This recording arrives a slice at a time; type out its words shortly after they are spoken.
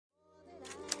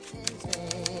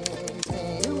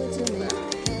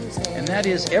that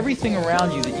is everything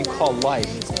around you that you call life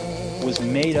was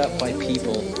made up by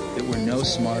people that were no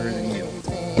smarter than you.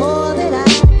 More than I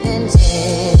can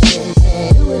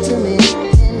say, do it to me,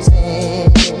 can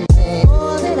say,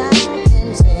 more than I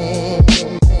can say,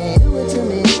 do it to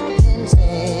me, can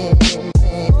say,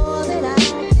 more than I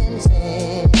can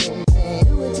say,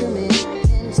 do it to me,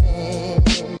 can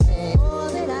say, more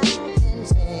than I can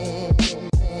say,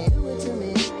 do it to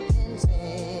me, can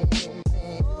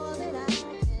say, more than I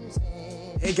can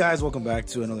say. Hey guys, welcome back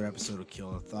to another episode of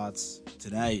Killer Thoughts.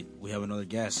 Tonight we have another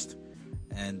guest,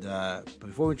 and but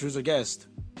before we introduce our guest,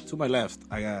 to my left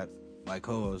I got my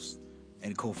co-host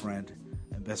and co-friend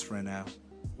and best friend now.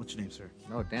 What's your name, sir?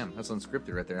 Oh, damn. That's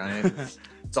unscripted right there.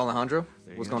 It's Alejandro.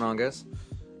 What's going on, guys?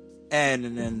 And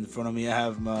then in front of me I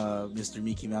have Mr.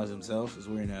 Mickey Mouse himself. Is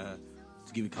wearing to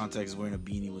give you context, is wearing a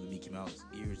beanie with a Mickey Mouse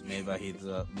ears made by his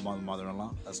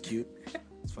mother-in-law. That's cute.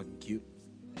 It's fucking cute.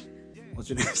 What's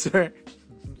your name, sir?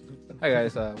 Hi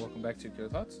guys, welcome back to Killer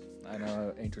Thoughts. I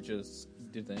know Angel just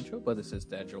did the intro, but this is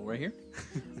Dad Joel right here.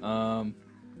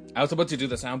 I was about to do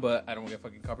the sound, but I don't want to get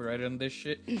fucking copyrighted on this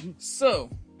shit. So,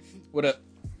 what up?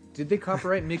 Did they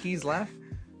copyright Mickey's laugh?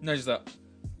 No, just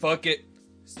fuck it.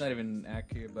 It's not even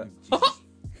accurate, but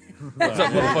what's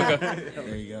up, motherfucker?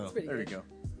 There you go. There we go.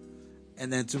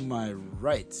 And then to my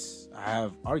right, I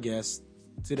have our guest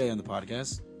today on the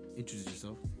podcast. Introduce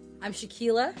yourself. I'm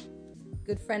Shaquila,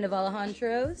 good friend of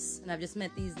Alejandro's, and I've just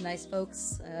met these nice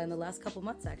folks in the last couple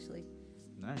months, actually.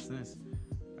 Nice.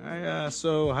 All right,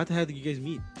 so how the hell did you guys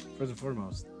meet, first and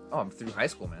foremost? Oh, I'm through high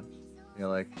school, man. You know,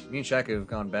 like, me and Shaq have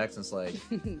gone back since, like,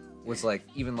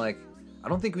 I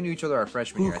don't think we knew each other our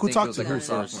freshman year. Who I think talked it was, to like, who our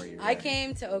first? sophomore year. I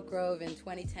came to Oak Grove in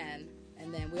 2010,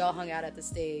 and then we all hung out at the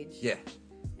stage. Yeah.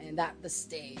 And the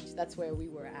stage, that's where we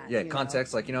were at. Yeah, you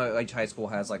context, like, you know, each high school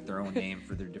has, like, their own name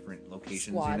for their different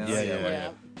locations, Squads. you know?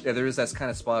 Yeah. Yeah, there is that kind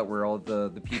of spot where all the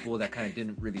people that kind of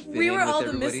didn't really fit We in were with all the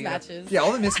everybody. You know? mismatches. Yeah,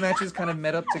 all the mismatches kind of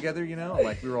met up together, you know?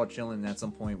 Like, we were all chilling, and at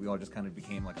some point, we all just kind of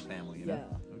became, like, a family, you know?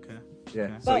 Yeah. Okay.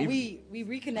 Yeah. But you- we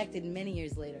reconnected many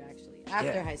years later, actually,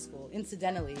 after Yeah. high school,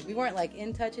 incidentally. We weren't, like,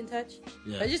 in touch,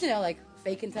 Yeah. but just, you know, like,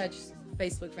 fake in touch,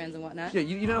 Facebook friends and whatnot. Yeah,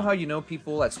 you know how you know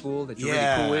people at school that you're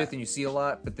Yeah. really cool with and you see a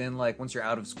lot, but then like once you're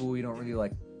out of school, you don't really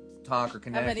like talk or Have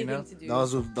connect. anything You know? to do. That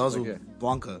was Okay. with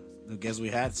Blanca. The guest we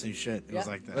had, same shit. It was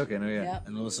Yeah. like that. Okay, no, yeah, Yeah.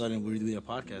 And all of a sudden, we did a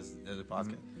podcast. There's a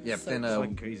podcast. yeah. So But then It's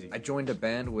fucking crazy. I joined a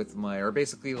band with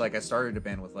basically like I started a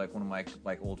band with like one of my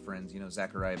like old friends, you know,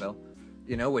 Zachariah Bell,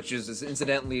 you know, which is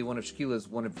incidentally one of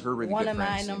her really one good of my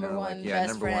friends. number you know, one like, yeah,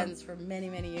 best number friends for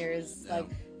many years. Yeah. Like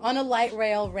on a light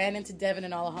rail, ran into Devin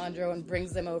and Alejandro and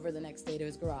brings them over the next day to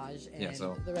his garage, and Yeah,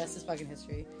 so- the rest is fucking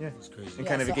history. Yeah, It's crazy. and Yeah,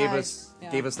 kind of so gave I-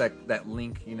 us that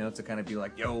link, you know, to kind of be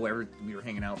like, yo, we were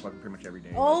hanging out fucking pretty much every day.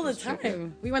 All the like, this shit, yeah.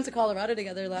 time. We went to Colorado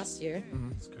together last year.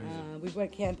 It's crazy. We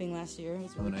went camping last year. It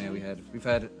was Oh really no, fun. we've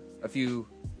had a few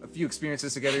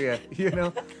experiences together, yeah. You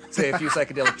know, say a few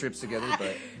psychedelic trips together,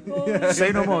 but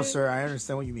Say no more, sir. I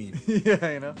understand what you mean.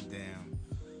 yeah, you know, Damn.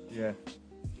 yeah.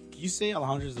 Can you say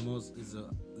Alejandro is the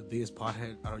biggest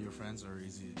pothead out of your friends, or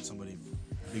is he somebody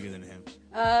bigger than him?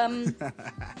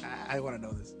 I want to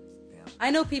know this. I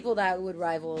know people that would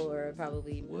rival or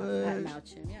probably What?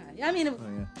 match him. Yeah, I mean, Oh,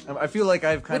 yeah. I feel like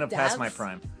I've kind With of passed dabs? my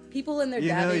prime. people in their You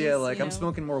know, dab days, yeah, like you I'm know?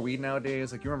 smoking more weed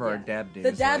nowadays. Like you remember our Yeah. dab days?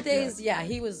 The dab like, days, yeah,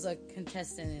 he was a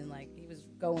contestant and like he was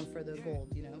going for the gold,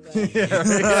 you know. But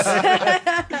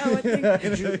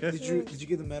Did you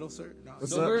get the medal, sir? No.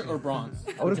 What's Silver up? or bronze?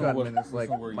 I would have gotten Which minutes. one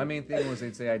Like were you? my main thing was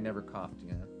they'd say I never coughed.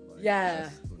 You know. Like, Yeah.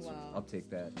 that's- Wow. I'll take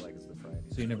that. Like it's the pride.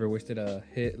 So you never wasted a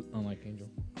hit unlike Angel?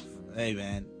 Hey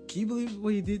man, can you believe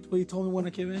what he did? What he told me when I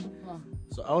came in? Huh.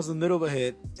 So I was in the middle of a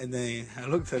hit, and then I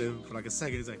looked at him for like a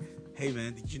second. He's like, "Hey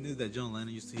man, did you know that John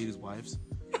Lennon used to hit his wives?"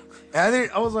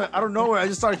 And I was like, I don't know where. I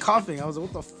just started coughing. I was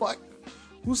like, "What the fuck?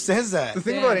 Who says that?" The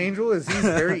thing Damn. about Angel is he's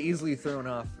very easily thrown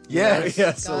off. you Yeah. know?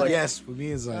 Yeah. So Got like, it. Yes, for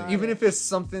me it's like, even if it's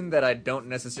something that I don't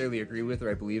necessarily agree with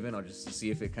or I believe in, I'll just see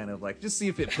if it kind of like see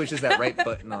if it pushes that right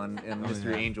button on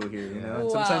Mr. yeah. Angel here. You know, Wow.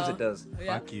 and sometimes it does.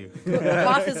 Yeah. fuck you.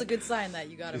 Cough is a good sign that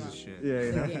you got him Piece out. of shit. Yeah,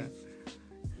 you Good know. game.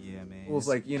 Yeah, man. Well, it's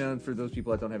like for those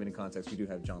people that don't have any context, we do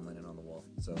have John Lennon on the wall.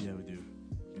 So yeah, we do. you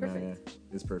know, Perfect. yeah,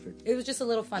 it's perfect. It was just a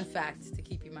little fun fact to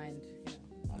keep your mind,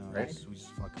 No, Right. we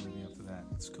just fucking with me up to that.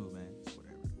 It's cool, man. It's whatever.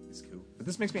 It's cool. But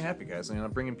this makes me happy, guys. You know,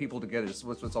 bringing people together. This is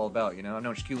what it's all about. You know, I've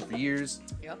known Shaquille for years.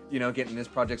 Yep. You know, getting this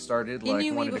project started. He like,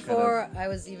 knew me wanted before I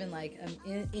was even like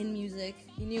in music.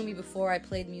 He knew me before I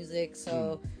played music.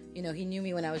 So You know, he knew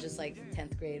me when I was just like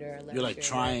 10th grade or 11th You're like grade.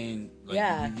 trying. Like,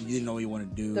 Yeah. You didn't know what you want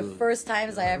to do. The first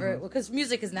times I ever, because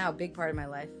music is now a big part of my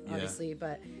life, Yeah. obviously.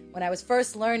 But when I was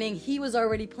first learning, he was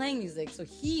already playing music, so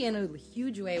he, in a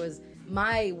huge way, was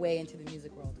my way into the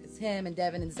music world. Because him and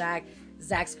Devin and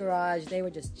Zach's Garage, they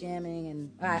were just jamming,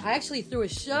 and I actually threw a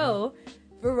show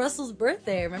for Russell's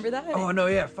birthday. Remember that? Oh no,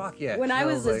 yeah, fuck yeah. When I No,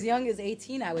 was like- as young as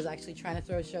 18, I was actually trying to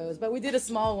throw shows, but we did a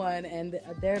small one, and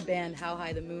their band, How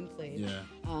High the Moon, played. Yeah.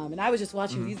 And I was just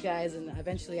watching these guys, and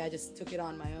eventually I just took it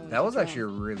on my own. That was to actually a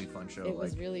drum. really fun show. It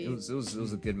was like, really- it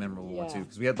was a good memorable one Yeah. too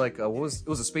because we had like it was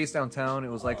a space downtown. It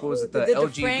was like what was it, The the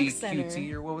DeFrank LGBTQT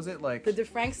Center. or what was it like? The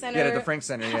DeFrank Center. Yeah, the DeFrank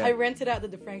Center, yeah. I rented out the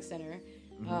DeFrank Center,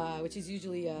 which is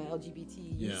usually a LGBT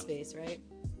youth Yeah. space, right?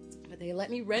 But they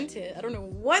let me rent it. I don't know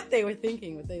what they were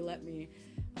thinking, but they let me.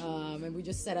 And we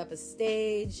just set up a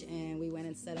stage, and we went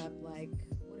and set up like,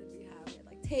 what did we have? We had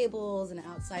like tables and an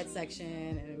outside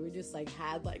section, and we just like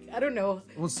had like, I don't know,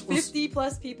 Was- 50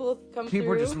 plus people come People through.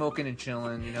 were just smoking and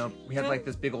chilling, you know. We had Yeah. like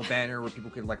this big old banner where people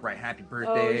could like write happy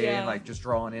birthday yeah. and like just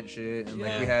draw on it and shit. And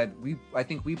Yeah. like I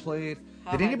think we played.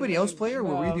 How Did High anybody the else Moon. play or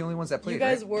were we No. the only ones that played? You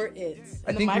guys right? were it. I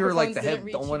And think we were like microphones the didn't head,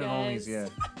 reach the you one and onlys, guys. yeah.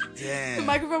 The Damn.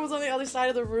 microphone was on the other side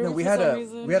of the room. No, we for had some a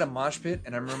reason. we had a mosh pit,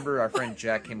 and I remember our friend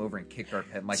Jack came over and kicked our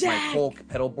my Jack! whole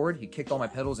pedal board. He kicked all my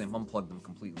pedals and unplugged them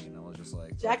completely, and I was just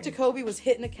like, Jack fucking- Jacoby was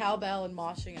hitting a cowbell and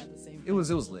moshing at the same time. It was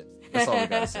lit. That's all we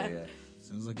gotta say. Yeah.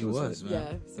 Sounds like It it was was, man.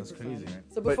 Yeah, That's super crazy. fun.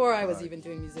 So But- before I was even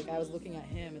doing music, I was looking at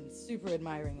him and super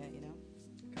admiring it, you know?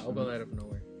 Cowbell out of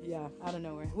nowhere. Yeah, out of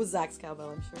nowhere. It was Zach's cowbell,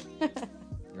 I'm sure.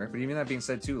 Right, but even that being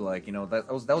said, too, like you know that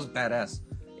was badass.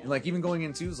 And like even going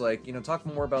into is like you know talk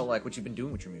more about like what you've been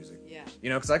doing with your music. Yeah. You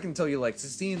know, because I can tell you like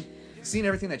seeing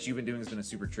everything that you've been doing has been a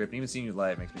super trip, and even seeing you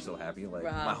live makes me so happy. Like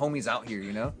Wow. my homies out here,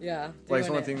 you know. Yeah. Like it's doing one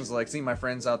of the it. things like seeing my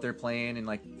friends out there playing and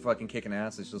like fucking kicking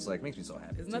ass. It's just like makes me so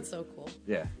happy. Isn't that too. so cool?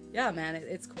 Yeah. Yeah, man,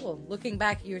 it's cool. Looking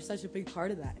back, you're such a big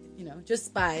part of that, you know,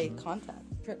 just by contact,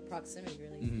 proximity,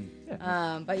 really.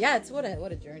 But yeah, it's what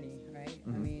a journey, right?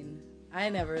 I mean, I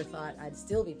never thought I'd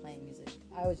still be playing music.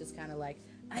 I was just kind of like,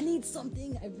 I need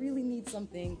something. I really need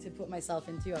something to put myself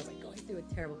into. I was like going through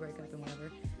a terrible breakup and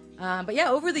whatever. But yeah,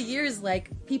 over the years, like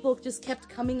people just kept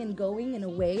coming and going in a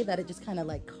way that it just kind of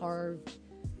like carved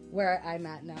where I'm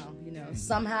at now. You know,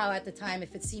 somehow at the time,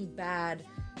 if it seemed bad,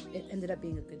 it ended up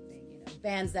being a good thing. You know,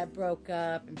 bands that broke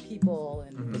up and people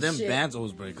and But then shit. bands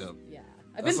always break up. Yeah,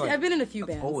 That's like- I've been in a few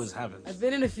that bands. always happens. I've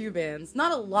been in a few bands,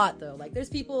 not a lot though. Like there's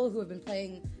people who have been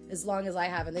playing as long as I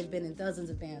have, and they've been in dozens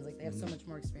of bands. Like they have so much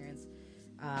more experience.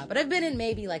 But I've been in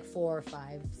maybe like 4 or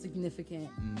 5 significant,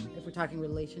 if we're talking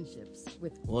relationships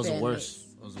with. What was the bandmates. worst?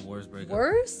 What was the worst breakup?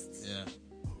 Worst? Yeah.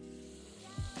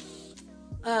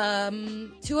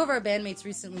 2 of our bandmates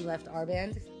recently left our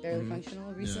band, Barely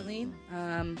Functional, recently.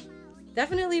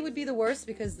 Definitely would be the worst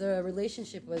because the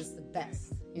relationship was the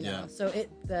best, you know. Yeah. So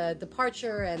the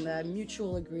departure and the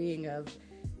mutual agreeing of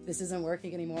this isn't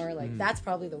working anymore, like that's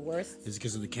probably the worst. Is it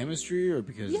because of the chemistry or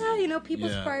because? Yeah, you know,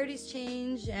 people's Yeah. priorities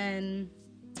change, and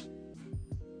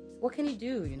what can you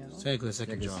do? You know, Technically, a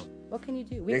second Yeah, 'cause- job. what can you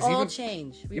do? We Yeah, 'cause all even-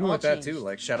 change. We Even all with that change. too,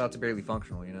 like shout out to Barely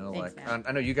Functional, you know, Thanks, like man.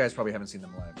 I know you guys probably haven't seen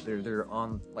them live. They're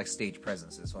on like stage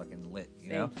presence is fucking lit, you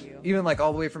know. Thank you. Even like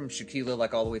all the way from Shaquila,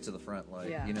 like all the way to the front, like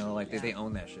Yeah. you know, like Yeah. they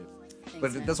own that shit. Thanks,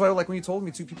 But man. that's why like when you told me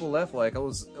 2 people left, like it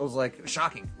was like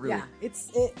shocking, really.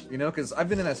 Yeah, You know, because I've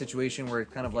been in that situation where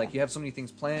it's kind of like you have so many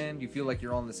things planned, you feel like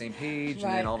you're all on the same page, and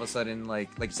Right. then all of a sudden, like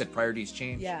you said, priorities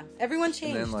change. Yeah, everyone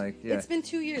changed. then, like, yeah. It's been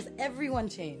 2 years. Everyone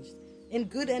changed in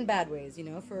good and bad ways, you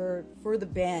know, for the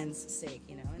band's sake,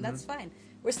 you know, and that's Mm-hmm. fine.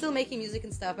 We're still making music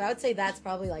and stuff. But I would say that's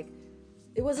probably like,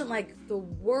 it wasn't like the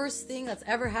worst thing that's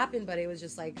ever happened, but it was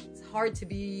just like it's hard to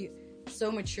be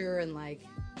so mature and like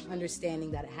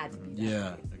understanding that it had to be. That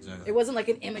Yeah, way. exactly. It wasn't like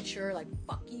an immature like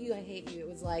fuck you, I hate you. It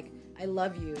was like I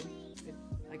love you, but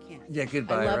I can't. Yeah,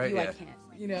 goodbye, I love right? you, Yeah. I can't.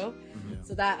 You know. Yeah.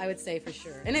 So that I would say for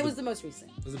sure, and it was the most recent.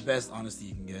 It's the best honesty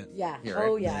you can get. Yeah. Yeah, right.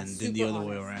 Oh yeah. And then the super other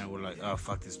way honest. around, we're like, oh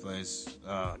fuck this place,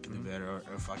 I can do better,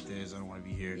 or fuck this, I don't want to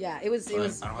be here. Yeah, it was But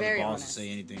was I don't very have the balls honest. to say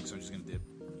anything, so I'm just gonna dip.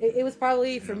 It was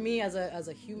probably for know? me as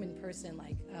a human person,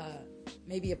 like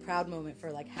maybe a proud moment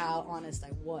for like how honest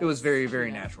I was. It was very, very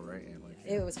you know? natural, right? Yeah, like,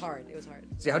 It was hard. It was hard.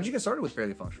 See, how did you get started with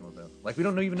Barely Functional though? Like, we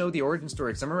don't even know the origin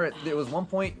story. Cause I remember there was one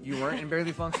point you weren't in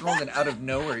Barely Functional, and then out of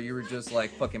nowhere you were just like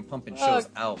fucking pumping shows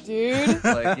out, dude.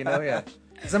 like you know, yeah.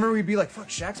 Cause I remember we'd be like, "Fuck,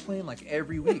 Shaq's playing like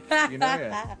every week," you know,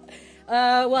 yeah.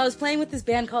 Well, I was playing with this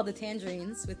band called the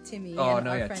Tangerines with Timmy Oh and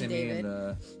no, our yeah, friend Timmy David.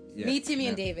 and yeah, Me, Timmy, yeah.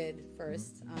 and David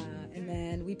first, and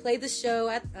then we played the show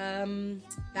at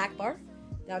Back Bar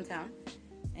downtown,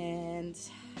 and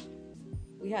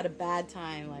we had a bad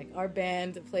time. Like, our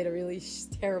band played a really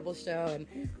terrible show,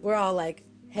 and we're all like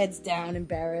heads down,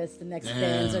 embarrassed. The next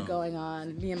bands are going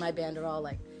on. Me and my band are all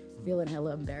like feeling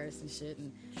hella embarrassed and shit.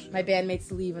 And my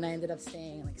bandmates leave, and I ended up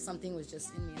staying. Like, something was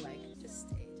just in me, like, just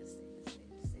stay.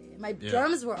 And my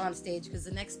drums were on stage because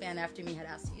the next band after me had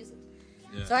asked to use them.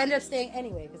 Yeah. So I ended up staying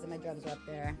anyway because my drums were up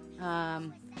there.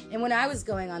 And when I was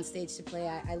going on stage to play,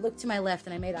 I looked to my left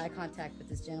and I made eye contact with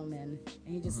this gentleman,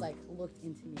 and he just like looked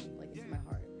into me, like into my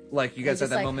heart. Like you guys had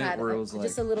that moment where it was like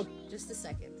just a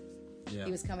second. Yeah.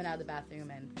 He was coming out of the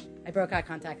bathroom, and I broke eye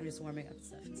contact and just warming up and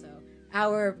stuff. And so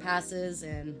hour passes,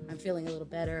 and I'm feeling a little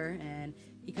better. And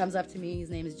he comes up to me. His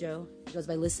name is Joe. He goes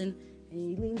by Listen, and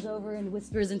he leans over and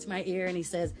whispers into my ear, and he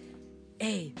says,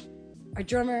 "Hey, our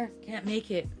drummer can't make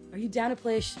it. Are you down to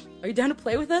play? Are you down to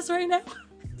play with us right now?"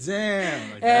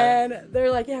 Damn. Like and they're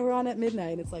like, "Yeah, we're on at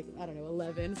midnight." And it's like, I don't know,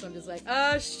 11. So I'm just like,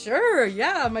 sure,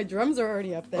 yeah. My drums are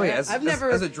already up there. Oh, yeah,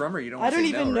 as a drummer, you don't. I don't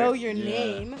even know right? your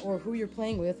name or who you're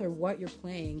playing with or what you're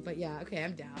playing. But yeah, okay,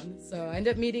 I'm down. So I end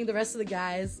up meeting the rest of the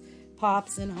guys,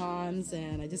 Pops and Hans,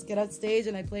 and I just get on stage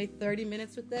and I play 30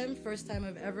 minutes with them. First time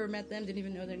I've ever met them. Didn't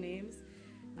even know their names.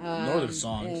 Know their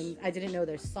songs. And I didn't know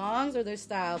their songs or their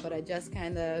style, but I just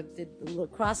kind of did a little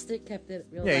cross stick, kept it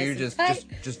real nice. Yeah, you're just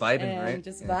vibing, and right?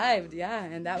 Just vibed, yeah,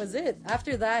 and that was it.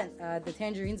 After that, the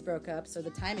Tangerines broke up, so the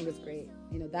timing was great.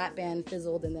 You know, that band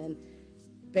fizzled, and then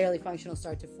Barely Functional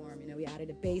started to form. You know, we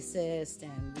added a bassist,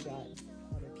 and we got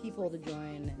other people to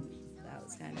join, and that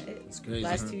was kind of it. It's crazy. The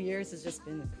last 2 years has just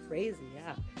been crazy,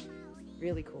 yeah.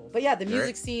 Really cool. But yeah, the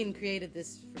music scene created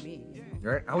this for me. You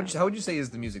know? Right? How would you say is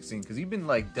the music scene? Because you've been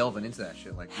like delving into that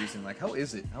shit like recently. Like, how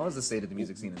is it? How is the state of the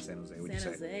music scene in San Jose? Would you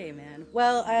say? San Jose, man.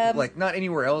 Well, like not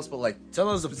anywhere else, but like tell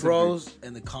us the pros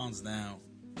and the cons now.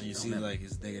 And you see like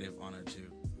it's negative on it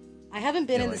too. I haven't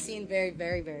been in the scene very,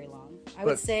 very, very long. I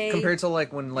would say compared to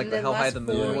like when like the How High the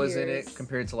Moon was in years, it,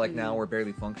 compared to like now where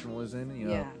Barely Functional was in. You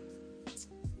know. Yeah.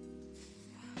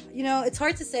 You know, it's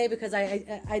hard to say because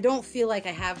I don't feel like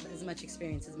I have as much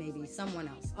experience as maybe someone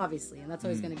else, obviously, and that's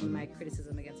always going to be my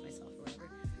criticism against myself or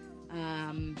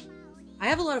whatever. I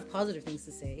have a lot of positive things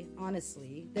to say,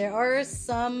 honestly. There are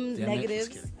some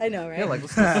negatives. I know, right? Yeah, like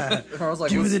Carl's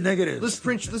like, give me the negatives.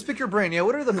 Let's pick your brain. Yeah,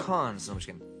 what are the cons? I'm just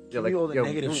kidding. Yeah, like all the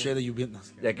negative shit that you've been.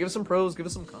 Yeah, give us some pros, give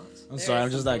us some cons. I'm sorry, I'm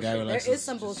just that guy. There is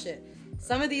some bullshit.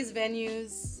 Some of these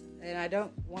venues. And I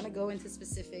don't want to go into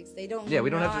specifics. They don't. Yeah, we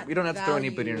don't have to throw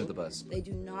anybody under the bus. They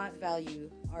do not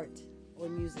value art or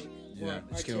music. Yeah,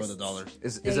 just care about the dollar.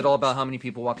 Is it all about how many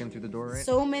people walk in through the door? Right.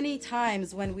 So many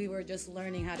times when we were just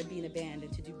learning how to be in a band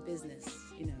and to do business,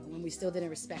 you know, when we still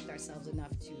didn't respect ourselves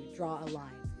enough to draw a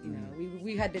line, you know,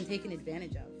 we had been taken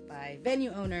advantage of by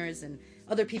venue owners and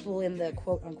other people in the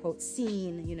quote unquote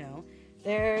scene. You know,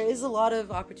 there is a lot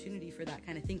of opportunity for that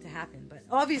kind of thing to happen. But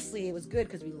obviously, it was good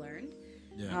because we learned.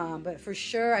 Yeah. But for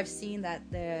sure, I've seen that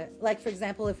like for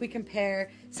example, if we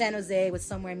compare San Jose with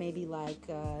somewhere maybe like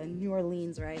New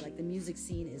Orleans, right? Like the music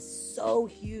scene is so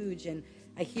huge, and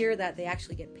I hear that they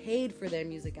actually get paid for their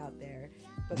music out there.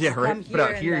 But yeah, right. But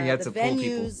out here, you have to pull people.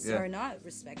 The venues are not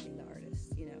respecting the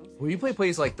artists, you know. Well, you play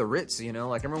places like the Ritz, you know.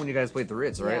 Like I remember when you guys played the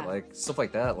Ritz, right? Yeah. Like stuff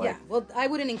like that. Like, yeah. Well, I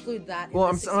wouldn't include that. Well,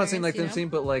 I'm not saying like them scene,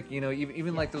 but like you know,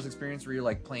 even like those experiences where you're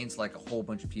like playing to like a whole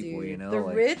bunch of people, Dude, you know. The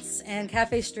like, Ritz and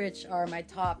Cafe Stritch are my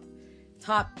top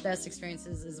best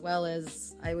experiences, as well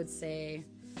as I would say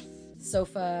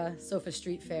Sofa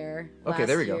Street Fair. Okay,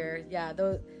 there we go. Yeah,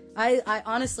 though I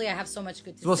honestly I have so much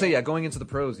good to say. We'll say going into the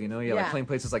pros, you know, like playing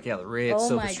places like the Ritz,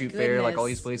 Sofa Street Fair, like all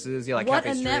these places, like what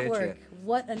Cafe a Stritch. network!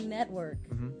 What a network!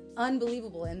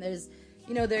 Unbelievable. And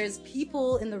there's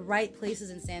people in the right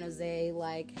places in San Jose,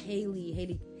 like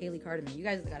Haley Cardamon. You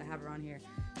guys gotta have her on here.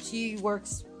 She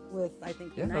works with I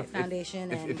think the Knight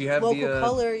Foundation and if you have Local the,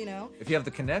 Color, you know. If you have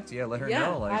the connect, let her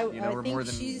know. Like you know, we're more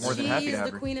than happy to have She's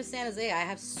her. the queen of San Jose. I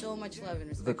have so much love and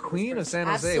respect. The queen of San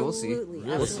Jose. Absolutely,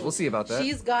 we'll see. We'll see about that.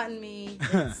 She's gotten me.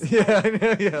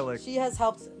 yeah. She has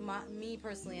helped me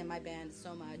personally and my band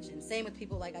so much, and same with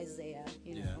people like Isaiah.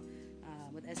 You know,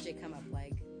 with SJ Come Up,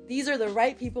 like. These are the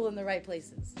right people in the right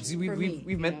places. See,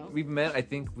 we've met.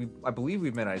 I believe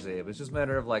we've met Isaiah, but it's just a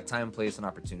matter of like time, place, and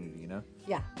opportunity. You know.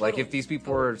 Yeah. Like if these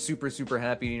people are super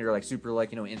happy and you're like super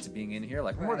like into being in here,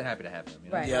 like we're more than happy to have them.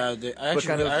 You know? Right. Yeah,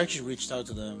 I actually reached out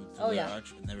to them. I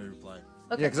actually never replied.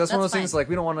 Okay, yeah, because that's one of those things. Like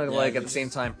we don't want to like at the just same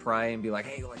time pry and be like,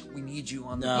 hey, like we need you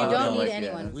on the. No, you don't no, need like,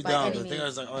 anyone. We by don't. any The thing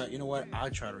means. is like, all right, you know what? I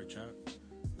try to reach out.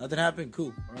 Nothing happened.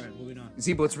 Cool. All right, moving on.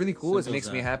 See, but what's really cool is it Simple makes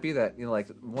as me that. happy that like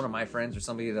one of my friends or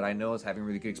somebody that I know is having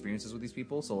really good experiences with these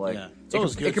people. So like, Yeah. It's it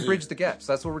always can, good it can to- bridge the gaps.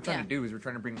 That's what we're trying Yeah. to do. Is we're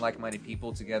trying to bring like-minded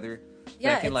people together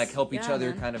Yeah, that can like it's- help each yeah,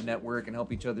 other man. kind of network and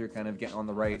help each other kind of get on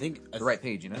the right I right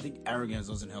page. You know. I think arrogance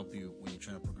doesn't help you when you're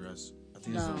trying to progress. I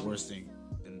think it's No. the worst thing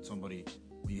in somebody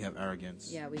when you have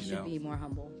arrogance. Yeah, we you should know? be more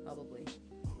humble, probably.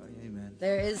 Oh, yeah, man.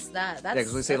 There is that. That's, Yeah,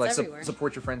 because we say that's like everywhere.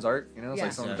 support your friend's art. You know, it's Yeah.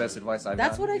 like some of the Yeah. best advice I've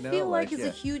That's gotten, what I you know? feel like is yeah.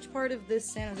 a huge part of this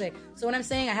San Jose. So when I'm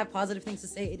saying I have positive things to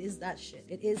say, it is that shit.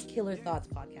 It is Killer Thoughts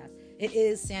podcast. It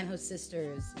is San Jose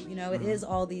Sisters. You know, it is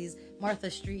all these Martha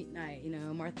Street night. You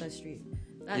know, Martha Street.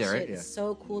 That Yeah, shit right, yeah. is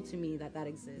so cool to me that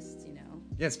exists. You know.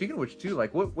 Yeah, speaking of which, too,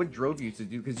 like what drove you to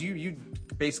do? Because you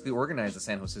basically organized the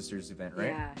San Jose Sisters event,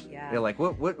 right? Yeah. Yeah, like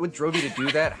what drove you to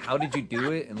do that? How did you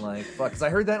do it? And like, fuck, because I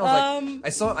heard that and I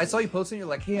was like, I saw you posting. You're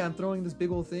like, hey, I'm throwing this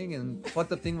big old thing, and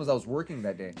fucked up thing was I was working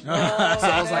that day. So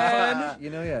I was like, fuck, you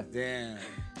know, yeah, Damn.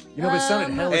 you know, but it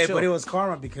sounded hella Hey, chill. but it was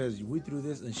karma because we threw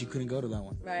this and she couldn't go to that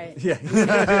one. Right.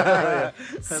 yeah.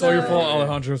 It's all your fault,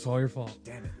 Alejandro. It's all your fault.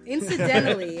 Damn it.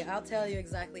 Incidentally, I'll tell you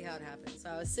exactly how it happened. So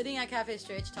I was sitting at Cafe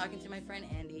Stretch talking to my friend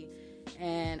Andy,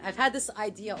 and I've had this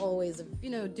idea always of, you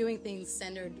know, doing things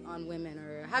centered on women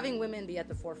or having women be at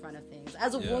the forefront of things.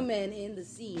 As a Yeah. woman in the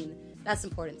scene, that's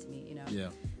important to me, you know. Yeah.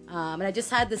 And I just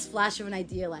had this flash of an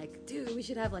idea like, dude, we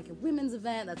should have like a women's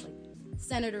event that's like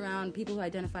centered around people who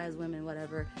identify as women,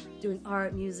 whatever, doing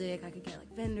art, music. I could get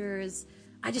like vendors.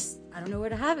 I don't know where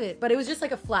to have it. But it was just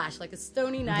like a flash, like a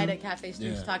stony night at Cafe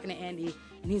Stretch Yeah. talking to Andy.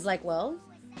 And he's like, well,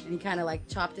 and he kind of like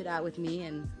chopped it out with me.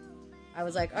 And I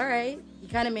was like, all right. He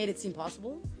kind of made it seem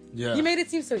possible. Yeah. He made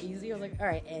it seem so easy. I was like, all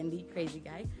right, Andy, crazy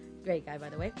guy. Great guy, by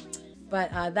the way.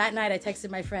 But that night I texted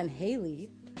my friend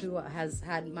Haley, who has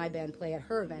had my band play at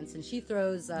her events. And she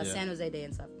throws San Jose Day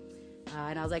and stuff.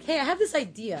 And I was like, hey, I have this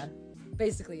idea.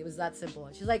 Basically, it was that simple.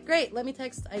 And she's like, great, let me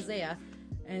text Isaiah.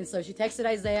 And so she texted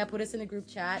Isaiah, put us in a group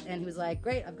chat, and he was like,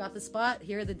 great, I've got the spot.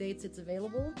 Here are the dates it's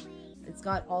available. It's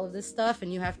got all of this stuff,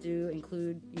 and you have to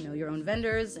include, you know, your own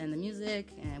vendors and the music,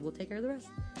 and we'll take care of the rest.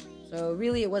 So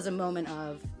really, it was a moment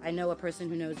of, I know a person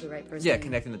who knows the right person. Yeah,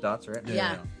 connecting the dots, right?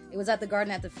 Yeah. It was at the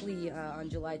Garden at the Flea on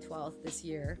July 12th this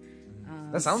year.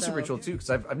 That sounds So- super chill too, because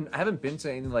I haven't been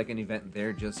to any like an event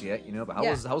there just yet, you know. But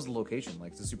Yeah. how was the location?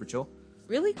 Like, is it super chill?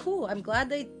 Really cool. I'm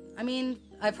glad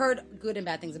I've heard good and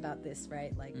bad things about this,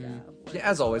 right? Like, what Yeah,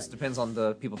 as people always, like. depends on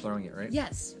the people throwing it, right?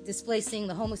 Yes, displacing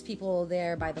the homeless people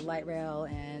there by the light rail,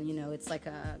 and you know, it's like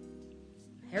a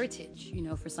heritage, you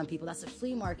know, for some people. That's a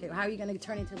flea market. How are you going to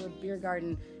turn it into a little beer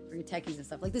garden for your techies and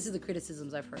stuff? Like, this is the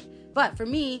criticisms I've heard. But for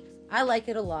me, I like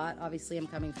it a lot. Obviously, I'm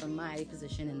coming from my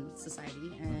position in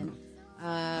society, and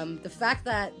the fact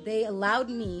that they allowed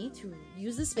me to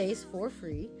use the space for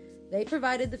free. They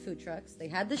provided the food trucks. They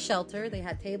had the shelter. They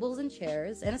had tables and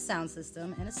chairs and a sound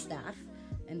system and a staff.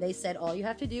 And they said, all you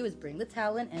have to do is bring the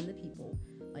talent and the people.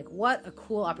 Like, what a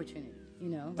cool opportunity, you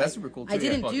know? That's Like, super cool, too. I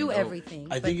didn't Yeah, do fucking dope. everything,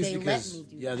 I but think it's they because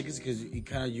let me do I think it's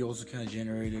because you also kind of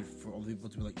generated for all the people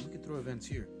to be like, we could throw events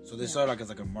here. So they saw it like as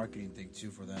like a marketing thing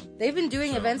too for them. They've been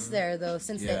doing events there, though,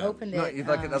 since they Yeah. opened No, it.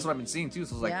 like that's what I've been seeing too.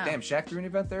 So it's like, yeah. damn, Shaq threw an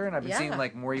event there, and I've been seeing Yeah.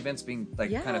 like more events being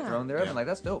like kind of Yeah. thrown there. Yeah. And like,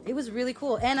 that's dope. It was really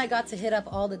cool. And I got to hit up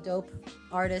all the dope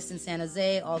artists in San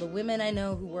Jose, all the women I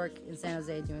know who work in San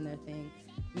Jose doing their thing.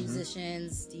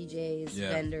 Musicians, DJs,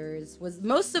 Yeah. vendors.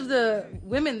 Most of the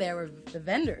women there were the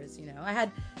vendors, you know. I had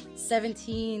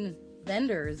 17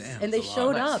 vendors Damn, and they that's a lot.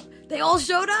 showed Nice. up. They all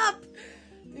showed up.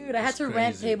 Dude, I had That's to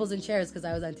rent crazy. tables and chairs because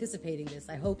I was anticipating this.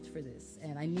 I hoped for this,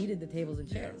 and I needed the tables and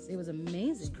chairs. It was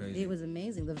amazing. crazy. It was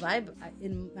amazing. The vibe,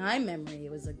 in my memory,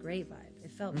 it was a great vibe.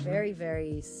 It felt very,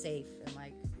 very safe and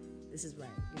like, this is right.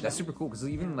 you That's know? super cool because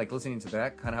even like listening to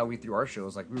that, kind of how we threw our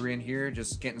shows. Like we were in here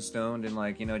just getting stoned and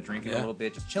like, you know, drinking a Yeah. little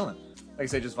bit, just chilling. Like I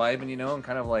said, just vibing, you know, and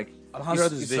kind of like Alejandro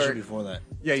had you this vision start- before that.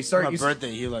 Yeah, you For start. my You,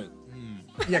 birthday, he like,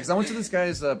 yeah, because I went to this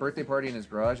guy's birthday party in his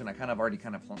garage, and I kind of already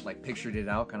like pictured it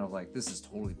out, kind of like this is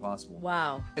totally possible.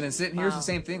 Wow. And then sitting here's Wow. the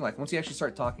same thing. Like once you actually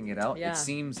start talking it out, Yeah. it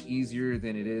seems easier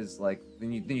than it is. Like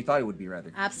than you thought it would be,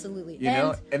 rather. Absolutely. You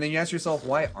know, and then you ask yourself,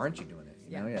 why aren't you doing it?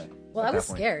 You Yeah. know, yeah. Well, at I was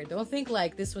that point. scared. Don't think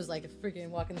like this was like a freaking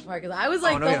walk in the park. 'Cause I was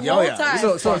like no, the yeah. whole Oh, yeah. time.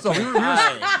 So we were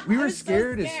I we were was so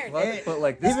scared as scared. fuck, Hey, but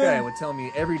like this even- guy would tell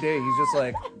me every day. He's just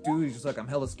like, dude, he's just like, I'm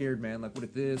hella scared, man. Like, what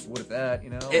if this? What if that? You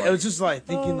know? it Like, was just like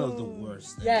thinking of the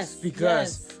worst things. Yes, because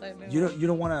yes, I know. you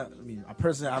don't want to. I mean,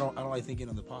 personally, I don't like thinking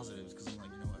of the positives because I'm like,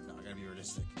 you know what? No, I gotta be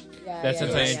realistic. Yeah, That's yeah,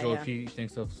 his yeah, angel yeah, if he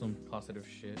thinks of some positive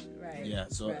shit. Right. Yeah.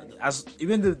 So Right. as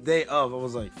even the day of, I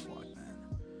was like, fuck, man.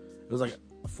 It was like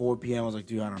 4 p.m. I was like,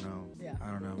 dude, I don't know. Yeah.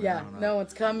 I don't know. Man. Yeah, I don't know. no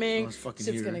one's coming. No one's fucking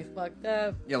Shit's here. gonna be fucked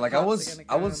up. Yeah, like Cops are I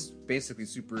gonna was basically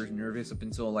super nervous up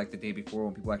until like the day before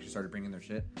when people actually started bringing their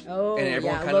shit. Oh, And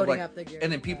everyone yeah, kind of loading like, up the gear.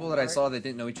 and then people that I saw that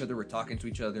didn't know each other were talking to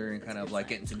each other and kind of like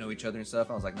getting to know each other and stuff.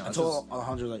 I was like, no, I this told is-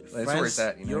 Alejandro, like, That's where friends, it's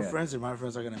at, you know, your yeah. friends and my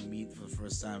friends are gonna meet for the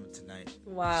first time tonight.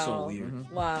 Wow. So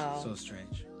weird. Wow. So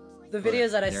strange. The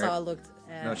videos that I Yeah. saw looked.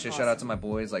 no shit. Shout out to my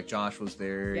boys. Like Josh was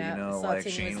there. Yeah, you know, I saw like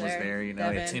Timmy Shane was was there. there. You know,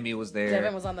 yeah, Devin. Timmy was there.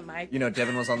 Devin was on the mic. You know,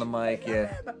 Devin was on the mic.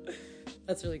 Yeah.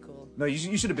 That's really cool. No,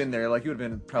 you should have been there. Like you would have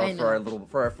been I proud know. for our little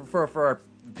for our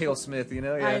Pale Smith. You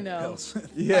know, yeah. I know. Pills.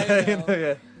 Yeah, I you know. know,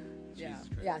 yeah. Yeah, Christ.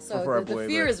 yeah. For So our the boy,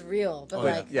 fear but- is real, but Oh,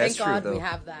 yeah. like, Yeah, it's thank true, God we though.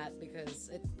 have that because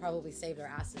it probably saved our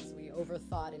asses. We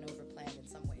overthought and overplanned in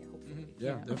some way. Hopefully,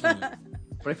 Yeah, you know? definitely.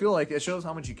 But I feel like it shows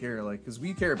how much you care, like, because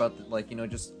we care about, like, you know,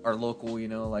 just our local, you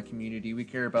know, like, community. We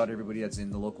care about everybody that's in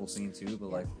the local scene, too. But,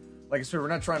 like I said, we're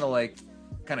not trying to, like,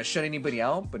 kind of shut anybody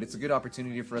out, but it's a good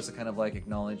opportunity for us to kind of, like,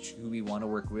 acknowledge who we want to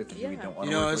work with and who we Yeah. don't want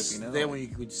You to know, work it's with, you know? then when you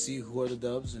could see who are the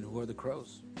dubs and who are the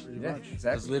crows. Pretty Yeah, much. exactly.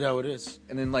 That's literally how it is.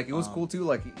 And then, like, it was cool, too,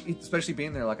 like, especially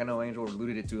being there, like, I know Angel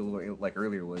alluded it to a little, like,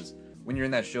 earlier, was when you're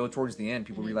in that show towards the end,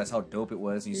 people realize how dope it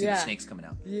was, and you see Yeah. the snakes coming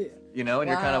out. Yeah. You know, and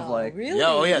you're kind of Wow, like... really? Yeah,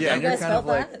 oh, yeah, You and you're guys kind of felt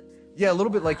like- that? Yeah, a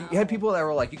little bit. Like, you had people that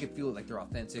were like, you could feel it, like, they're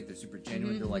authentic, they're super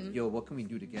genuine, they're like, yo, what can we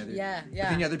do together? Yeah, But yeah.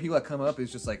 then the other people that come up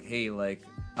is just like, hey, like,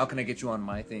 how can I get you on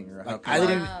my thing? Or how Like, can I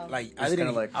didn't Wow. like. I It's didn't.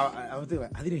 kinda like- I would think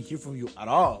like I didn't hear from you at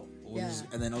all. It was Yeah. just-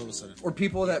 and then all of a sudden, Or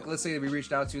people that, let's say, we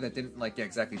reached out to that didn't, like, yeah,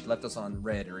 exactly, left us on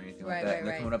red or anything Right, like that. right, And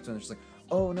they're right. coming up to them and just like,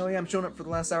 oh, no, yeah, I'm showing up for the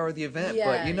last hour of the event. Yeah,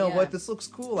 but you know yeah. what? This looks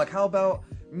cool. Like, how about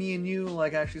me and you,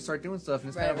 like, actually start doing stuff? And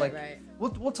it's Right, kind of right, like,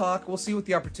 right. we'll talk. We'll see what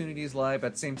the opportunities lie. But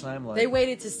at the same time, like, They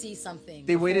waited to see something.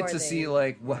 they waited before to see,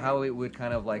 like, how it would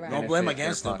kind of, like, Right. don't blame benefit their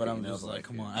against it. But pocket, I'm you know, just but, like,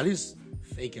 come on, at least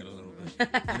fake it a little bit.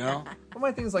 You know? But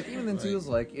my thing is like even then too Right. is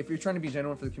like if you're trying to be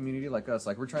genuine for the community like us,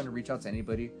 like we're trying to reach out to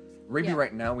anybody. Maybe Yeah.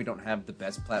 right now we don't have the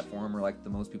best platform or like the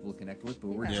most people to connect with, but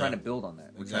we're Yeah. trying to build on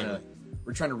that. Exactly.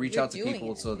 We're trying to reach You're out to doing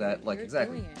people it. so that like You're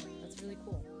exactly. doing it. That's really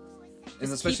cool. And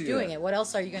Just especially keep doing it. What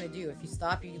else are you gonna do? If you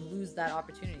stop, you lose that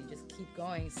opportunity. Just keep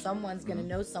going. Someone's gonna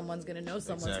know. Someone's gonna know.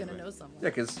 Someone's Exactly. gonna know someone. Yeah,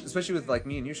 because especially with like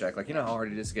me and you, Shaq, like you know how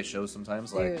hard it is to get shows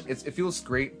sometimes. Like Dude. it feels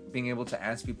great being able to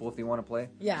ask people if they want to play,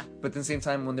 Yeah. but at the same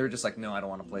time when they're just like, no, I don't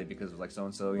want to play because of like so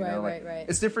and so. You Right, know, like right.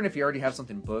 it's different if you already have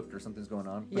something booked or something's going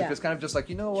on. But Yeah. if it's kind of just like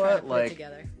you know Try to what, put it like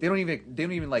together. they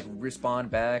don't even like respond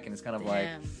back, and it's kind of like.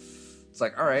 Damn. It's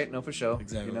like, all right, no, for sure,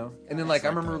 Exactly. you know. And then, Gosh. like, I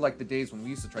remember like the days when we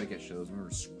used to try to get shows, and we were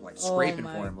like scraping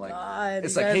Oh for my him. Like, God,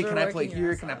 it's you like, guys hey, were can I play working your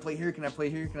here? ass Can I off. play here? Can I play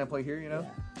here? Can I play here? You know.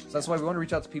 Yeah. So that's why we want to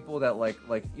reach out to people that like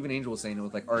even Angel was saying it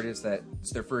with like artists that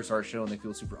it's their first art show and they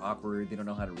feel super awkward, they don't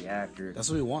know how to react, or That's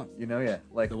what we want. you know, yeah,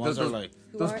 like The ones that those, are like,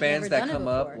 Who those aren't bands never that done it come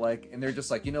up before. like, and they're just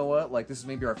like, you know what, like this is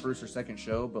maybe our first or second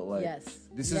show, but like Yes.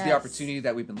 this is the Yes. opportunity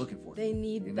that we've been looking for. They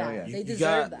need You know, that. yeah. They you deserve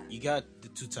got, that. You got the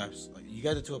two types. Like you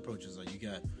got the two approaches. Like you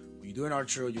got when you do an art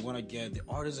show, you want to get the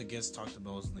artist that gets talked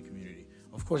about in the community.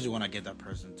 Of course, you want to get that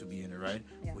person to be in it, right?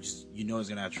 Yeah. Which is, you know is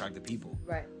gonna attract the people.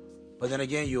 Right. But then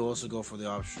again, you also go for the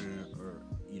option, or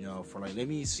you know, for like, let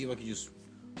me see if I can just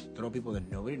throw people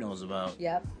that nobody knows about.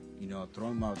 Yep. You know, throw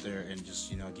them out there and just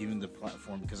give them the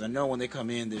platform, because I know when they come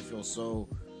in, they feel so,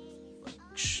 like,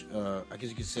 I guess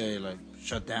you could say like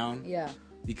shut down. Yeah.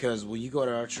 Because when you go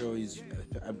to our show, it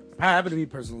happened to me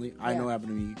personally. I Yeah. know it happened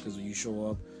to me because when you show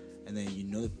up, and then you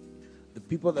know the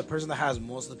people, the person that has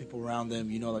most of the people around them,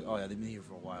 you know, like, oh yeah, they've been here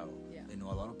for a while. Yeah. They know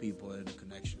a lot of people and the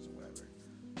connections or whatever.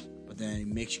 But then it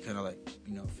makes you kind of like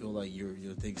feel like your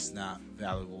thing's not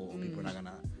valuable, or people are not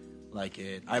gonna like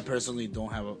it. I personally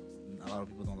don't have a lot of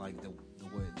people don't like the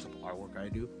way the artwork I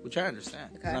do, which I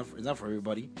understand. Okay. It's not for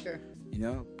everybody, Sure. you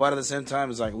know. But at the same time,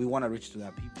 it's like we want to reach to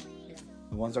that people. Yeah.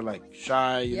 The ones that are like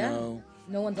shy, you Yeah. know.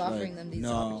 No one's offering Like, them these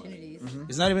no. opportunities.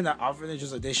 It's not even that offering; it's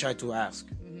just like they shy to ask.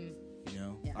 You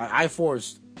know, Yeah. I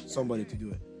forced somebody to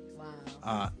do it.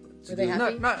 Wow. To Were they do it.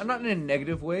 happy? Not in a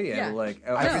negative way, yeah. Yeah. But like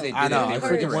I after know. they did I know, it, I they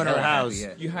freaking were went to her hella house.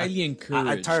 happy, yeah. You highly encourage.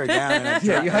 I tied her down. And I Yeah,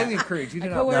 dragged- you highly encourage. You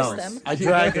did I not coerced force. them. I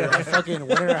dragged her. I fucking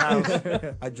went in her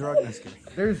house. I drugged this kid.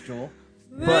 There's Joel.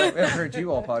 But I've heard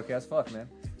you all podcast. Fuck, man.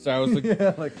 So I was looking.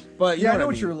 Yeah, like, But you yeah, I know know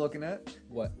what what I you mean. were looking at.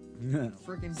 What? Freaking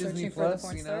Searching Disney for the Plus,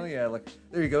 porn you know? star? Yeah, like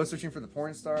there you go, searching for the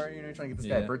porn star. You know, trying to get this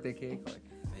guy Yeah. a birthday cake. Like,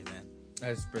 Hey, man.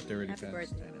 His birthday already Happy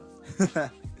passed. birthday.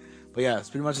 But yeah, it's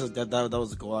pretty much that was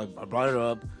the goal. I brought her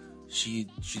up. She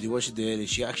did what she did, and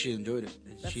she actually enjoyed it.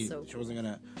 And That's she so she wasn't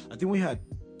gonna. I think we had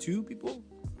 2 people.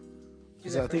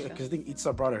 Because their I think first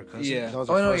Itza brought her cousin. Yeah. That was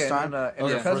oh her no, first yeah, time. and That her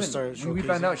was her first cousin. start When we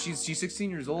found showcasing. out she's 16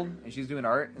 years old and she's doing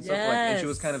art and stuff like, and she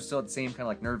was Yes. kind of still at the same kind of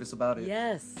like nervous about it.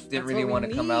 Yes. Didn't that's really what want we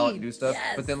to come out and need. do stuff.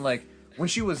 Yes. But then like when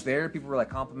she was there, people were like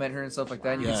complimenting her and stuff like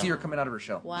that. And you Yeah. could see her coming out of her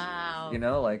shell. Wow. You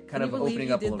know, like kind Can of you believe opening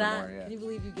you up a did little that? bit more. Yeah. Can you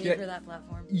believe you gave Yeah. her that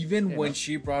platform? Even Yeah, when no.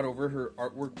 she brought over her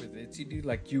artwork with Itzy, dude,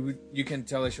 like you can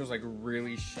tell that she was like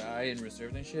really shy and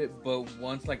reserved and shit. But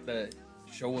once like the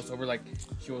show was over, like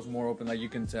she was more open. Like you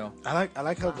can tell. I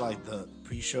like how like the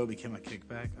pre-show became a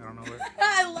kickback. I don't know where.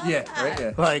 I love Yeah, that. right.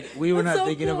 Yeah. Like we were That's not so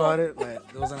thinking cool. about it, like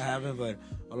it wasn't gonna happen, but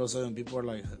all of a sudden people are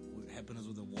like helping us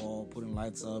with the wall, putting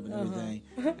lights up and everything,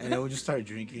 and then we just started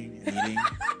drinking and eating.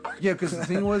 Yeah, because the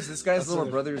thing was, this guy's That's little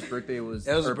what- brother's birthday was,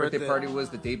 It was or a birthday birthday. party was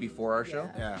the day before our show.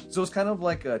 Yeah, So it was kind of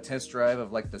like a test drive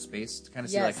of like the space to kind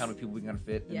of see like Yes. how many people we can kind of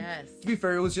fit. And Yes. To be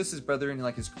fair, it was just his brother and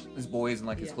like his boys and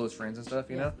like his Yeah. close friends and stuff,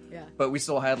 you Yeah, know. yeah. But we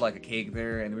still had like a cake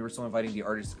there, and we were still inviting the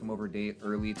artists to come over a day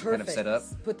early to kind of Perfect. set up.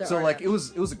 Put their So art like up. it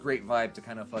was a great vibe to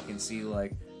kind of fucking see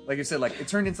like I said, like it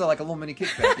turned into like a little mini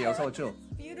kickback. Yeah, it was hella chill.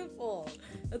 Beautiful.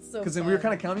 That's so. Because then we were fun.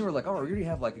 kind of counting. We're like, oh, we already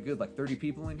have like a good like 30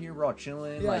 people in here. We're all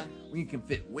chilling. Yeah. Like we can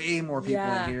fit way more people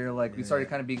Yeah. in here. Like we started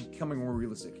kind of becoming more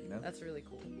realistic, you know. That's really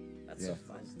cool. That's Yeah. so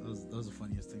fun. that was the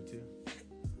funniest thing too.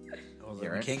 I was like, Yeah,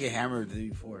 right? we can't get hammered the day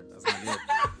before. That's not good.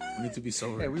 We need to be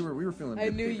sober. Yeah, we were feeling. I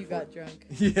good knew the day you before. got drunk.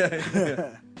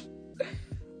 Yeah.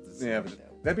 Yeah,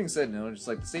 but that being said, just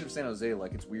like the state of San Jose,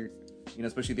 like it's weird,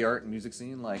 especially the art and music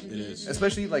scene, like It is.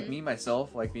 especially like me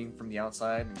myself, like being from the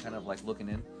outside and kind of like looking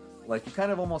in, like you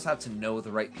kind of almost have to know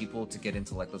the right people to get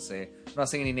into, like, let's say, I'm not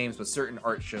saying any names, but certain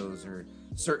art shows or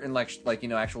certain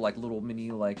actual like little mini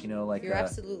You're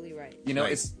absolutely right.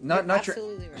 Right. it's not You're your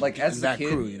absolutely right. like as And a that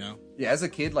kid. crew, Yeah, as a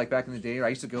kid, like back in the day, I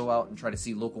used to go out and try to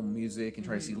see local music and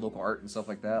try to see Mm-hmm. local art and stuff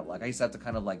like that. Like I used to have to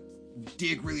kind of like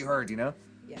dig really hard,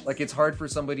 Yes. Like it's hard for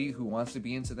somebody who wants to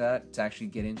be into that to actually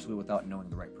get into it without knowing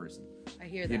the right person. I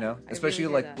hear that. I Especially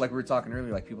really hear like that. like we were talking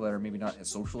earlier, like people that are maybe not as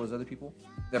social as other people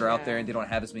that are out there Yeah. and they don't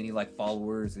have as many like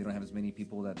followers, they don't have as many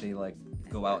people that they like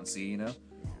go out and see,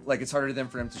 Like it's harder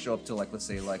for them to show up to like, let's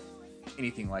say, like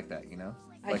anything like that,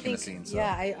 I like think, in the scene. So.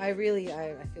 yeah, I really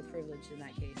I feel privileged in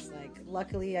that case. Like,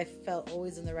 luckily, I felt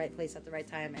always in the right place at the right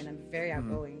time, and I'm very Mm-hmm.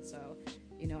 outgoing. So,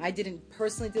 I didn't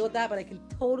personally deal with that, but I can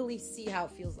totally see how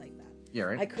it feels like that. Yeah,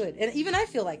 right. I could, and even I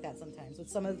feel like that sometimes with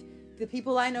some of the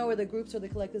people I know, or the groups or the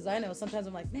collectives I know. Sometimes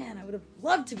I'm like, man, I would have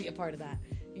loved to be a part of that,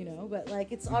 But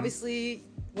like, it's obviously,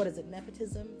 what is it,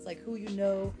 nepotism? It's like who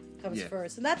comes Yeah.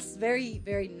 first, and that's very,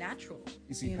 very natural.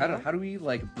 You see, you how know? do we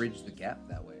like bridge the gap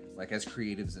that way? Like as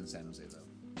creatives in San Jose, though,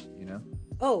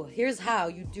 Oh, here's how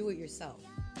you do it yourself.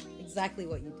 Exactly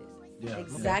what you did. Yeah.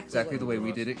 Exactly the what way you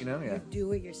we did. did it, yeah. You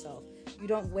do it yourself. You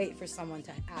don't wait for someone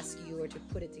to ask you or to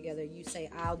put it together. You say,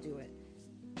 I'll do it.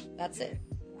 That's it.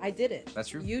 I did it. That's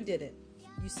true. You did it.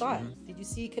 You saw it. Did you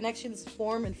see connections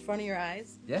form in front of your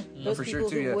eyes? Yeah, Those for people sure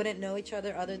too. who Yeah. wouldn't know each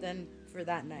other other than for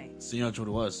that night. So you know what it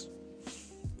was,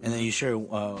 and then you share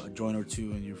a joint or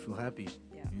two, and you feel happy.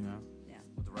 Yeah. Yeah.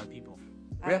 With the right people.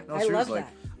 Yeah, no, I sure, love it's like-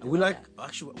 that. I We love like that.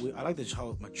 actually. I like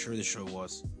how mature the show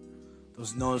was. There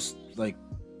was no like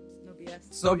No BS.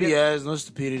 So no BS, no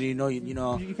stupidity, no you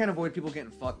know. You can't avoid people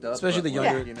getting fucked up, Especially but, the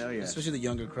like, younger, yeah. especially the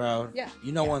younger crowd. Yeah.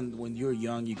 You know Yeah. when you're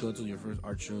young, you go to your first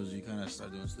art shows, you kind of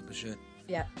start doing stupid shit.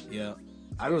 Yeah. Yeah.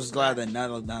 I was glad that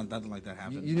nothing like that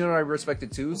happened. You know what I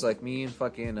respected too is like me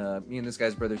and this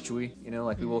guy's brother Chewy.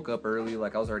 Like we woke up early,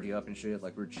 like I was already up and shit.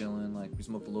 Like we were chilling, like we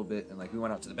smoked a little bit, and like we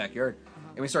went out to the backyard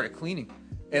and we started cleaning.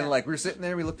 And Yeah. like we were sitting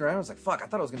there, we looked around. I was like, "Fuck!" I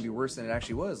thought it was gonna be worse than it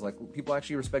actually was. Like people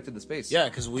actually respected the space. Yeah,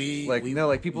 because we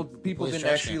people police didn't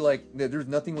trash actually cans. like. There's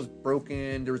nothing was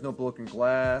broken. There was no broken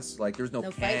glass. Like there's no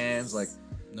No cans. fights. Like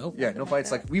nope. yeah, Nothing no like fights.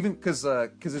 that. Like we even because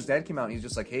his dad came out and he's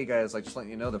just like, "Hey guys, like just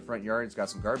letting you know the front yard's got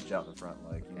some garbage out in the front.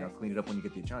 Like Okay. clean it up when you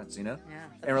get the chance. Yeah.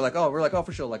 And we're like, oh,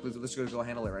 for sure. Like, let's go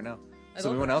handle it right now. I So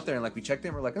we love went that. out there and like we checked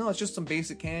in. We're like, no, it's just some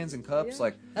basic cans and cups. Yeah.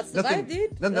 Like That's the nothing, vibe,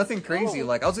 dude. nothing That's crazy. cool.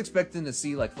 Like I was expecting to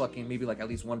see like fucking maybe like at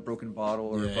least one broken bottle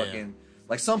or Yeah, fucking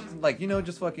like something like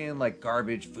just fucking like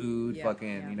garbage, food, Yeah,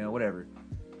 fucking yeah. whatever.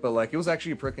 But like it was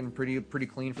actually pretty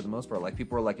clean for the most part. Like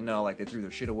people were like, no, like they threw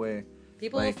their shit away.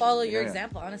 People Like, will follow your yeah.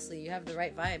 example. Honestly, you have the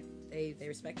right vibe. They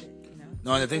respect it.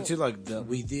 No, and the thing Cool. too, like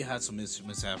we did have some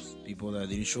mishaps. People that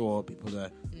didn't show up. People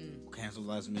that canceled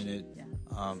last minute. Yeah.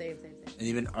 And Same.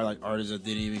 even artists that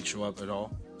didn't even show up at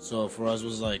all. So for us, it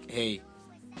was like, hey,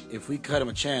 if we cut them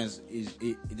a chance,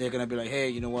 they're gonna be like, hey,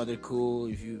 you know what? They're cool.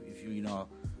 If you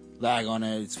lag on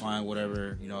it, it's fine.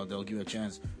 Whatever. They'll give you a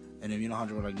chance. And if you know how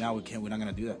to, we're like, now we're not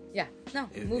gonna do that. Yeah. No.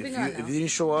 If, Moving if on you, now. If you didn't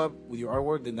show up with your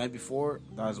artwork the night before,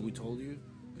 that's what we told you.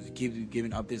 Because you keep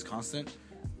giving updates constant.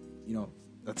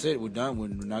 That's it. We're done. We're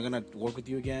not gonna work with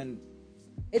you again.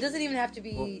 It doesn't even have to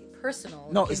be personal.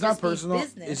 No, It can it's not just be personal.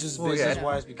 business. It's just Well, yeah, business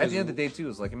wise. Because At the end of the day, too,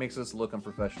 is like it makes us look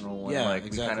unprofessional and Yeah, like we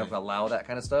kind exactly. of allow that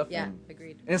kind of stuff. Yeah. And,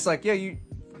 Agreed. and it's like, yeah, you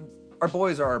our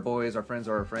boys are our boys, our friends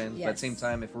are our friends. But at Yes. the same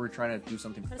time, if we're trying to do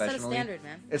something Gotta set a professionally, standard,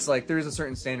 man. it's like there's a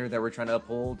certain standard that we're trying to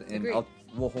uphold, and Agreed.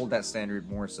 we'll hold that standard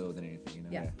more so than anything. You know?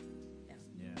 Yeah.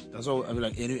 Yeah, that's all. I mean,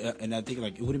 like, and I think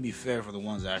like it wouldn't be fair for the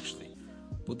ones that actually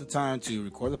put the time to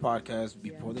record the podcast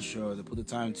before the show. They put the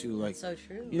time to like, So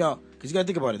true. you know, because you gotta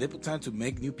think about it. They put time to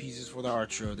make new pieces for the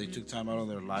art show. They took time out of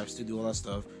their lives to do all that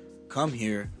stuff. Come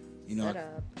here, you know, Set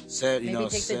up. set, you Maybe know,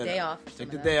 take the set- day off. Take some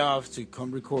the of day that. off to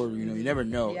come record. You know, you never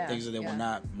know Yeah, things that they yeah. were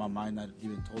not. My mind not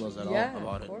even told us at Yeah, all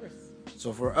about of it. course.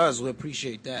 So for us, we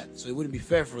appreciate that. So it wouldn't be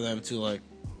fair for them to like,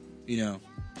 you know,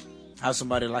 have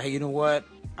somebody like, hey, you know what?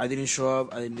 I didn't show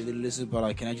up. I didn't listen, but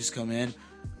like, can I just come in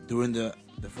during the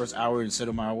first hour and set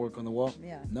up my work on the wall?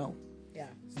 Yeah. No. Yeah.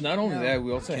 Not only No. that,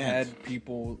 we also Can't. had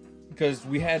people because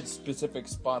we had specific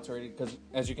spots already. Because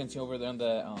as you can see over there on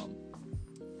the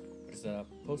is that a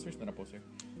poster? It's not a poster,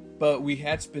 but we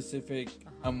had specific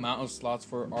amount of slots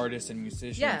for artists and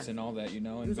musicians Yeah. and all that, you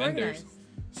know, It and was vendors. organized.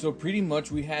 So pretty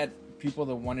much we had people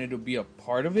that wanted to be a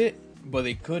part of it, but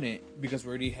they couldn't because we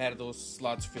already had those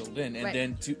slots filled in, and Right.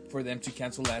 then for them to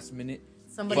cancel last minute,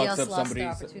 Somebody fucks else up lost the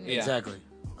somebody's- opportunity. yeah. Exactly.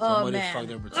 Oh, Somebody man. fucked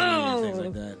their opportunity and things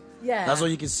like that. Yeah. That's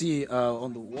what you can see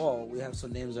on the wall. We have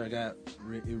some names that got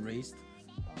erased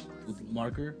with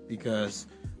marker because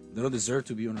they don't deserve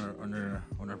to be on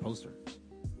our poster.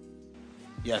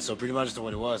 Yeah, so pretty much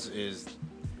what it was is,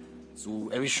 so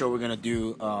every show we're gonna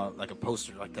do like a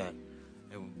poster like that,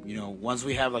 and you know once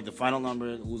we have like the final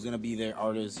number, who's gonna be there,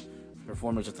 artists,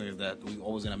 performers, or things like that, we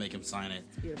always gonna make them sign it,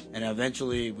 Beautiful. and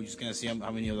eventually we're just gonna see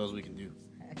how many of those we can do.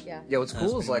 Heck yeah. Yeah, what's That's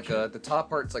cool is pretty like much it. the top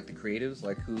part's like the creatives,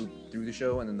 like who threw the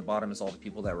show, and then the bottom is all the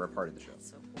people that were a part of the show.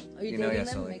 So cool. Are you You know, dating yeah,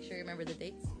 them? so, like- Make sure you remember the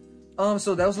dates.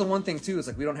 So that was the one thing too. Is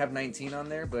like we don't have 19 on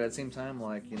there, but at the same time,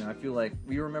 like you know, I feel like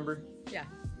we remember. Yeah.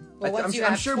 Well, once I'm, you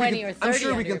I'm have sure 20 we can, or 30 I'm sure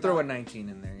we under can your throw a belt. 19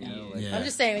 in there. You know, like, Yeah. I'm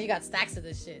just saying, when you got stacks of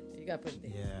this shit, you got to put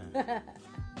it Yeah.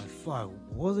 Like, fuck,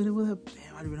 wasn't it with a...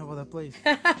 Damn, I don't even know about that place.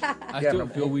 I Yeah, still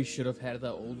but- feel we should have had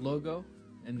the old logo,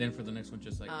 and then for the next one,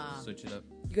 just like switch it up.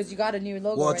 because you got a new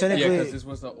logo. Well, right there. technically- Yeah, because this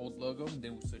was the old logo, and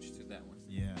then we switched to that one.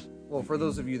 Yeah. Well, for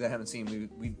those of you that haven't seen,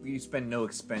 we spend no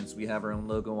expense. We have our own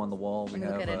logo on the wall. We Let me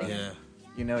look have, at it again. Yeah.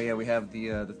 you know, yeah, we have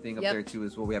the thing up Yep. there too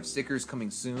as well. We have stickers coming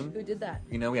soon. Who did that?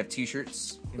 You know, we have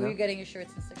T-shirts. You Who are know? you getting your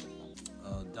shirts and stickers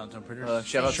from? Downtown Printers.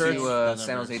 Shout out Shirts, to Downtown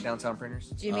San Jose Printers. Downtown Printers.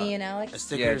 Jimmy and Alex?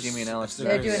 Stickers, Yeah, Jimmy and Alex.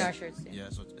 stickers. They're doing our shirts. Yeah. Yeah,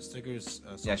 so stickers. Yeah,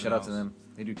 something shout out to else. them.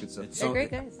 They do good stuff. It's They're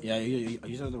great guys. Yeah, I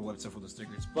use their website for the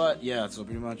stickers. But yeah, so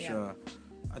pretty much, Yeah.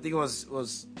 I think it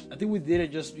was. I think we did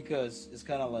it just because it's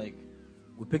kind of like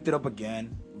we picked it up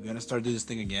again. We're gonna start doing this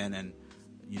thing again, and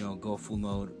you know, go full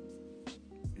mode.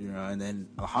 You know, and then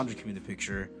Alejandro came in the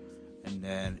picture, and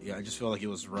then yeah, I just felt like it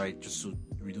was right just to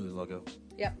redo the logo.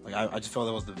 Yep. Like I just felt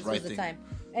that was the This right was the thing. time.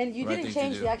 And you Right didn't thing to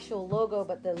change do. the actual logo,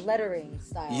 but the lettering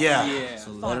style. Yeah. Yeah.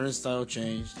 So the Fun. lettering style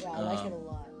changed. Yeah, I like it a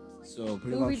lot. So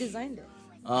pretty Who much. redesigned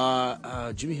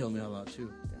it? Jimmy helped me out a lot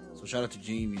too. So shout out to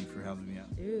Jimmy for helping me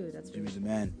out. Dude, that's really Jimmy's the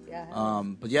man. Yeah.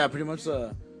 But yeah, pretty much.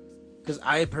 Because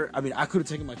I mean, I could have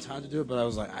taken my time to do it, but I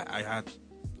was like, I had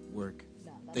work.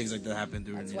 No, that's- Things like that happen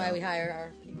during. That's you why know. we hire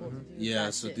our people to do Yeah,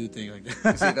 that so shit. do things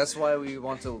like See, that. that's why we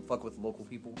want to fuck with local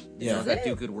people. You Yeah. know, that Is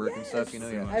do it? good work and stuff. You know,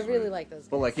 yeah. I really like those guys.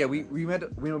 But like, yeah, we met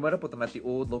up with them at the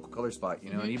old local color spot.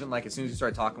 You know, and even like as soon as we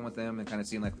started talking with them and kind of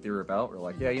seeing like what they were about, we're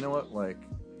like, yeah, you know what, like,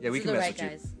 yeah, we These can are the mess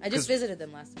right with guys. you. I just 'Cause- visited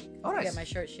them last week. Oh, nice. Get my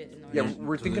shirt shit in order. Yeah,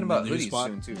 we're To thinking the about new hoodies spot?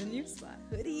 soon too. The new spot.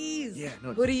 Hoodies. Yeah,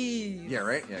 no- Hoodies. Yeah,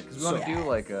 right. Yeah, because we want to do Yes.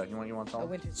 like you want to A tell.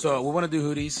 winter So we want to do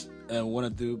hoodies, and we want to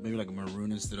do maybe like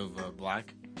maroon instead of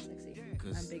black, sexy.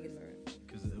 'cause- I'm big in maroon.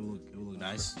 because it will look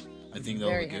nice. I think that will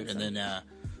Very look good. handsome. And then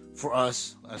for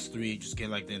us three, just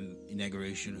get like the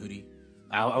inauguration hoodie.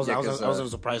 I was Yeah, I was 'cause, gonna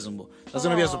surprise them. That's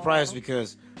gonna be a Aw. surprise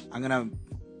because we're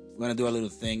gonna do a little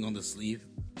thing on the sleeve.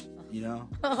 You know,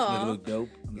 make it look dope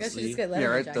on You the guys should sleeve. just get Yeah, Letterman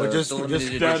right, jackets. But just- the just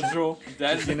limited that- edition. Joel.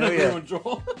 That's You know, yeah.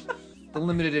 Joel. The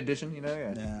limited edition. You know,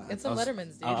 yeah. Yeah, Get some I was-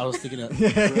 Lettermans, dude. I was thinking of.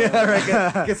 Yeah,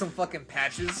 right. Get some fucking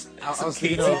patches. I was Some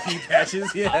thinking of. KTP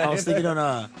patches. Yeah. I was thinking on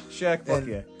Shaq. Fuck and-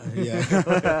 yeah.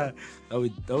 yeah.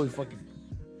 that would fucking.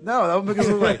 No, that would make us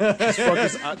look like these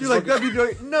fuckers. You're like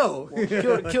WWE. No.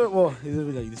 Well, he's gonna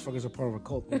be like, these fuckers are part of a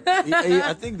cult.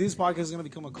 I think this podcast is gonna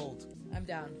become a cult. I'm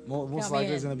down. Most Count me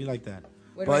likely, it's in. gonna be like that.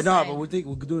 Where do I But no, sign? but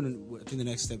we're doing. I think the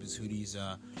next step is hoodies.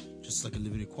 Just like a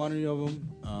limited quantity of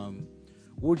them.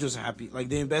 We're just happy. Like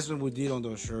the investment we did on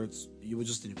those shirts, it was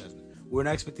just an investment. We're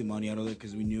not expecting money out of it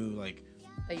because we knew like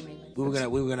That you made money.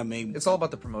 we were gonna make. It's all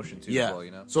about the promotion too. Yeah. As well, you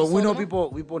know. So You we know sold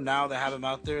them people now that have them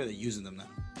out there. They're using them now.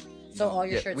 So all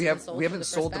your Yeah, shirts we have have been sold we for haven't the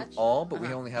sold first them batch? all, but we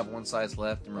Uh-huh. only have one size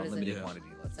left and we're What on is it? limited Yeah. quantity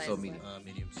What left. size So is medium.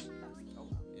 Mediums. Oh.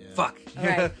 Yeah. Fuck. All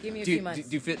right, give me a do, few you- months.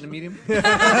 Do you fit in a medium? Not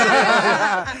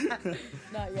yet.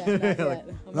 Not yet.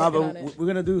 I'm No, working on but it. we're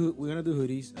gonna do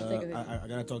hoodies. I'll take a hoodie. I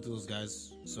gotta talk to those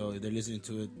guys. So if they're listening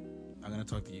to it, I'm gonna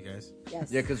talk to you guys.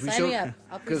 Yes. Yeah, because we Sign me showed up.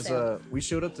 I'll pre-sale. we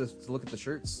showed up to look at the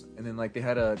shirts, and then like they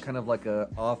had a kind of like a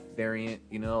off variant,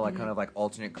 you know, like kind of like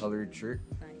alternate colored shirt,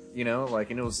 Nice. you know,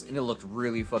 like and it looked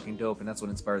really fucking dope, and that's what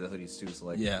inspired the hoodies too. So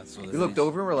like, Yeah. So we looked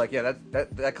over and we're like, yeah,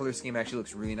 that color scheme actually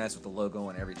looks really nice with the logo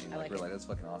and everything. I Like like we're it. like, that's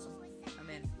fucking awesome. I'm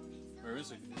in. Where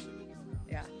is it?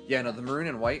 Yeah. Yeah, no, the maroon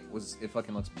and white it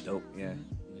fucking looks dope. Yeah.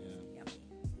 Yeah.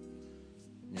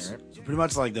 Yeah, right? So pretty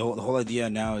much like the whole idea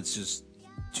now, it's just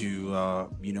to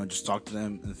just talk to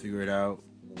them and figure it out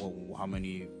how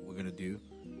many we're gonna do,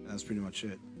 and that's pretty much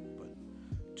it.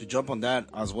 But to jump on that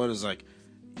as well as like,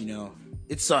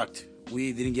 it sucked.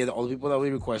 We didn't get all the people that we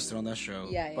requested on that show.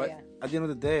 Yeah, But yeah. at the end of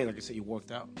the day, like I said, you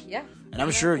worked out, Yeah. and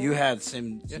I'm sure you had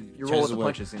same. Yeah, same you roll with chances the where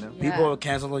punches, you know. Yeah. People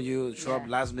cancel on you, show up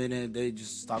Yeah. last minute. They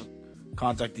just stop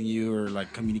contacting you or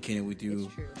like communicating with you.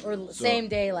 It's true. Or same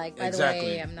day, like, by Exactly.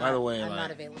 the way, I'm not, By the way, I'm like-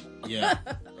 not available. Yeah,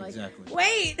 Like, exactly.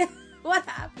 Wait, what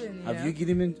happened? Have you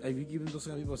given those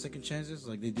kind of people second chances?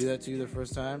 Like they do that to you the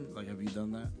first time? Like have you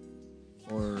done that?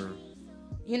 Or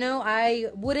I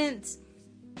wouldn't.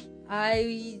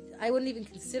 I wouldn't even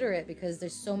consider it because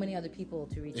there's so many other people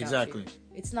to reach Exactly. out to.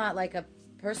 It's not like a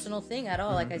personal thing at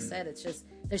all. Like I said, it's just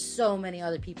there's so many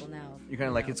other people now. You're kind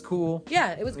of like, it's cool.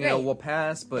 Yeah, it was You great. know, we'll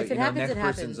pass, but if it you know, happens, next it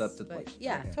happens. person's up to but like,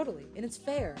 yeah, totally, and it's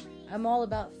fair. I'm all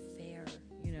about fair.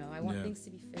 I want Yeah. things to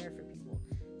be fair for people.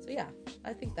 So yeah,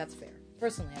 I think that's fair.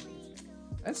 Personally, I think it's fair.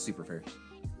 That's super fair.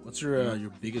 what's your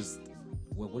biggest?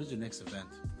 What is your next event?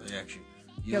 Like actually,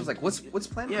 Yeah, I was like, what's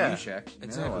planned Yeah, for you, Shaq? You know,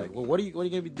 exactly. like- Well, what are you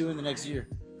gonna be doing the next year?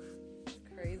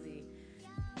 Crazy.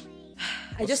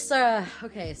 I just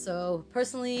okay. So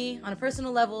personally, on a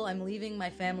personal level, I'm leaving my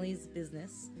family's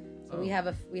business. So we have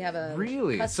a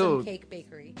Really? custom So- cake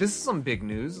bakery. This is some big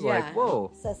news. Yeah. Like,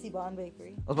 whoa. Ceci Bon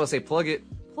Bakery. I was about to say, plug it.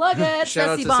 Plug it. Shout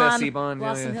out Ceci to Bon, Ceci Bon, yeah,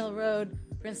 Blossom yeah. Hill Road,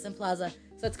 Princeton Plaza.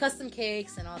 So it's custom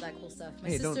cakes and all that cool stuff. My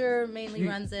Hey, don't- sister mainly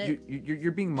runs it.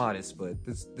 You're being modest, but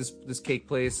this cake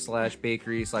place /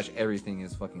 bakery / everything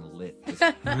is fucking lit.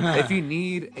 If you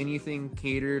need anything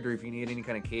catered or if you need any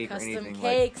kind of cake Custom or anything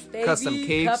cakes, like baby, custom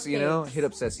cakes, cupcakes. hit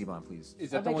up Ceci Bon, please.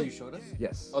 Is that I'll the make one it- you showed us?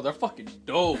 Yes. Oh, they're fucking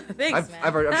dope. Thanks, man.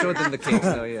 I've showed them the cakes.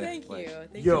 No, yeah. Thank Like, you.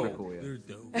 Thank Yo, you. cool, yeah. they're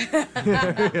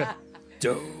dope.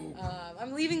 Dope.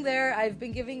 I'm leaving there. I've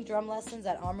been giving drum lessons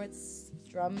at Omrit's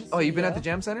Drum Oh, you've been at the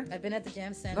Studio. Jam Center? I've been at the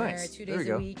Jam Center Nice. 2 There days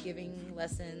we a go. week giving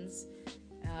lessons.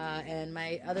 And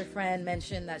my other friend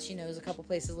mentioned that she knows a couple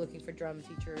places looking for drum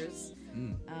teachers.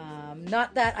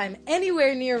 Not that I'm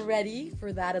anywhere near ready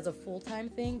for that as a full-time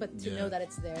thing, but to Yeah. know that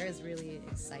it's there is really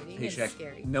exciting Hey, and Shaq,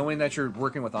 scary. knowing that you're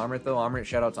working with Amrit, though,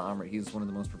 shout out to Amrit. He's one of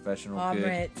the most professional,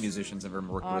 Amrit. good musicians I've ever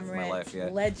worked with in my life. Yeah.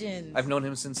 Legend. I've known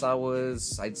him since I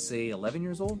was, I'd say, 11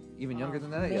 years old, even younger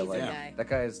than that. Yeah, amazing like guy. that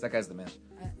guy's the man.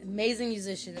 Amazing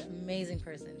musician, amazing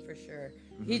person for sure.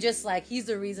 Mm-hmm. He just he's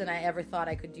the reason I ever thought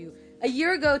I could do. A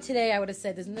year ago today, I would have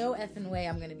said, "There's no effing way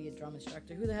I'm going to be a drum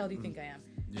instructor. Who the hell do you think I am?"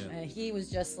 Yeah. And he was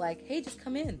just like, "Hey, just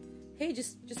come in. Hey,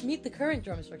 just meet the current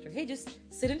drum instructor. Hey, just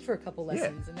sit in for a couple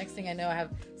lessons." And next thing I know, I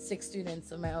have 6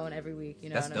 students of my own every week.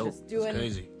 That's and I'm dope. just doing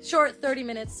crazy. short 30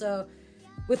 minutes. So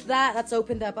with that's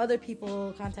opened up other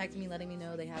people contacting me, letting me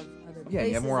know they have other Yeah,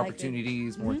 you have places more I could-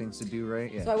 opportunities, more things to do,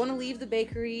 right? Yeah. So I want to leave the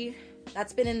bakery.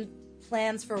 That's been in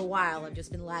plans for a while. I've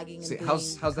just been lagging. And See, being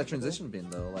how's that comfortable. transition been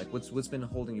though? Like, what's been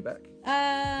holding you back?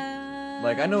 Uh,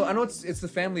 Like, I know it's the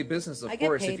family business, of I get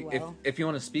course. paid if, well. if you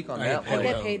want to speak on I that, get I like,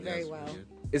 get paid very well.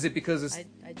 is it because it's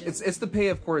I just- it's the pay,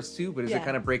 of course, too, but is it Yeah.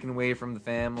 kind of breaking away from the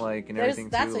fam, like, and There's, everything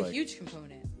that's too? a like, huge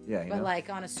component. Yeah, you But know? like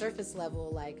on a surface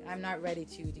level, like I'm not ready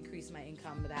to decrease my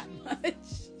income that much.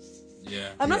 Yeah.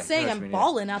 I'm not Yeah, saying no, I'm I mean,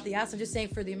 balling out the ass. I'm just saying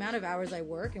for the amount of hours I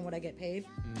work and what I get paid,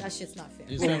 that shit's not fair.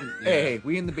 It's not- Hey,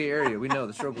 we in the Bay Area, we know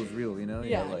the struggle is real, you know?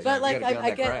 Yeah, You but like gotta be on I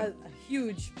that get grind. a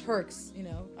huge perks.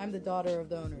 I'm the daughter of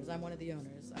the owners. I'm one of the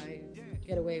owners. I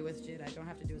get away with shit. I don't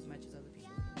have to do as much as other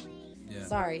people. Yeah.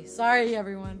 Sorry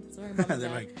everyone. Sorry, mom and They're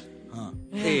dad. like, huh?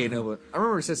 Hey, no, but I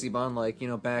remember Ceci Bon, like,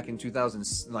 back in 2000,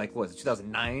 like, what was it,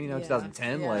 2009, Yeah,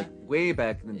 2010, yeah. like, way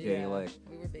back in the day, Yeah, like,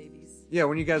 we were babies. yeah,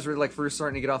 when you guys were, like, first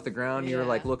starting to get off the ground, you were, Yeah.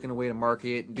 like, looking a way to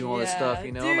market and doing all this Yeah, stuff,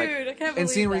 dude, like, I can't and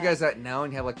seeing where believe you guys at now,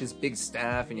 and you have, like, this big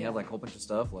staff, and you have, Yeah. like, a whole bunch of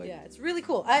stuff, like, Yeah, it's really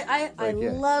cool. I Like,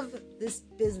 yeah. love this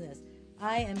business.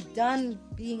 I am done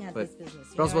being at But- this business.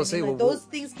 You but I was know about to what I mean? say, Like, well, those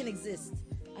things can exist.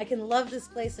 I can love this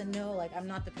place and know like I'm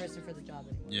not the person for the job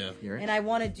anymore. Yeah. You're right. And I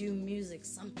want to do music,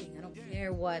 something. I don't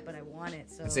care what, but I want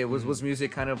it. So I'd say was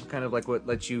music kind of like what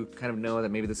let you kind of know that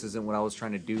maybe this isn't what I was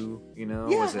trying to do, you know?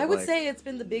 yeah, Was it I would like- say it's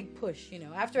been the big push. You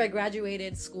know, after I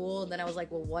graduated school, and then I was like,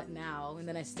 well, what now? And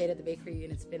then I stayed at the bakery,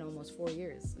 and it's been almost 4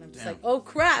 years. And I'm just Damn. like, oh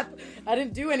crap! I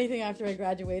didn't do anything after I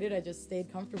graduated. I just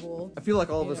stayed comfortable. I feel like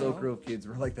all of You us know? Oak Grove kids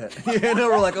were like that. You know,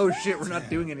 we're like, oh shit, we're not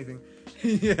doing anything.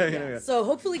 yeah. So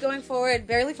hopefully going forward,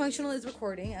 Barely Functional is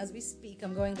recording as we speak.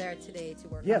 I'm going there today to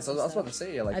work. Yeah, on so some I was about stuff. to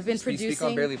say, yeah, like I've been speak on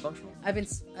producing- Barely Functional.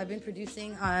 I've been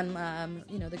producing on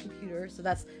the computer, so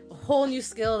that's a whole new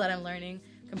skill that I'm learning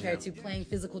compared to playing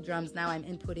physical drums. Now I'm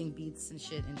inputting beats and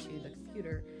shit into the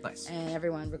computer. Nice. And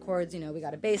everyone records. We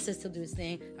got a bassist who'll do his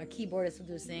thing, our keyboardist will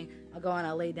do his thing. I'll go on,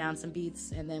 I'll lay down some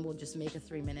beats, and then we'll just make a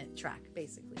 3-minute track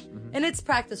basically. And it's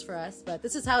practice for us, but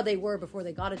this is how they were before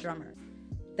they got a drummer.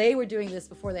 They were doing this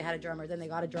before they had a drummer. Then they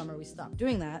got a drummer. We stopped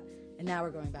doing that, and now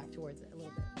we're going back towards it a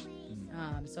little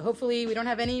bit. So hopefully we don't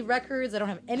have any records. I don't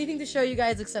have anything to show you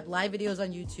guys except live videos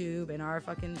on YouTube and our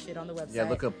fucking shit on the website. Yeah,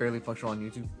 look up Barely Functional on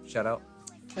YouTube. Shout out.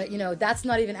 But that's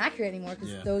not even accurate anymore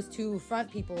because Yeah. those two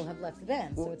front people have left the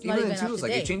band. So Well, it's not even even then up too, it's to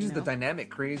like date, it changes you the know? dynamic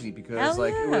crazy because Hell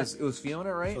like yeah. it was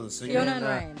Fiona, right? For the singer. Fiona and And,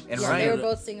 Ryan. and yeah, Ryan- they were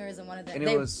both singers, and one of them and it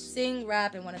they was- sing,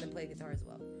 rap, and one of them played guitar as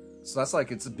well. So that's like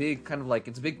it's a big kind of like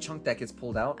it's a big chunk that gets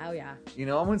pulled out. Oh yeah. You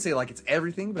know, I wouldn't say like it's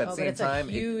everything, but at Oh, the but same it's a time,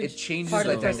 huge it changes part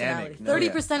the of the dynamic. personality.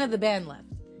 30% of the band left.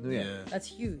 No, yeah. That's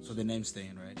huge. So the name's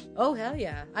staying, right? Oh hell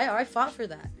yeah! I fought for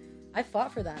that.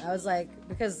 I was like,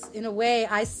 because in a way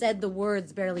I said the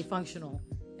words Barely Functional,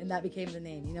 and that became the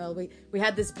name. We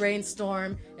had this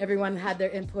brainstorm. Everyone had their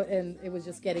input, and it was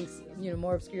just getting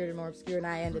more obscure and more obscure. And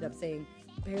I ended up saying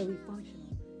Barely Functional,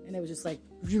 and it was just like,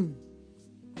 vroom.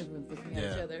 Everyone's looking at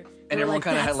each Yeah. other, And we're everyone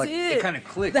kind of had "That's like it kind of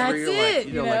clicked. That's where you're it, like,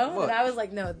 you know, like, what? And I was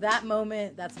like, no, that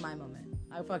moment, that's my moment.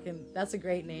 That's a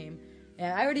great name.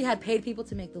 And I already had paid people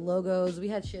to make the logos. We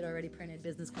had shit already printed,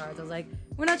 business cards. I was like,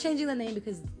 we're not changing the name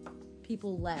because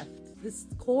people left. This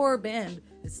core band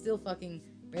is still fucking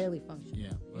Barely Functional. Yeah.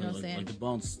 You know what I'm saying? Like the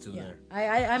bones still Yeah.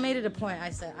 there. I made it a point. I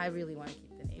said, I really want to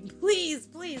keep the name. Please,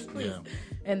 please, please. Yeah.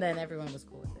 And then everyone was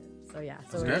cool with it. So yeah.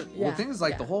 So Well, yeah, the thing is,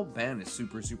 like, yeah. the whole band is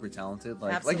super, super talented.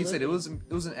 Like you said, it was an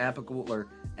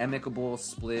amicable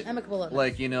split. Amicable enough.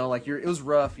 Like it was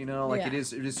rough. Like Yeah. it is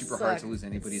super hard to Sucked. lose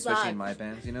anybody, It especially in sucked. my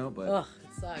bands. But Ugh,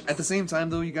 it sucks. at the same time,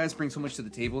 though, you guys bring so much to the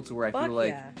table to where I Fuck feel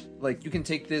like yeah. like you can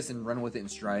take this and run with it in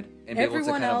stride and be able to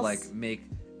Everyone kind of else- like make.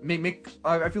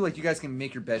 I feel like you guys can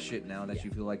make your best shit now that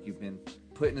you feel like you've been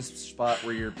put in a spot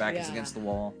where your back is Yeah. against the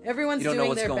wall. Everyone's You don't know doing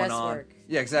what's their going best on. work.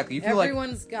 Yeah, exactly. You feel like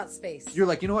Everyone's got space. you're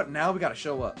like, you know what? Now we got to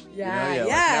show up. Yeah, like,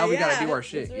 yeah. now we yeah. got to do our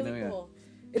shit. It's really cool.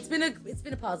 It's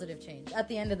been a positive change. At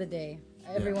the end of the day,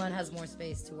 everyone has more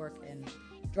space to work and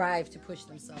drive to push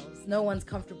themselves. No one's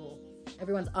comfortable.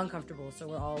 Everyone's uncomfortable, so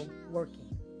we're all working.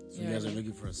 So you guys are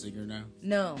looking for a singer now?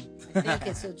 No, I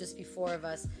think it'll just be 4 of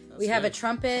us. We have a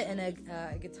trumpet and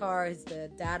a guitar. He's the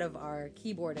dad of our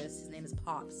keyboardist. His name is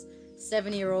Pops.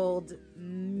 70-year-old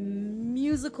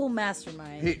musical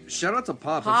mastermind. Hey, shout out to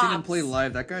Pops. I've seen him Pops. play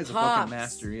live. That guy's a Pops. fucking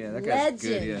master. Yeah, that guy's Legend.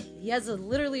 good. Yeah. He has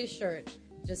literally a shirt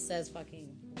just says fucking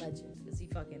legend because he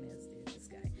fucking is, dude. This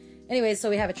guy. Anyway, so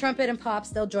we have a trumpet and Pops.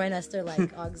 They'll join us. They're like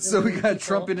auxiliary. So we got people.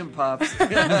 trumpet and Pops.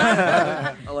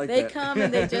 I like They that. come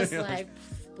and they just like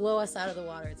blow us out of the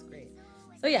water. It's great.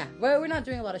 So yeah, we're not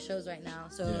doing a lot of shows right now.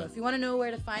 So Yeah. if you want to know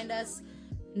where to find us,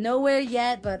 nowhere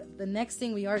yet. But the next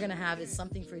thing we are gonna have is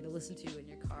something for you to listen to in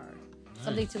your car,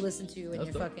 something to listen to when That's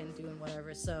you're dope. fucking doing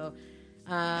whatever. So.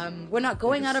 We're not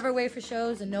going out of our way for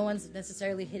shows, and no one's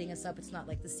necessarily hitting us up. It's not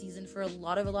like the season for a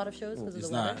lot of shows because of It's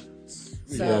the not. weather. It's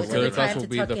So Yeah, it's a Killer good time Thoughts to will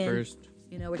be tuck the in. first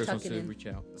We're person tucking to in. reach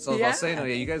out. So Yeah. I'll say, no,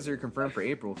 yeah, you guys are confirmed for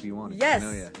April if you want. Yes. You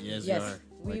know, yeah. Yes, you Yes, are.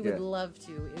 we Like would that. love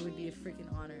to. It would be a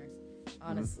freaking honor.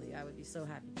 Honestly, I would be so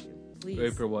happy to. Please.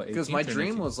 April what? Because 18th my or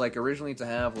dream 19th? was like originally to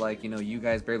have like you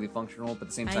guys Barely Functional, but at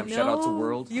the same I time shout out to know.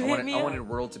 World. You I hit wanted me I up. wanted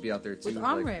World to be out there too. With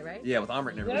like- Amrit, right? Yeah, with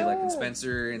Amrit and everybody, like and Yeah.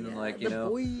 Spencer and then like the know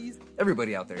boys,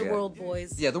 everybody out there. the yeah. World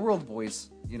Boys. Yeah, the World Boys.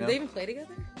 You know, Do they even play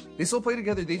together? they still play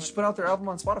together. They just put out their album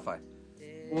on Spotify.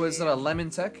 Was it a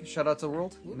Lemon Tech? Shout out to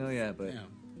World. Yeah, but Damn.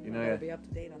 you know, Gotta yeah, be up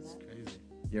to date on that. Crazy.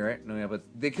 you're right. No, yeah, but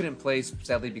they couldn't play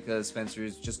sadly because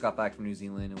Spencer's just got back from New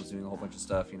Zealand and was doing a whole bunch of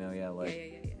stuff. Yeah, like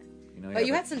Yeah. yeah, But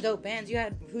you had some dope bands.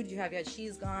 Who did you have? You had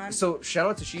She's Gone. So shout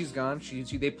out to She's Gone. She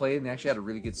they played and they actually had a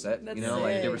really good set. That's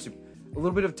Like they were sick. a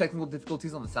little bit of technical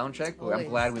difficulties on the sound check, but I'm Always.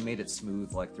 glad we made it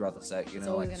smooth like throughout the set. It's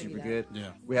always Like gonna be super that. good. Yeah.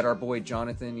 We had our boy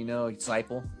Jonathan,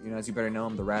 Disciple, as you better know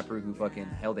him, the rapper who fucking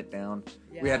held it down.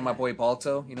 We had my Yeah. boy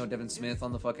Balto, Devin Smith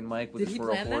on the fucking mic with Did his he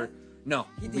plan 404. No,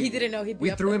 He didn't know he'd be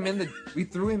We up threw there.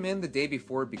 him in the day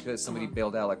before because somebody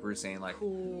bailed out. Like we were saying, like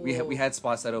we Cool. had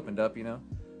spots that opened up,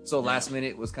 So last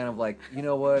minute was kind of like, you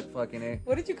know what, fucking A.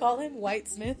 What did you call him? White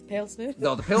Smith? Pale Smith?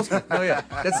 No, the Pale Smith. No, yeah,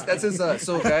 that's his.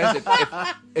 So guys,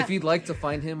 if you'd like to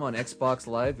find him on Xbox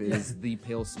Live, it is the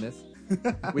Pale Smith.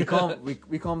 We call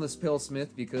him this Pale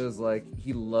Smith because like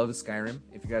he loves Skyrim.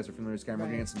 If you guys are familiar with Skyrim, we're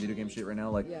Right. getting some video game shit right now.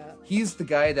 Like Yeah. he's the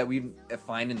guy that we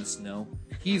find in the snow.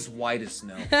 He's white as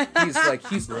snow.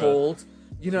 He's cold.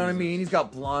 You know what I mean? He's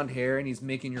got blonde hair and he's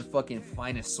making your fucking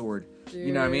finest sword.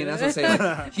 You know what I mean? That's what I'm saying.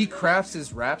 Like, he crafts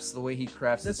his raps the way he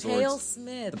crafts The his Pale swords.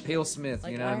 Smith. The Pale Smith,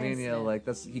 Like you know what I mean? Iron Yeah,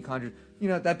 Smith. like he conjured.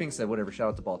 That being said, whatever. Shout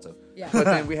out to Balto. Yeah. But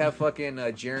then we have fucking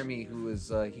Jeremy, who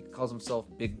is he calls himself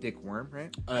Big Dick Worm, right?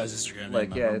 His Instagram. Like,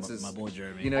 name, yeah, my, it's my, his- my boy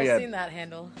Jeremy. You know, I've yeah, seen that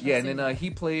handle. yeah. I've And seen then he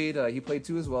played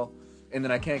too as well. And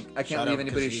then I can't Shout leave out,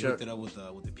 anybody 'cause he shut. hooked it up with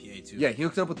the PA too. Yeah, he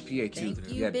hooked up with the PA too. Thank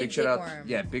you, Yeah, Big big shout Dick out. Worm.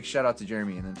 Yeah, big shout out to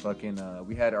Jeremy. And then fucking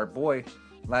we had our boy,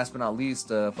 last but not least,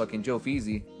 fucking Joe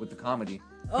Feezy with the comedy.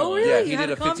 Oh, really? Yeah, You he had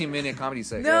did a com- 15-minute comedy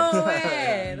set. No yeah.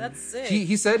 way. That's sick.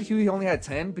 He said he only had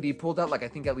 10, but he pulled out like I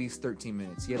think at least 13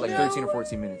 minutes. He had like No 13 or way.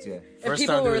 14 minutes. Yeah. and First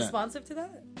people time were doing that. responsive to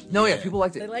that? No, yeah, people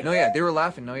liked it. They liked no, it? yeah, they were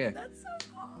laughing. No, yeah. That's so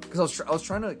cool. Because I was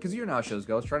trying to, because you know how shows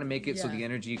go. I was trying to make it so Yeah. the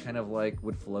energy kind of like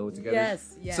would flow together.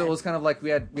 Yes, yes. So it was kind of like we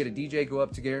had a DJ go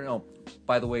up together. Oh,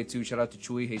 by the way, too, shout out to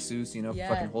Chuy Jesus, Yeah,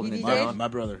 fucking holding he it DJ'd? down. My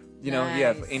brother.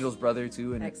 Yeah, Nice. Angel's brother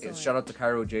too, and Excellent. shout out to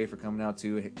Cairo J for coming out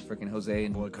too, freaking Jose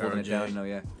and Boy, holding Cairo it J. down.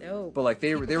 Yeah. Dope. But like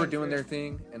they were People doing came their through.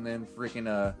 thing, and then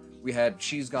freaking we had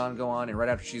She's Gone go on, and right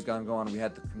after She's Gone go on, we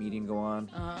had the comedian go on,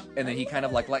 and then he kind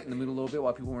of like lightened the mood a little bit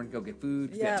while people went to go get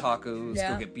food, Yeah. get tacos,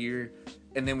 Yeah. go get beer,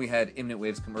 and then we had Imminent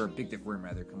Waves or Big Dick Worm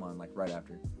rather come on like right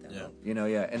after, Yeah.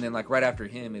 and then like right after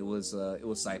him it was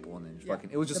Saipo, and then Yeah. fucking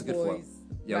it was just The a good flow. boys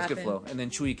Yeah, it was a good rapping. flow, and then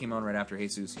Chewy came on right after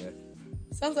Jesus. Yeah.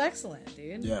 Sounds excellent,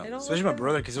 dude. Yeah. They don't Especially let my them-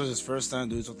 brother, because it was his first time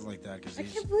doing something like that. Because I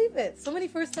can't believe it. So many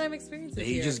first time experiences.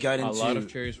 he here. just got A into lot of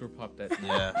cherries were popped that.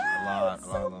 yeah, a lot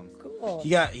of them. cool.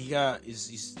 He's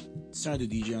trying to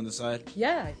do DJ on the side,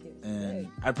 Yeah. I hear- and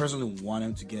I personally want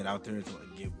him to get out there to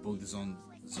like get book his own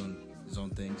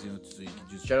things, so he can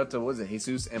just Shout out to what was it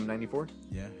Jesus M94?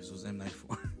 yeah, this was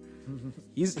M94.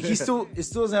 he still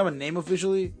doesn't have a name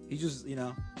officially. He just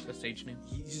The stage name.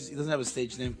 he doesn't have a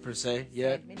stage name per se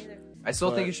yet. Me neither. I still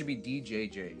But- think it should be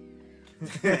DJJ.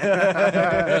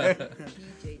 DJJ.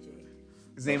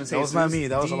 His name is That was Jesus. not me,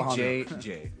 that was Alejandro.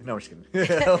 DJJ. No, we're just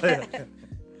kidding.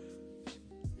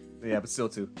 Yeah, but still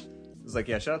too. It was like,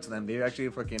 yeah, shout out to them. They actually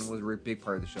fucking was a big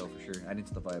part of the show for sure. I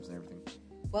into the vibes and everything.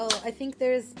 Well, I think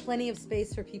there's plenty of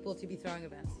space for people to be throwing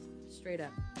events. Straight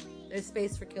up. There's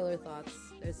space for killer thoughts.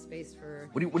 There's space for.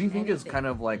 What do you think is anything. kind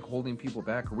of like holding people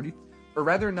back, or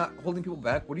rather not holding people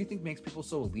back? What do you think makes people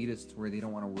so elitist where they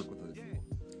don't want to work with other people?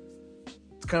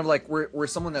 It's kind of like where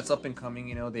someone that's up and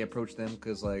coming, they approach them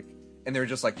because like, and they're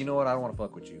just like, you know what, I don't want to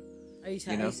fuck with you. Are you,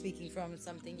 know? are you speaking from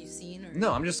something you've seen? Or?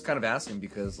 No, I'm just kind of asking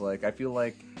because, like, I feel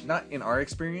like, not in our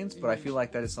experience, but I feel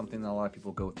like that is something that a lot of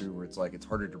people go through where it's like, it's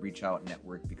harder to reach out and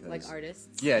network because. Like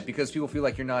artists? Yeah, because people feel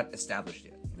like you're not established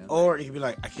yet, Or you could be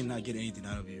like, I cannot get anything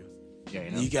out of you. Yeah,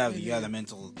 You got the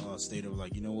mental state of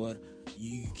like, you know what,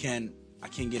 I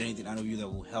can't get anything out of you that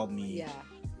will help me Yeah.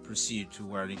 proceed to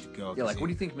where I need to go. Yeah, like, what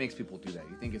do you think makes people do that?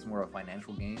 You think it's more of a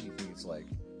financial gain? You think it's like,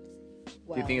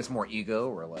 Well, do you think it's more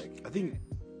ego or like. I think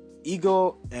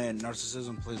ego and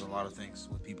narcissism plays a lot of things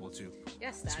with people too.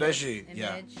 yeah, status, especially- image,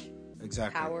 yeah.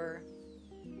 Exactly. power.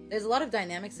 There's a lot of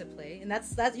dynamics at play, and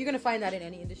that's you're gonna find that in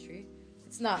any industry.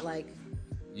 It's not like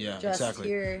Yeah, just exactly.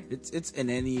 here. It's in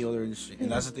any other industry,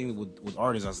 and that's the thing with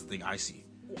artists. That's the thing I see.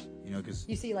 Because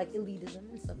You see like elitism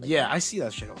and stuff like yeah, that. I see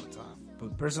that shit all the time.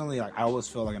 But personally, like, I always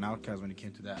felt like an outcast when it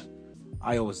came to that.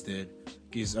 I always did,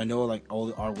 because I know like all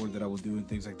the artwork that I would do and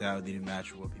things like that didn't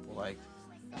match what people liked,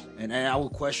 and I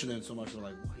would question them so much. For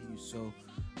like, why are you so?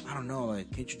 I don't know.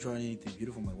 Like, can't you draw anything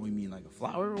beautiful? I'm like, what do you mean, like a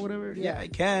flower or whatever? Yeah, I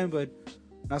can, but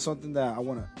not something that I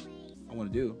wanna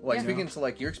do. Like, Yeah. speaking to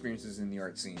like your experiences in the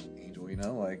art scene, Angel,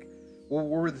 like, what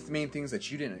were the main things that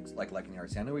you didn't like in the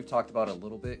art scene? I know we've talked about it a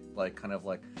little bit, like, kind of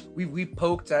like, we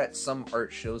poked at some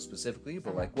art shows specifically,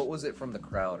 but like, what was it from the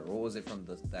crowd, or what was it from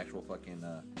the actual fucking,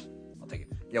 I'll take it.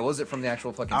 Yeah, what was it from the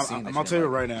actual fucking scene? I'm that gonna you tell you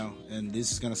didn't like? right now, and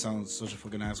this is gonna sound such a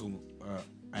fucking asshole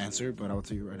answer, but I'll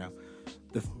tell you right now,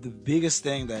 the biggest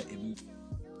thing that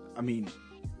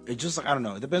it just like, I don't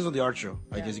know, it depends on the art show,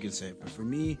 I Yeah. guess you could say. But for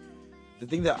me, the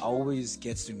thing that always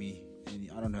gets to me, and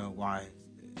I don't know why,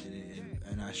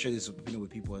 and I share this opinion with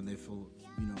people, and they feel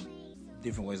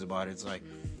different ways about it. It's like,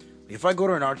 if I go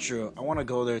to an art show, I want to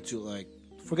go there to like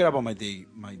forget about my daily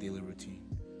routine.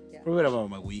 Yeah. Forget about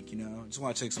my week, I just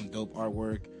want to take some dope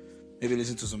artwork maybe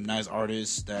listen to some nice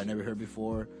artists that I never heard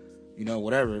before, you know,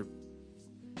 whatever.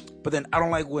 But then I don't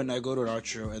like when I go to an art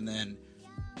show and then,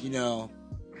 you know,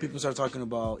 people start talking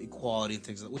about equality and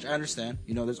things, which I understand.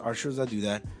 You know, there's art shows that do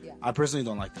that. Yeah. I personally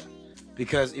don't like that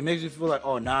because it makes me feel like,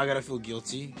 oh, now I gotta feel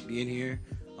guilty being here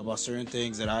about certain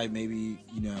things that I maybe,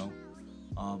 you know,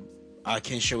 I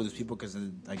can't share with these people because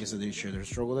I guess they didn't share their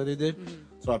struggle that they did.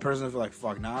 So I personally feel like,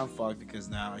 fuck, now I'm fucked because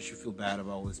now I should feel bad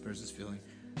about what this person's feeling.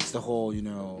 It's the whole, you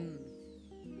know,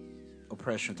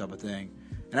 oppression type of thing.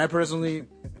 And I personally,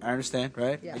 I understand,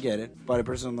 right? Yeah. I get it. But I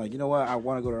personally, I'm like, you know what? I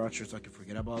want to go to art show so I can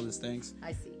forget about all these things.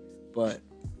 I see. But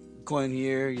going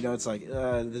here, you know, it's like,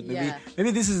 Yeah.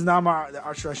 maybe this is not the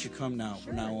art show I should come now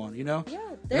from now on, you know? Yeah,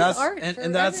 And there's that's, art and, for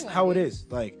and that's everyone, how it dude. is.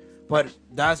 Like, but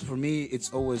that's for me.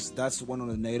 It's always that's one of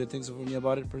the negative things for me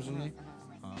about it personally.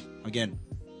 Again,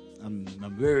 I'm a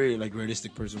very like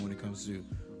realistic person when it comes to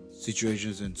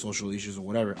situations and social issues or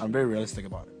whatever. I'm very realistic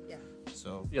about it. Yeah.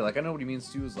 So Yeah, like I know what he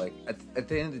means too. Is like at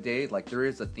the end of the day, like there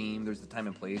is a theme, there's a time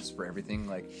and place for everything.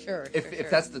 Like Sure, if sure, if sure.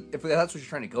 that's what you're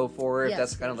trying to go for, if Yes,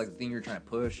 that's kind of yes. like the thing you're trying to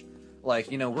push,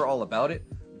 like you know we're all about it.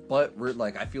 But we're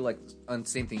like I feel like on the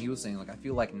same thing he was saying. Like I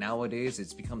feel like nowadays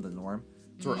it's become the norm.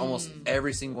 So where almost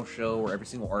every single show or every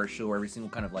single art show or every single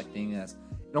kind of like thing has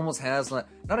it almost has like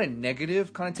not a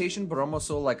negative connotation, but almost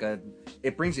so like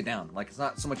it brings it down. Like it's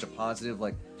not so much a positive.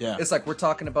 Like Yeah. it's like we're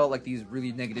talking about like these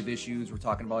really negative issues. We're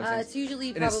talking about these things. It's usually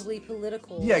And it's- probably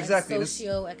political. Yeah, exactly. And And it's-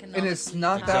 socioeconomic. And it's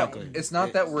not Exactly. that it's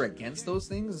not that we're against those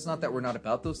things. It's not that we're not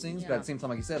about those things. But Yeah. at the same time,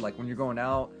 like you said, like when you're going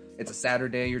out, it's a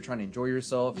Saturday. You're trying to enjoy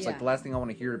yourself. It's like Yeah. the last thing I want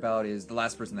to hear about is the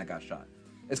last person that got shot.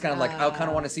 It's kind of like I kind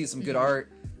of want to see some good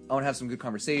art. I want to have some good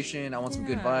conversation. I want some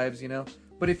good Yeah. vibes, you know.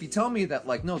 But if you tell me that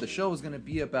like no, the show is going to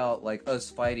be about like us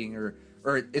fighting or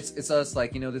it's us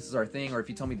like you know this is our thing, or if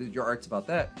you tell me that your art's about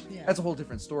that, Yeah. that's a whole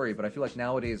different story. But I feel like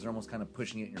nowadays they're almost kind of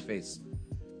pushing it in your face,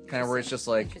 kind of where it's just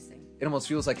like Interesting. it almost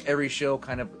feels like every show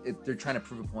kind of they're trying to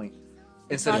prove a point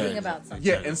instead Talking of about something.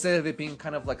 yeah instead of it being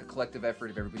kind of like a collective effort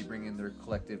of everybody bringing their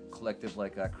collective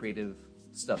like creative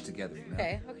stuff together. You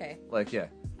know? Okay. Like yeah,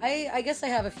 I guess I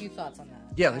have a few thoughts on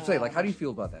that. yeah. Let's say like how do you feel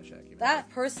about that, Shaq? You know? That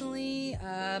personally,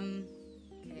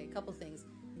 okay, a couple things.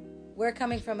 We're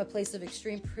coming from a place of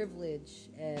extreme privilege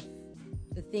if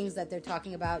the things that they're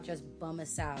talking about just bum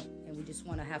us out and we just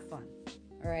want to have fun.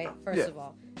 All right, first Yeah. of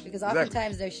all, because Exactly.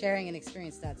 oftentimes they're sharing an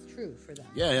experience that's true for them.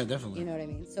 yeah, definitely. You know what I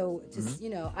mean? So, you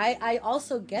know, I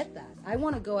also get that. I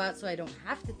want to go out so I don't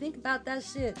have to think about that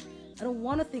shit. I don't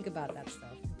want to think about that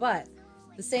stuff. But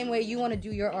the same way you want to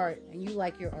do your art and you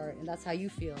like your art and that's how you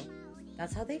feel,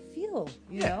 that's how they feel.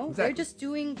 You Yeah, know? exactly. They're just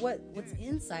doing what's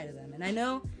inside of them. And I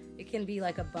know it can be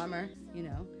like a bummer, you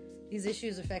know. These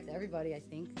issues affect everybody, I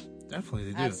think. Definitely,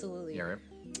 they do. Absolutely. yeah,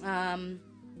 right.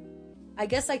 I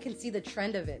guess I can see the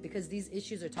trend of it because these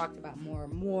issues are talked about more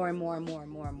and more,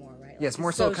 right? Yeah, it's Like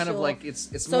more the so kind of social- like it's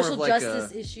more social of like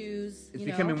justice a, issues. it's you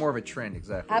becoming know? more of a trend,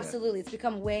 exactly. yeah. Absolutely, it's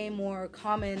become way more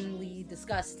commonly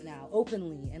discussed now,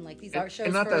 openly, and like these art shows.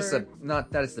 And not for,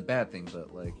 that it's the bad thing,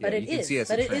 but like yeah, but it you can is. see it as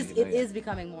But a it trend. is. you know, It yeah. is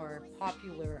becoming more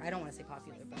popular. I don't want to say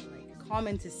popular, but like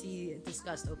common to see it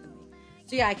discussed openly.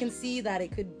 So yeah, I can see that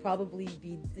it could probably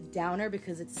be a downer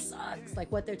because it sucks.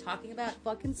 Like what they're talking about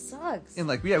fucking sucks. And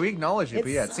like yeah, we acknowledge it, It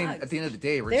but yeah, at the sucks. end of the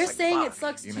day, we're They're just like, saying fuck, it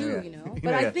sucks you too, know, yeah. you know. You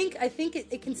But know, I yeah. think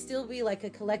it can still be like a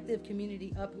collective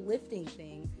community uplifting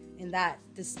thing in that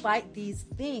despite these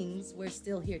things, we're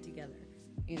still here together.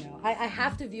 You know, I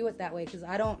have to view it that way because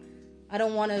I don't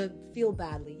want to feel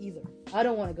badly either. I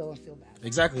don't want to go and feel bad.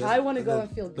 Exactly. I wanna go The-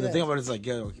 and feel But the good. thing about it is like,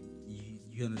 yeah,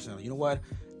 you understand. You know what?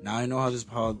 Now I know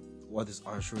what this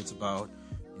art show it's about.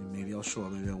 And maybe I'll show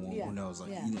up. Maybe I won't. Yeah. Who knows?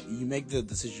 Like Yeah. you make the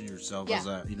decision yourself Yeah. as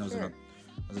a Sure.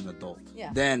 as an adult.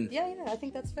 Yeah. Then Yeah, I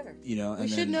think that's fair. you know. We and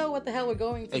should then, know what the hell we're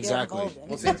going to Exactly. get involved in.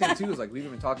 Well, same thing too is like we've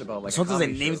even talked about like Sometimes the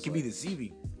comedy names shows, can like, be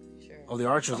deceiving. Sure. Of the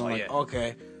art shows, I'm Oh, like, yeah.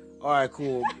 okay, all right,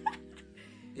 cool.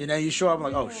 And then you show up, I'm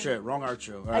like, oh shit, wrong art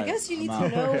show. All I right, guess you need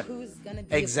I'm to out. know who's gonna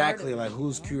be Exactly, a part like of it,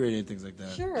 who's you know? curating things like that.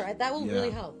 Sure, that will Yeah.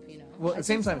 really help. You know. Well, I at the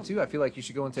same think time so. too, I feel like you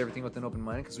should go into everything with an open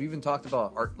mind because we even talked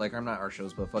about art, like I'm not art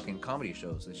shows, but fucking comedy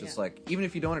shows. It's just Yeah. like even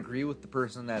if you don't agree with the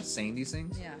person that's saying these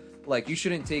things, Yeah. like you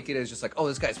shouldn't take it as just like, oh,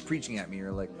 this guy's preaching at me,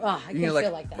 or like, I you can know, like,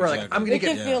 feel like that. or like Exactly. I'm gonna It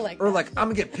get, can feel like or that. like I'm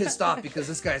gonna get pissed off because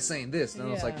this guy's saying this. And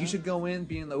it's like Yeah. you should go in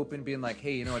being the open, being like,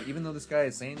 hey, you know what? Even though this guy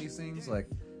is saying these things, like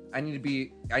I need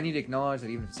to acknowledge that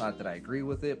even if it's not that I agree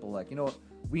with it, but like you know what?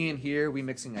 We in here, we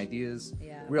mixing ideas.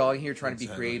 Yeah. We're all in here trying to be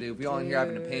Exactly. creative. We all in here have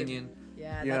an Dude. opinion.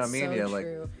 Yeah, You know what I that's mean? so Yeah, like,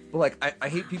 true. but like, I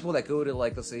hate people that go to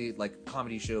like, let's say, like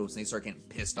comedy shows and they start getting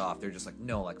pissed off. They're just like,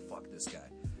 no, like, fuck this guy.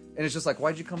 and it's just like,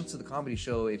 why'd you come to the comedy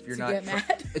show if you're To not get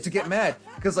mad? to get mad?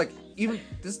 Because like even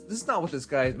this is not what this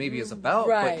guy maybe is about.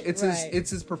 Right, but it's right.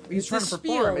 he's It's trying his to perform.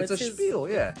 spiel, It's a it's his- spiel,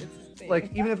 yeah. it's his thing. Like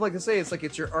even if like let's say it's like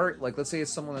it's your art. Like let's say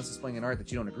it's someone that's displaying an art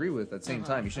that you don't agree with. At the same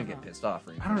time, you shouldn't get pissed off.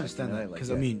 Or anything. I don't understand that because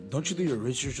I mean, don't you do your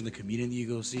research on the comedian that you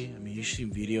go see? I mean, you see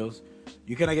videos,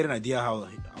 you kind of get an idea how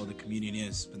the comedian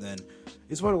is, but then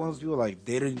it's one of those people like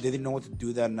they didn't know what to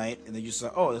do that night, and they just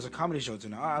like, oh, there's a comedy show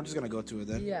tonight. I'm just gonna go to it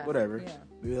then. Yeah, Whatever. yeah.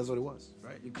 Maybe that's what it was,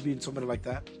 right? It could be somebody like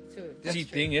that. Too. That's See,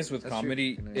 true. thing is with That's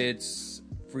comedy, true. it's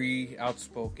free,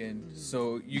 outspoken,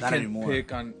 so you Not can anymore.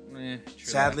 pick on. True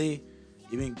Sadly,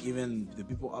 even the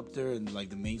people up there and like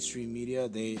the mainstream media,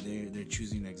 they're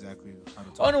choosing exactly how to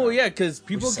talk. Oh no, about it. yeah, because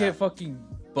people is get sad. fucking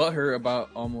butthurt about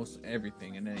almost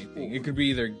everything and anything. It could be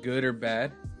either good or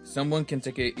bad. Someone can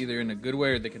take it either in a good way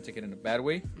or they can take it in a bad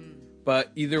way.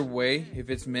 But either way, if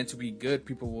it's meant to be good,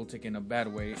 people will take it in a bad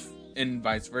way, and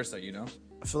vice versa. You know.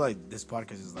 I feel like this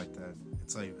podcast is like that.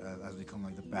 It's like has become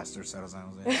like the bastard San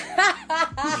Jose.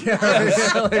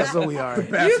 That's what we are.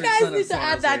 You guys need to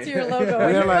add that to your logo. We Are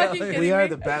are you like fucking kidding we are me?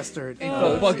 the bastard.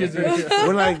 The fuck is it?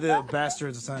 We're like the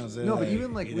bastards of San Jose. No, but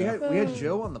even like you we know? had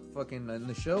Joe on the fucking in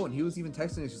the show, and he was even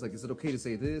texting us. He's like, "Is it okay to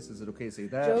say this? Is it okay to say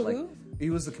that?" Joe like, who? he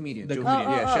was the comedian. The Joe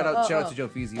comedian. Feasy. Yeah, shout out to Joe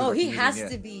Feasy. Oh, he was a has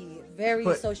comedian, to yeah. be very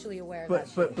But- socially aware. But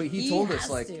of that but shit. he told us has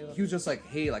like to. he was just like,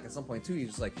 hey, like at some point too, he's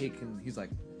just like, hey, he's like,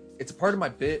 it's a part of my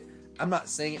bit. I'm not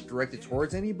saying it directed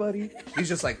towards anybody. He's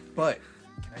just like, but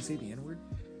can I say the N word?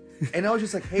 And I was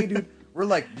just like, hey, dude, we're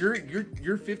like,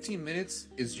 your 15 minutes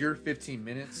is your 15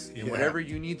 minutes, and Yeah. whatever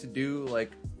you need to do,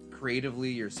 like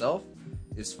creatively yourself,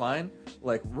 is fine.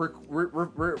 Like we're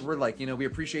like, you know, we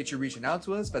appreciate you reaching out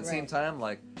to us, but at the same Right. time,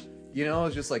 like, you know,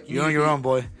 it's just like You're on your own,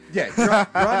 boy. Yeah, you're on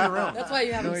your own. That's why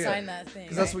you haven't No, yeah. signed that thing.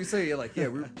 Because that's what we say. Yeah, like, yeah,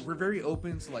 we're very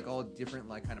open to like all different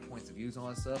like kind of points of views and all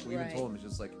that stuff. We Right. even told them it's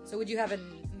just like, So would you have a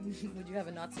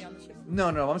Nazi on the show?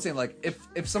 no, I'm saying like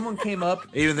if someone came up,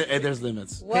 Even there's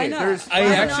limits. Why Hey, not? there's- I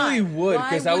Why actually not? would, Why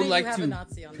because I would wouldn't like you have a to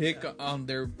Nazi on the pick show? on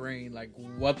their brain, like,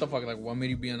 what the fuck, like, what made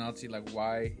you be a Nazi, like,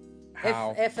 why,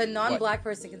 how. If a non-black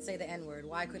person can say the N-word,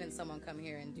 why couldn't someone come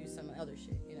here and do some other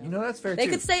shit? you know, that's fair They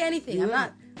too. could say anything. I'm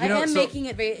not. You know, I am so- making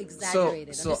it very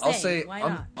exaggerated. So I'm just I'll saying, say why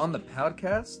on, not? on the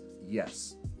podcast,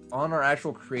 yes. On our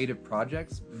actual creative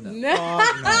projects, no. No.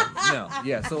 No.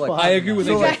 Yeah. So like, I agree with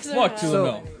so, you like, guys. Fuck to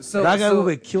so, the so That guy so,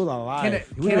 would get killed alive.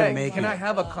 Can, He wouldn't I, make can it. I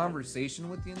have a conversation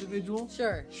with the individual?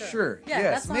 Sure. Sure. Yeah,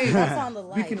 Yes. that's on, maybe. that's on the we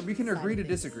light can side agree of to things.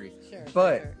 disagree. Sure.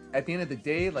 But sure. at the end of the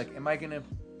day, like, am I gonna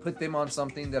put them on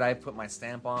something that I put my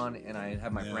stamp on and I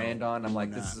have my No, brand on? I'm like,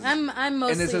 nah. this is. I'm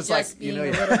mostly this is just like, being you know,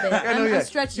 a yeah. little bit. I know, I'm yeah.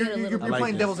 stretching it a little You're bit. like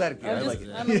playing this. devil's advocate. I'm, I just, like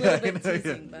that. I'm a little Yeah, bit I know, yeah.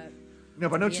 teasing, but No,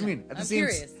 but I know what you know, mean. At the I'm same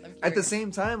curious. I'm at the curious.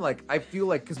 same time, like I feel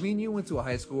like because me and you went to a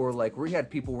high school where like we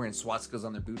had people wearing swastikas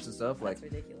on their boots and stuff. Like,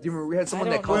 ridiculous. do you remember we had someone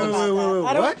I that don't called know us? about that.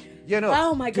 I don't- what? Yeah, no.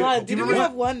 Oh my Dude, God, do you didn't remember we that?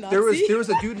 have one Nazi? There was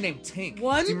a dude named Tank.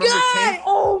 One do you remember guy. Tank?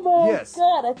 Oh my Yes.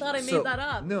 God! I thought I made So- that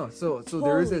up. No, so there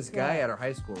was Holy this guy crap. at our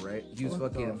high school, right? He was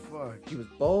What the fucking. fuck? He was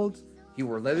bald. He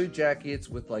wore leather jackets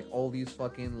with like all these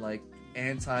fucking like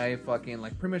anti fucking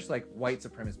like pretty much like white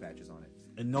supremacist badges on it.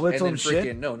 And no one And told then him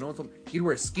shit. no one told him. He'd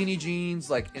wear skinny jeans,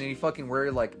 like, and he'd fucking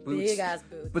wear like boots. Big ass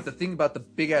boots. But the thing about the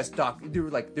big ass Doc, they were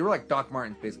like Doc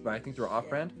Martens basically, but I think they were off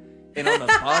brand. And on the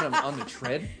bottom, on the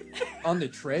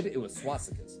tread, it was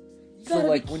swastikas. So gotta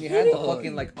like be when you had the kidding.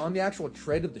 fucking like on the actual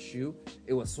tread of the shoe,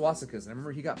 it was swastikas. And I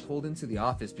remember he got pulled into the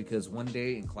office because one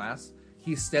day in class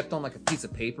he stepped on like a piece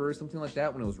of paper or something like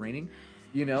that when it was raining,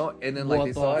 you know. And then like What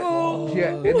they the saw it, fuck?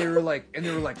 yeah. And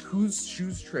they were like, whose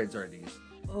shoes treads are these?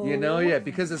 You know, yeah,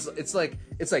 because it's like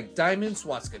diamond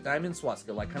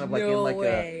swastika, like kind of like in No like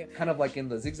way. a kind of like in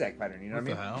the zigzag pattern. You know what,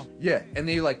 What I the mean? hell? Yeah, and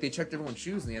they checked everyone's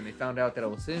shoes in the end. They found out that it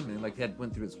was him, and like they had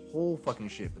went through this whole fucking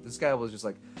shit. But this guy was just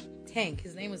like, Tank.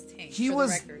 His name was Tank. he for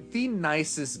was The record. the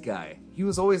nicest guy. He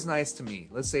was always nice to me.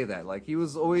 Let's say that. Like he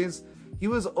was always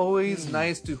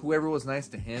nice to whoever was nice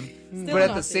to him. Still But a at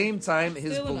the Nazi. same time,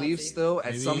 his Still a beliefs Nazi. though, at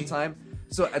Maybe. some time.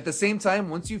 So at the same time,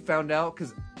 once you found out,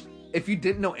 because if you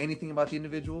didn't know anything about the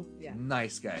individual, Yeah.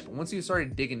 nice guy. But once you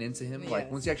started digging into him, like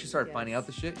Yes. once you actually started Yes. finding out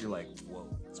the shit, you're like, whoa.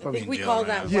 It's I probably think in we jail call right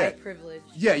that now. Yeah. white privilege.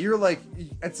 Yeah, you're like,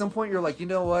 at some point, you're like, you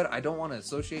know what? I don't want to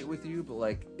associate with you, but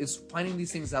like, it's finding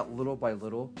these things out little by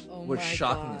little Oh was my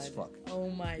shocking God. as fuck. Oh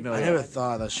my No, God. I yeah. never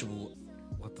thought that shit.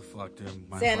 What the fuck, dude? San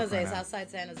Mind fuck Jose, right now. Southside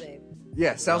San Jose.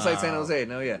 Yeah, Southside San Wow. Jose.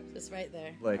 No, yeah. Just right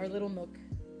there. Like- Our little nook.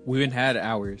 We even had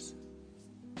ours.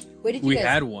 Where did you we guys?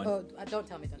 had one. Oh, don't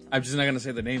tell me. Don't tell me. I'm just not gonna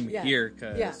say the name Yeah. here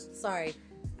because Yeah, sorry.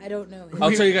 I don't know him.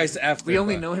 I'll tell you guys after. We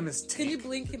only but- know him as Can you Tank.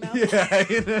 blink him out? Yeah,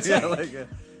 you know, yeah, like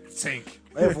Tank.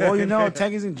 Hey, for all you know,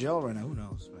 Tank is in jail right now. Who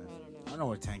knows, man? I don't know. don't know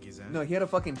where Tank is at. No, he had a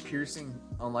fucking piercing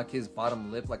on like his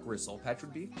bottom lip, like where his soul patch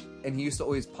would be, and he used to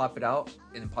always pop it out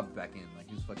and then pop it back in. Like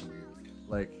he was fucking weird.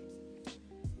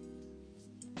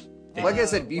 Like I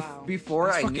said, Wow. before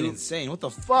That's I fucking knew. insane. What the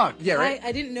fuck? Yeah, right.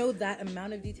 I didn't know that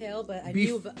amount of detail, but I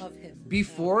knew of him.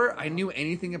 Before I knew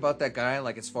anything about that guy,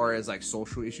 like as far as like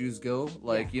social issues go,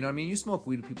 like Yeah. you know what I mean, you smoke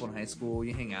weed with people in high school,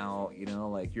 you hang out, you know,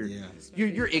 like you're Yeah.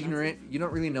 you're ignorant, you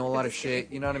don't really know a lot of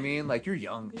shit, you know what I mean? Like you're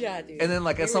young. Yeah, dude. And then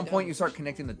like We at were some point dumb. you start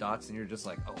connecting the dots and you're just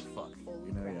like, oh fuck. Holy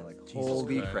You know, crap. yeah, like Jesus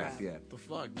holy Christ. crap, yeah. What the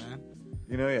fuck, man?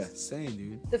 You know, yeah. Insane,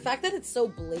 dude. The fact that it's so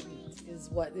blatant is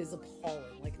what is appalling.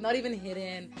 Like, not even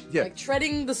hidden. Yeah. Like,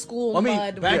 treading the school I mean,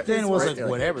 mud. back with then it his was work. like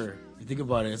whatever. You think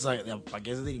about it, it's like I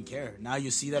guess they didn't care. Now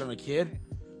you see that on a kid,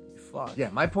 fuck. Yeah,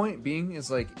 my point being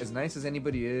is like as nice as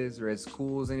anybody is or as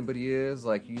cool as anybody is,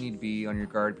 like you need to be on your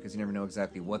guard because you never know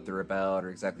exactly what they're about or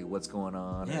exactly what's going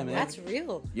on. Yeah, or, man. That's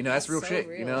real. You know, that's real So shit.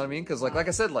 real. You know what I mean? Because like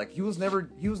I said, like he was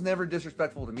never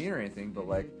disrespectful to me or anything, but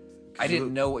like I you didn't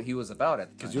look- know what he was about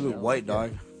at the time. Because you look know? white, Yeah.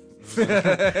 dog. Maybe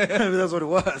that's what it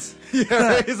was. Yeah,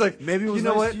 right? He's like, Maybe it was you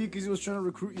know nice what? to you because he was trying to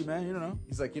recruit you, man. You don't know.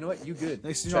 He's like, you know what? You good.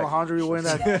 Next thing you Check. know, Alejandro, you wearing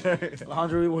that.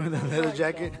 Alejandro, you wearing that leather my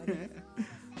jacket. God.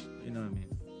 You know what I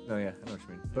mean? No, yeah, I know what you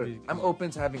mean. But Maybe- I'm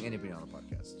open to having anybody on the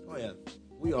podcast. Oh yeah,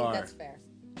 we I think are. that's fair.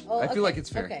 Oh, I feel okay, like it's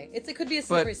fair. Okay, it could be a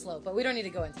slippery slope, but we don't need to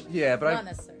go into that. Yeah, but not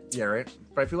necessarily. Yeah, right.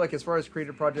 But I feel like as far as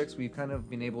creative projects, we've kind of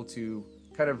been able to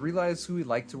kind of realize who we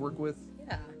like to work with,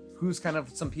 Yeah. who's kind of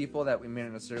some people that we may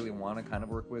not necessarily want to kind of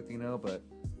work with, you know. But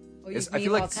Well, you It's- meet I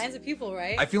feel like all it's- kinds of people,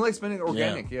 right? I feel like it's been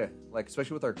organic, yeah. Like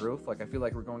especially with our growth, like I feel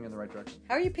like we're going in the right direction.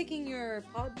 How are you picking your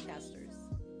podcasters?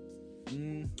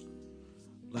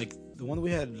 Like the one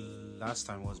we had last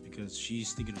time was because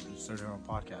she's thinking of starting her own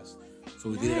podcast. So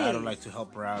we did it out of Nice. like to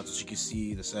help her out so she could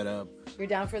see the setup. You're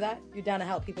down for that? You're down to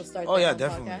help people start Oh their yeah, own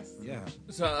definitely. podcast? Yeah.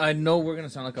 So I know we're gonna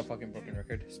sound like a fucking broken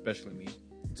record, especially me.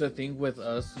 It's a thing with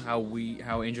us how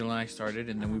Angel and I started,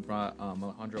 and then we brought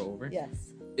Alejandro over.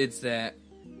 Yes. It's that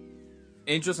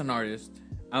Angel's an artist.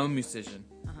 I'm a musician.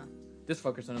 Uh-huh. This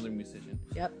fucker's another musician.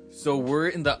 Yep. So we're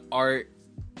in the art.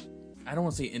 I don't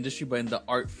want to say industry, but in the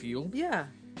art field. Yeah.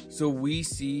 So we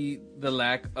see the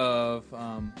lack of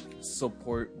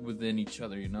support within each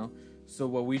other, you know? So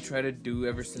what we try to do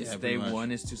ever since Yeah, day pretty much.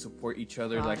 one is to support each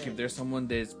other. Got Like it. if there's someone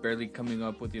that's barely coming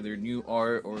up with either new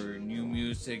art or new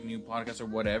music, new podcasts or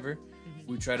whatever,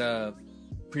 Mm-hmm. we try to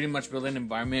pretty much build an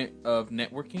environment of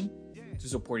networking to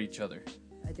support each other.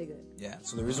 I dig it. Yeah.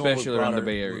 So the reason Especially why we around brought the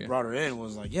Bay her, Area. we brought her in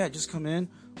was like, yeah, just come in.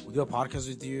 We'll do a podcast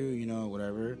with you, you know,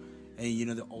 whatever. And you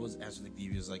know, they always answer the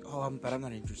DVs like, oh, but I'm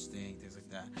not interesting, things like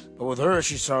that. But with her,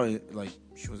 she saw it, like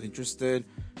she was interested.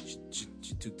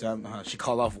 She took time. She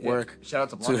called off work Shout out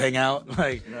to to Blanca. hang out.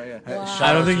 Like, No, yeah. Wow. shout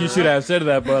I don't out think to you her. should have said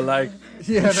that, but like,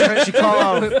 Yeah, She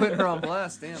called off. putting her on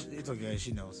blast. Damn. It's okay,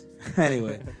 she knows.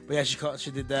 Anyway, but yeah,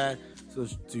 she did that so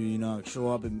to show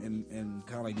up and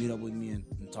kind of like meet up with me and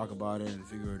talk about it and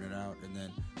figure it out, and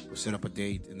then we set up a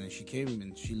date, and then she came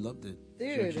and she loved it. She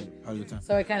Dude. actually had a good time.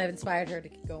 So it kind of inspired her to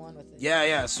go on with it.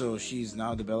 Yeah. So she's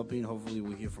now developing. Hopefully,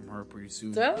 we'll hear from her pretty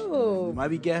soon. Dope. We might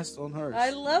be guests on hers. I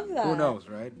love that. Who knows,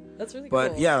 right? That's really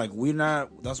But cool. yeah, like we're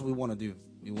not. That's what we want to do.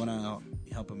 We want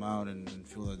to help them out and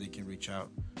feel that they can reach out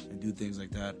and do things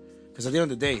like that. Because at the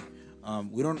end of the day,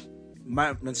 we don't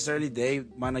might necessarily they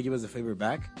might not give us a favor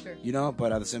back, Sure. you know.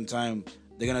 But at the same time,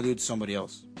 they're gonna do it to somebody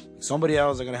else. Somebody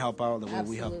else are gonna help out the way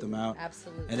we help them out.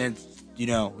 Absolutely. And then you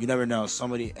never know.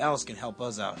 Somebody else can help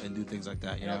us out and do things like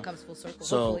that. You it know. all comes full circle,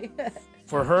 So- hopefully.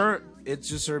 For her, it's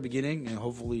just her beginning, and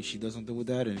hopefully she does something with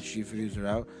that and she figures it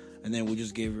out. And then we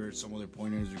just gave her some other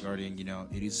pointers regarding,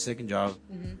 it is a second job.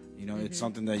 It's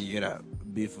something that you gotta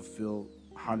be fulfilled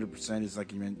 100%. It's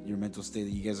like your mental state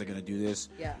that you guys are gonna do this,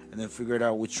 Yeah. and then figure it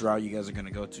out which route you guys are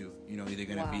gonna go to. Either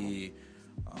gonna Wow. be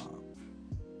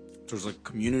towards like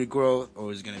community growth,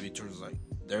 or it's gonna be towards like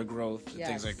their growth and Yes,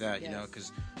 things like that. yes.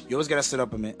 Because you always gotta set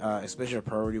up especially a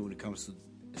priority when it comes to,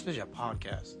 especially a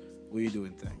podcast where you're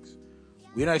doing things.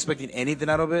 We're not expecting anything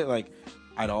out of it, like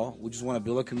at all. We just want to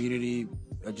build a community.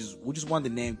 We just want the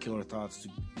name Killer Thoughts to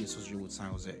be associated with San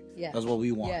Jose. Yes. That's what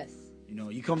we want. Yes.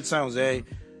 You come to San Jose,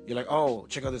 you're like, oh,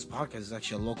 check out this podcast. It's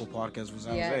actually a local podcast from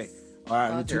San Yes. Jose. All right,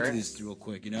 let me Okay. talk to this real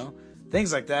quick.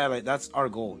 Things like that. Like that's our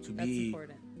goal to That's be.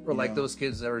 important. Or like know. those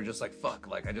kids that are just like, fuck,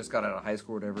 like I just got out of high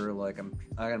school or whatever, like I'm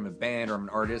in a band or I'm an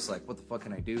artist, like what the fuck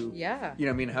can I do? Yeah. You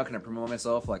know what I mean? How can I promote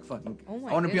myself? Like fucking Oh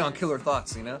my I want to be on goodness. Killer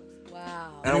Thoughts, you know?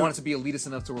 Wow. And I want it to be elitist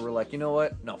enough to where we're like, you know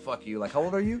what? No, fuck you. Like, how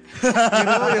old are you? You're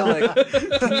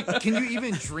like, can you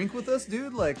even drink with us,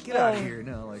 dude? Like, get out of here.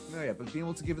 No, like, no, yeah. But being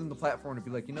able to give them the platform to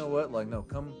be like, you know what? Like, no,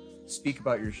 come speak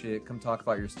about your shit. Come talk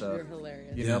about your stuff. You're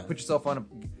hilarious. You know, Yeah. put yourself on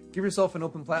give yourself an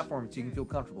open platform so you can feel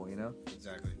comfortable, you know?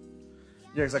 Exactly.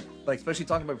 Yeah, it's like especially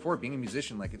talking about before, being a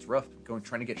musician, like it's rough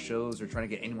trying to get shows or trying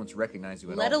to get anyone to recognize you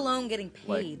at Let all. alone getting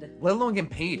Like, paid. let alone getting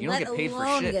paid. You don't Let get paid for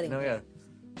alone shit. getting No, yeah.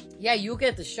 Yeah, you'll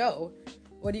get the show.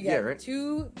 What do you get? Yeah, right.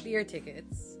 2 beer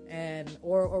tickets and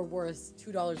or worse,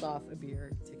 $2 off a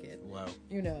beer ticket. Wow.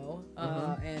 You know,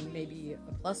 and maybe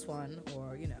a plus one,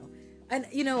 or you know, and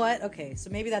you know what? Okay, so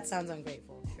maybe that sounds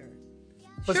ungrateful.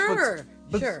 Sure,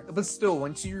 sure. But still,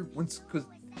 because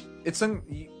it's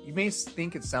you may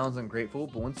think it sounds ungrateful,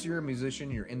 but once you're a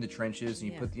musician, you're in the trenches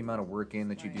and you put the amount of work in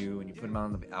that you do, and you put the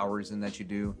amount of hours in that you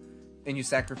do, and you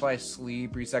sacrifice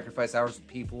sleep or you sacrifice hours with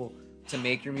people to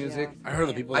make your music. Yeah. I heard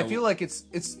the people. I feel like it's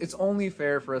only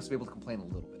fair for us to be able to complain a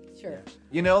little bit. Sure.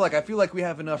 You know, like I feel like we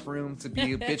have enough room to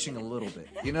be bitching a little bit.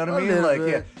 You know what I A mean? little Like,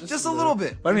 bit. yeah, just a little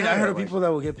bit. But I mean, You know, I heard of like- people that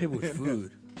will get paid with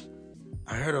food.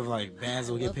 I heard of like bands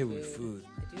that will get Love paid with food.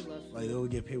 I do love food. Like they will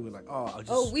get paid with like, oh, I'll just.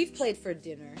 Oh, we've played for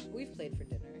dinner. We've played for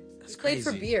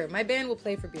crazy. beer. My band will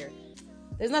play for beer.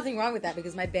 There's nothing wrong with that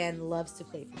because my band loves to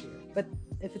play for beer. But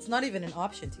if it's not even an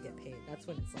option to get paid, that's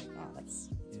when it's like, oh, that's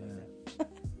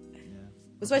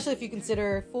especially if you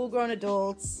consider full-grown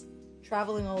adults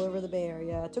traveling all over the Bay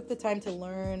Area. Took the time to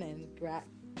learn and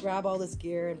grab all this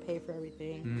gear and pay for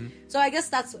everything. So I guess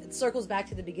it circles back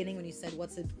to the beginning when you said,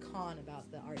 what's a con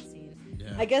about the art scene?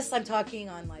 Yeah. I guess I'm talking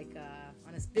on like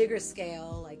on a bigger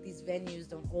scale. Like these venues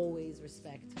don't always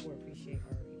respect or appreciate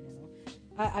art. You know,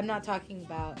 I'm not talking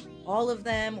about all of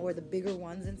them or the bigger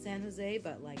ones in San Jose,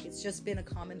 but like it's just been a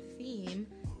common theme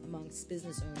amongst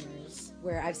business owners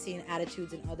where I've seen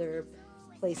attitudes in other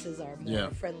places are more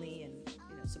friendly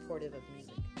and supportive of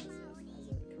music as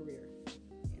a career.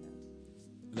 You know.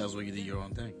 That's why you did your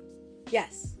own thing.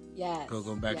 Yes.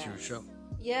 Going back to your show.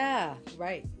 Yeah.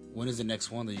 Right. When is the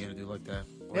next one that you're gonna do like that?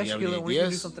 Or Yeah, you have Shaquille, any we're gonna do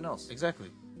ideas? something else. Exactly.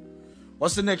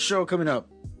 What's the next show coming up?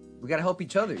 We gotta help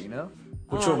each other, you know.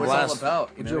 Put you on What it's all blast. about,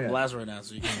 you Put know, you on yeah. blast right now,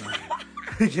 so you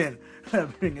can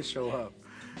bring a show up.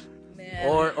 Man.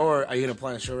 Or are you gonna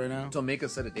plan a show right now? So make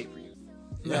us set a date for you.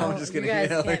 Yeah. No, I'm just You kidding. guys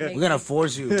Yeah, can't make We're gonna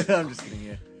force you. I'm just kidding.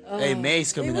 Yeah. Hey,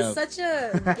 May's coming it was up.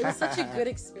 such a good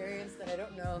experience that I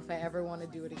don't know if I ever want to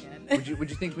do it again. Would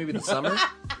you think maybe the summer?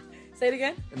 Say it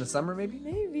again. In the summer, maybe?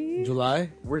 Maybe. July.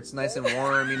 Where it's nice and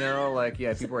warm, you know, like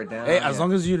people are down. Hey, as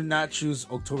long as you do not choose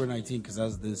October 19th, because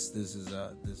that's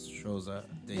this show's date.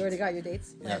 You already got your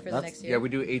dates planned Yeah, for the that's- next year. Yeah, we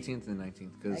do 18th and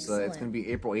 19th because it's Excellent. gonna be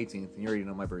April 18th, and you already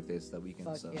know my birthday's that weekend,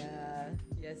 Fuck so yeah.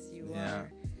 Yes, you Yeah.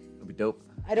 are. it'll be dope.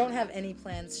 I don't have any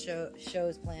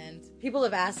shows planned. People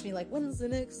have asked me like, when's the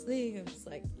next thing? I'm just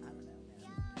like, I don't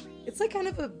know, man. It's like kind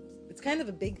of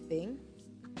a big thing.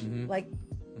 Like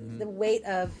the weight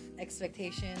of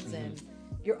expectations and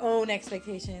your own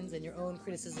expectations and your own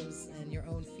criticisms and your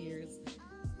own fears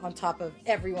on top of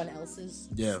everyone else's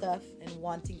stuff and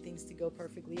wanting things to go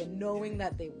perfectly and knowing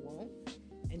that they won't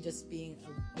and just being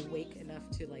awake enough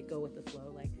to like go with the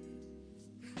flow. Like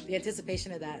the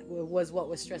anticipation of that was what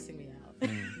was stressing me out.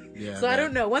 Yeah. So I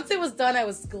don't know. Once it was done, I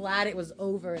was glad it was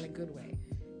over in a good way.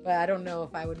 But I don't know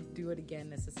if I would do it again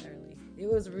necessarily. It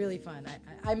was really fun.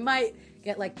 I might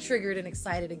get like triggered and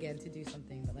excited again to do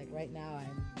something, but like right now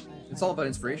It's all about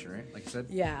inspiration, right? Like you said.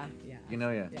 Yeah. You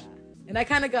know, yeah. Yeah. And I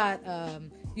kind of got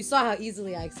you saw how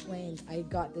easily I explained I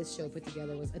got this show put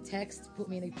together. Was a text, put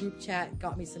me in a group chat,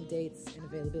 got me some dates and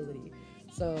availability.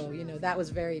 So, that was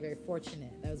very, very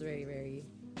fortunate. That was very, very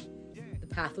the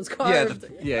path was carved.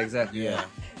 Yeah, exactly. Yeah.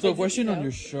 So, question on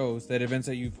your shows, that events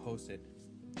that you've hosted,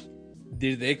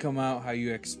 did they come out how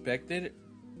you expected?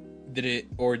 Did it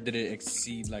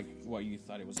exceed like what you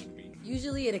thought it was going to be?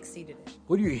 Usually it exceeded it.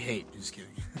 What do you hate? Just kidding.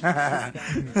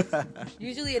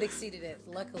 Usually it exceeded it,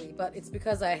 luckily, but it's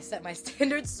because I set my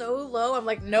standards so low. I'm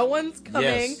like, no one's coming.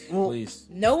 Yes, please.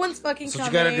 No one's fucking That's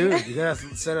what coming. you gotta do. You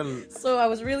gotta set a. So I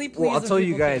was really pleased. Well, I'll when tell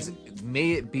you people guys, came.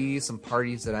 may it be some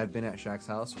parties that I've been at Shaq's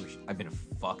house where I've been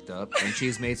fucked up and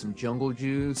she's made some jungle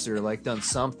juice or like done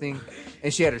something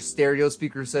and she had her stereo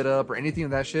speaker set up or anything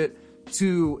of that shit,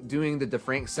 to doing the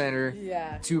DeFrank Center,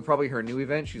 Yeah. to probably her new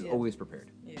event, she's Yeah. always prepared.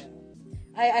 Yeah.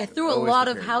 I threw a Always lot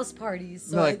of prepared. house parties,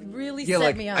 so No, it really yeah, set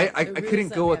like me up. I It really couldn't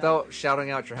set go me up. without shouting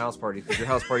out your house parties because your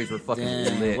house parties were fucking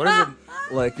Damn. lit. What is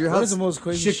it? Like your What house, is the most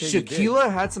crazy shit you did?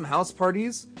 Shaquilla had some house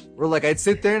parties where like I'd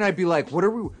sit there and I'd be like, "What are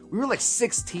we? We were like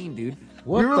 16, dude.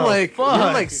 What we were the like fuck? we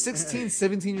were like 16,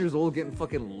 17 years old, getting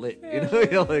fucking lit. You know,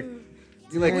 you're like,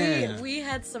 Damn. We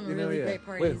had some You know, really yeah. great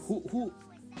parties. Wait, who?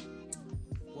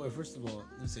 Boy, first of all,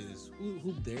 let's say this: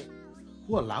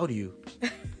 who allowed you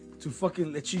to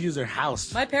fucking let you use their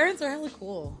house? My parents are hella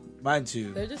cool. Mine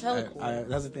too. They're just hella cool.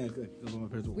 That's the thing. My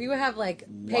parents We would have like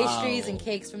pastries and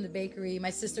cakes from the bakery.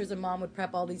 My sisters and mom would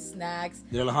prep all these snacks.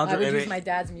 Did I Alejandro would ever, use my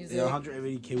dad's music. did Alejandro ever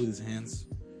eat cake with his hands?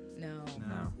 No,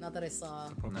 not that I saw.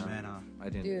 Proper No. man, huh? I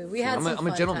didn't. Dude, we had some I'm a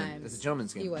fun gentleman. times. It's a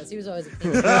gentleman's game. He was always a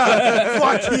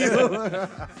Fuck you.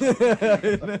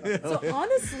 So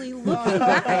honestly,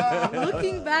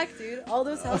 looking back, dude, all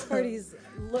those house parties,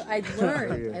 I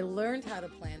learned how to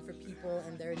plan for people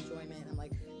and their enjoyment. I'm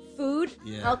like, food,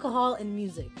 alcohol, and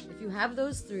music. If you have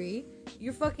those three,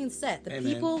 you're fucking set. The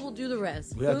people will do the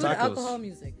rest. We got Food, tacos. alcohol,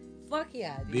 music. Fuck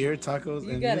yeah, dude. Beer, tacos,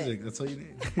 You and get music. it. That's all you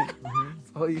need.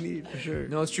 That's all you need for sure.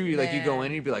 No, it's true. You like you go Man. in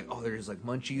and you'd be like, oh, there's like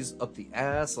munchies up the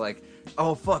ass. Like,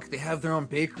 oh fuck, they have their own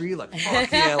bakery. Like,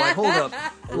 fuck yeah. Like, hold up.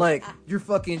 Like, you're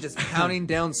fucking just pounding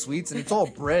down sweets and it's all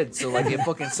bread, so like it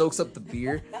fucking soaks up the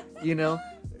beer, you know.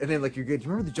 And then like you're good. Do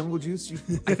you remember the jungle juice?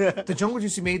 The jungle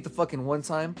juice you made the fucking one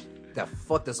time that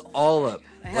fucked us all up.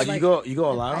 I had, Like, you go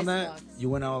all out on that? icebox. You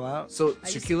went all out? So I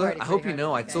used to Shaquilla, party I hope pretty you know,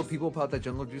 hard I with tell guys. people about that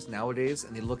jungle juice nowadays,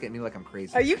 and they look at me like I'm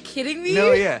crazy. Are you kidding me?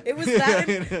 No, yeah. It was that.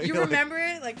 You You're like- remember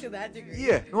it like to that degree?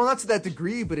 Yeah, well, not to that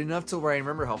degree, but enough to where I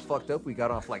remember how fucked up we got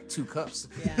off like 2 cups.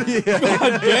 Yeah.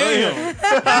 God damn.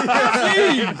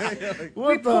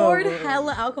 We poured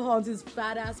hella alcohol into this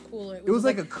fat ass cooler. It was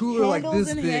like a cooler like handles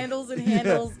this and big. handles and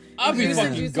handles. I'll be Juice and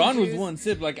fucking juice and gone with juice. one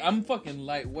sip. Like, I'm fucking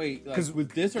lightweight. Like, 'Cause-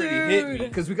 with this already hit me.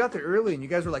 Because we got there early and you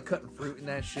guys were like cutting fruit and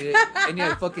that shit, and you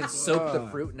had fucking soaked the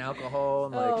fruit in alcohol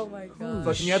and like. Oh my god.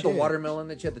 Fucking, you had the shit. watermelon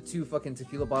that you had the 2 fucking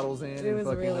tequila bottles in. It and was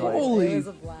fucking, really like, Holy it was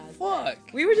a blast. Fuck.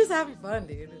 We were just having fun,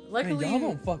 dude. Luckily, y'all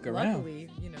don't fuck around. Luckily,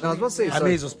 you know. No, I was about to say, I so-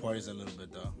 made those parties a little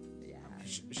bit, though. yeah.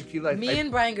 Shaquilla. Me and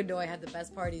Brian Godoy had the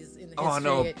best parties in the history. Oh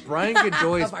no, Brian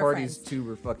Godoy's of our parties friends. too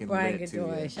were fucking Brian lit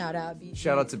Godoy, too. Yeah. shout out, BG.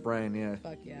 Shout out to Brian, yeah.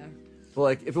 Fuck yeah. But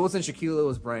like, if it wasn't Shaquilla, it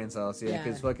was Brian's house, yeah. Yeah.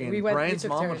 Because fucking We Brian's took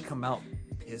mom turns. would come out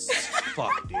pissed as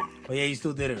fuck, dude. But yeah, you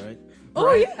still did it, right?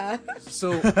 Oh yeah.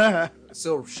 So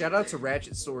shout out to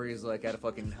Ratchet Stories, like at a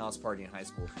fucking house party in high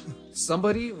school.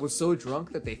 Somebody was so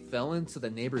drunk that they fell into the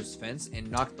neighbor's fence and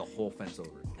knocked the whole fence over.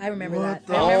 I remember What that.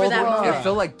 the- I remember that All the- moment. It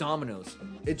felt like dominoes.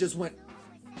 It just went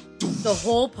The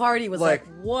whole party was like,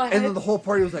 what? And then the whole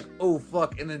party was like, oh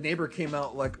fuck. And the neighbor came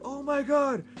out like, oh my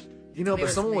god. You know, They but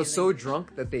were someone was so amazing.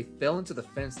 drunk that they fell into the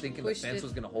fence thinking Pushed the fence it.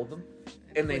 was gonna hold them.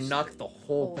 And they Pushed knocked the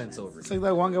whole whole fence fence. over. It's like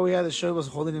that one guy we had that show was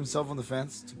holding himself on the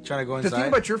fence, trying to go The inside. thing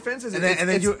about your fence is and then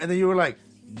it's- you were like,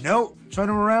 nope, turn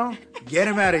him around, get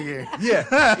him out of here. Yeah,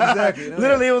 exactly. No,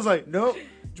 Literally, it was like, nope,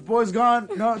 your boy's gone.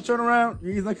 No, turn around.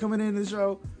 He's not coming in the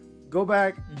show. Go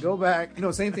back. Go back. You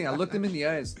know, same thing. I looked him in the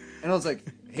eyes and I was like,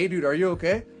 hey dude, are you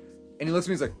okay? And he looks at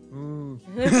me, he's like,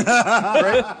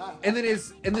 right? And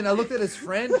then I looked at his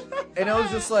friend and I was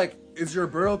just like, is your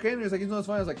bro okay? And he was like, no, it's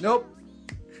fine. I was like, nope.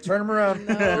 Turn him around.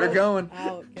 No. They're going.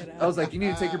 Out, get out. I was like, you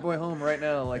need to take your boy home right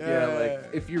now. Like, yeah, Yeah. like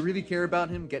if you really care about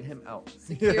him, get him out.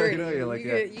 security. You know, you're like,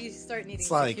 yeah. You start needing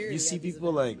It's like security you see at these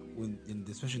people events. like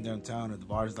especially downtown at the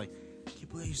bars, like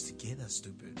people that used to get that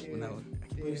stupid. When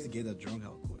I used to get that drunk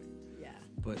hella quick. Yeah,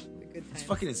 But the good it's times.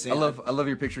 fucking insane. I love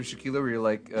your picture, Shaquilla, where you're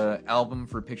like album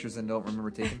for pictures I don't remember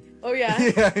taking. Oh yeah.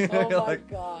 Yeah, Oh my like-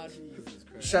 god.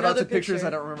 Shout out Another to pictures picture. I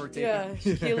don't remember taking. Yeah,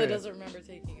 Shaquilla doesn't remember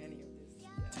taking any of this. Yeah.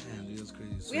 Damn, dude, that's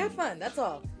crazy. We had fun. That's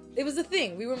all. It was a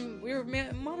thing. We were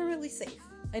moderately safe.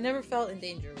 I never felt in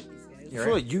danger with these guys. I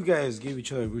feel like you guys gave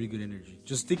each other really good energy.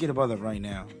 Just thinking about that right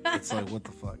now, it's like, what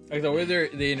the fuck? Like the way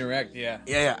they interact, yeah.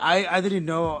 Yeah. I didn't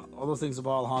know all those things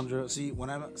about Alejandro. See, when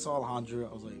I saw Alejandro,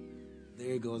 I was like,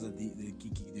 there goes the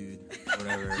geeky dude,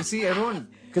 whatever. You see, everyone.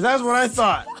 Because that's what I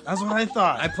thought. That's what I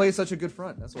thought. I play such a good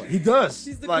front. That's why. He does.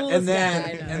 He's the Like, coolest and then guy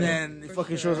I know. and then he For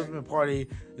fucking sure. shows up at a party.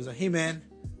 He's like, hey man,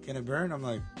 can it burn? I'm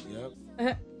like,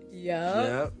 yep,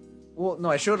 yep. Well, no,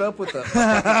 I showed up with a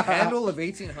candle of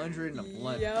 1800 and a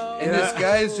blunt. Yo. And this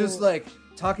guy's just like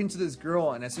talking to this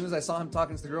girl, and as soon as I saw him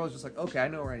talking to the girl, I was just like, okay, I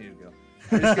know where I need to go.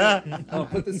 I'm gonna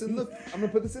put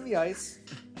this in the ice,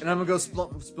 and I'm gonna go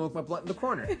smoke my blunt in the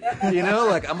corner. You know,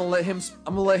 like I'm gonna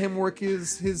let him work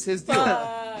his deal.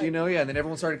 Fuck. You know, yeah. And then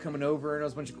everyone started coming over, and there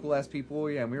was a bunch of cool ass people.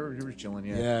 Yeah, and we were chilling.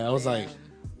 Yeah. Yeah, I was like,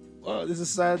 well, this is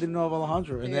sad I didn't know of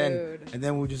Alejandro. And Dude.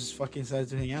 then we just fucking decided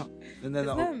to hang out. And then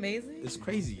Isn't that amazing? it's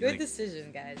crazy. Good Like,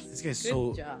 decision, guys. this guy's Good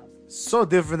so- job. so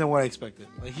different than what I expected.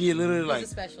 Like he literally He's like a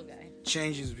special guy.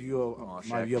 changed his view of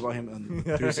my Shaq. view about him on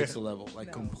 360 level, like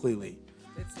No. completely.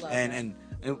 It's love. And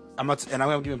I'm not, and I'm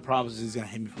gonna give him props. He's gonna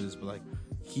hate me for this, but like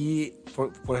he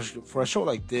for a show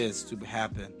like this to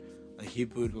happen, like he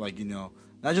put like not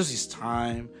just his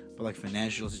time, but like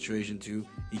financial situation too.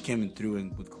 He came in through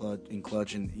and with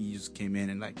clutch, and he just came in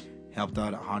and like helped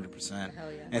out 100%.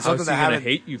 Hell yeah. And How's something he that gonna happened.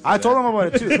 hate you for I told that? him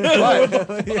about it too.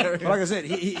 But like I said,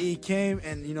 he came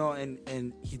and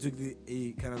and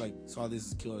he kind of like saw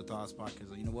this Killer Thoughts podcast.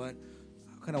 Like, you know what?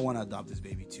 I kind of want to adopt this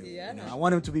baby too. Yeah. I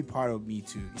want him to be part of me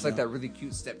too. It's like that really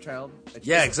cute stepchild.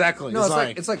 Yeah, exactly. No,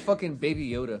 it's like fucking Baby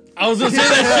Yoda. I was gonna say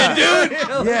that shit,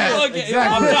 dude. yeah, Okay,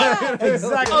 exactly. I was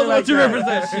about to reference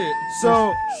that shit.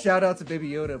 So Shout out to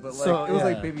Baby Yoda, but like So, it was yeah.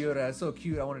 like Baby Yoda. It's so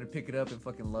cute. I wanted to pick it up and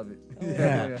fucking love it.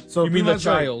 yeah. So You mean pretty the much,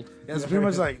 like, child? Yeah, it's pretty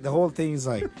much like the whole thing is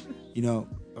like,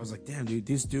 I was like, damn, dude,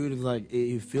 this dude is like,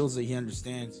 he feels that he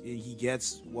understands, he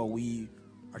gets what we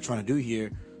are trying to do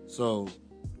here. So,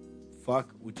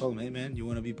 we told him, hey man, you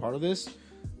want to be part of this?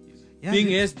 He's like, yeah. Thing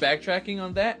dude. is, backtracking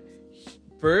on that,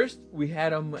 first we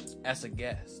had him as a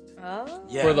guest. Oh.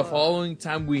 Yeah. For the following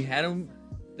time, we had him,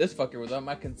 this fucker, without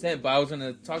my consent, but I was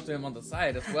gonna talk to him on the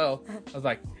side as well. I was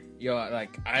like, yo, I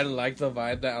like the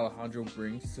vibe that Alejandro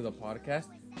brings to the podcast.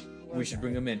 We should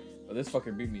bring him in. But this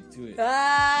fucker beat me to it.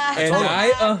 Ah. And told him.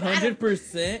 I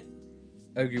 100%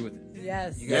 agree with him.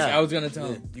 Yes. You guys- Like, I was gonna tell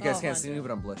him. You guys Oh, can't see me, Hunter.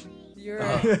 but I'm blushing. You're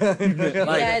right. You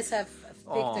Like, guys have picked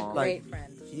a Aw. great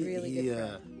friend. Really good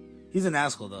friend. he's an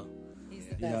asshole though. He's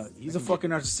the best. He's a fucking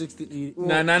narcissistic.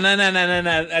 No.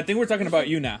 I think we're talking about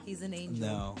you now. He's an angel.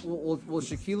 No. Well,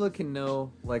 Shaquila can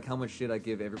know like how much shit I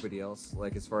give everybody else,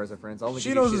 like as far as our friends. I'll only She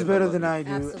give you knows shit us if I better love than you. I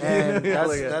do, Absolutely. and Yeah,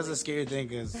 like, that's a scary thing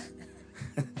because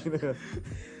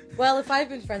Well, if I've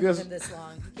been friends with Because- him this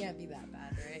long, he can't be that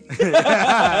bad,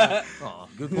 right? Aw,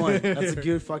 good point. That's a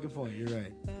good fucking point. You're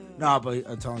right. No, but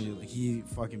I'm telling you, like, he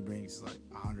fucking brings like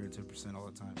 110% all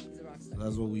the time. He's a rock So star.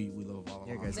 that's what we love all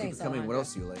Yeah, about. guys, keep Thanks, it coming. What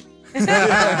Alejandro. else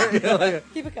do you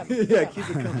like? Keep it coming. Yeah, keep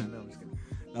it coming. No, I'm just kidding.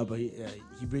 No, but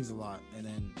he brings a lot, and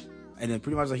then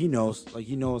pretty much like he knows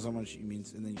how much he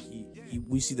means, and then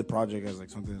we see the project as like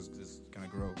something that's gonna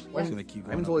grow. It's gonna keep. I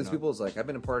Going even told up these and up. people, it's like I've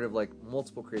been a part of like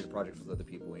multiple creative projects with other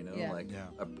people. You know, Yeah. like Yeah.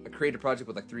 a creative project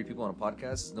with like 3 people on a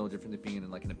podcast is no different than being in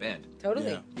like in a band.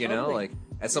 Totally. Yeah. You know, Totally. like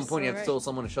at some You're point you so have to right. tell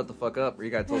someone to shut the fuck up, or you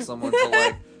gotta tell someone to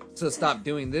like to stop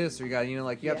doing this, or you got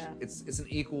like you have Yeah. it's an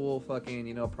equal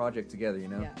fucking project together. You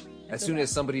know, Yeah. I as feel soon that.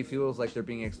 as somebody feels like they're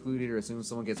being excluded, or as soon as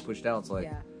someone gets pushed out, it's like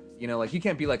Yeah. like you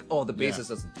can't be like, oh, the Yeah. bassist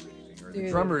doesn't do anything, or the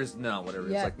Dude. drummers no whatever.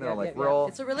 Yeah, It's like no, yeah, like yeah, we're yeah. all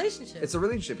It's a relationship. it's a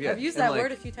relationship. Yeah, I've used And, that like,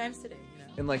 word a few times today.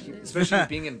 and like especially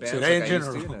being in bands Today like in I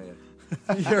used to. general. Yeah.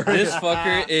 This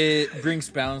fucker, it brings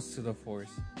balance to the force.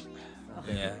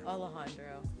 Yeah.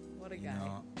 Alejandro, what a guy.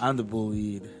 I'm the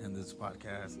bullied in this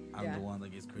podcast. I'm Yeah. the one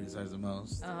that gets criticized the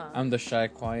most. I'm the shy,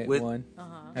 quiet With- one.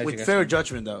 How'd you With guys fair think?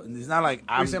 judgment, though. And it's not like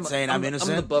I'm saying I'm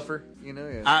innocent. I'm the buffer, you know.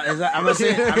 Yeah. I'm not saying. I'm I'm not the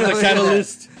saying that.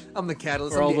 catalyst I'm the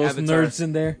catalyst. for I'm all the those avatar. nerds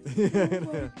in there.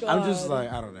 I'm just God.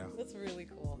 like I don't know. That's really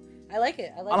cool. I like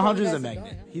it. I like Alejandro's how the you guys are magnet.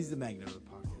 going, huh? He's the magnet of the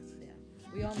podcast. Yeah.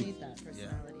 We all need that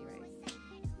personality, right?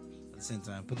 At the same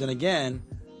time, but then again,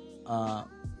 I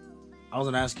was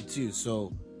gonna ask you too.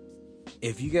 So,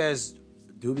 if you guys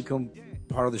do become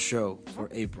part of the show for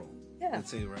April, Yeah. let's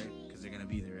say right, because they're gonna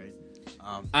be there, right?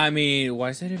 I mean, why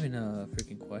is that even a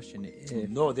freaking question? If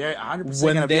No, they're 100%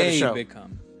 when gonna be at the they show.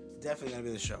 become. Definitely gonna be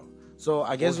at the show. So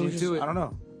I guess Hold we you just, to it. I don't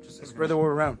know, just spread the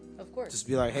word around. Of course. Just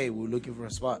be like, hey, we're looking for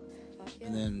a spot, and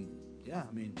Because then I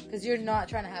mean, you're not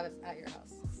trying to have it at your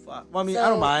house. fuck. Well, I mean, So- I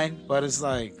don't mind, but it's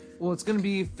like, Well, it's gonna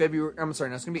be February. I'm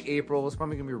sorry, no, it's gonna be April. It's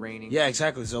probably gonna be raining. yeah,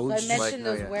 exactly. So So we I just mentioned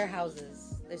oh, those yeah.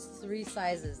 warehouses. There's 3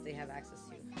 sizes they have access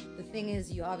to. The thing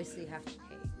is, you obviously have to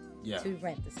pay yeah. to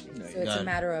rent the space. Yeah, So you it's got a it.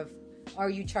 matter of, are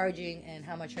you charging and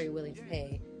how much are you willing to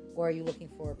pay? Or are you looking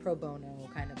for a pro bono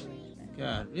kind of arrangement?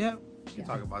 Yeah, yeah. We can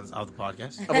talk about this out the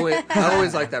podcast. I've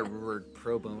always liked that word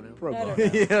pro bono. Pro I bono.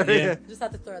 don't know. Yeah. Just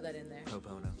have to throw that in there. Pro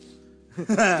bono.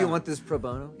 Do you want this pro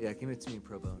bono? Yeah, give it to me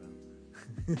pro bono.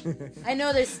 I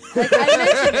know there's, like I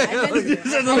mentioned it.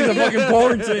 Sounds like a fucking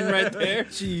porn scene right there.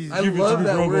 Jeez. I love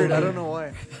that word. I don't know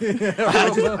why.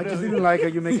 I just didn't like how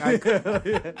you make eye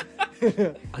contact.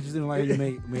 I just didn't like how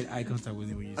you made eye contact with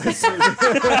me when you said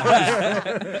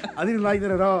that. I didn't like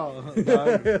that at all.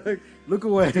 dog. Look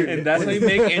away. And that's how you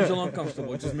make Angel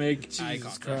uncomfortable. Just make eye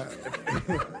Jesus contact.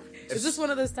 Christ. Is this one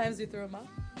of those times you throw them out?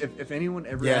 If anyone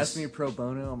ever Yes. asks me pro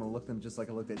bono, I'm gonna look them just like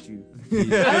I looked at you. I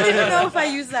don't even know if I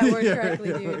use that word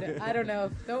correctly, dude. I don't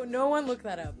know. No one look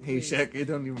that up. Hey, please. Shaq, it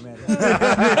don't even matter.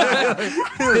 The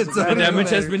damage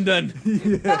has been done.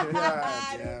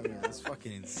 God damn it. That's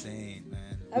fucking insane,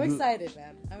 man. I'm excited,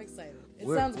 man. I'm excited. It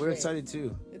sounds we're great. excited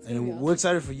too. It's gonna And be we're awesome.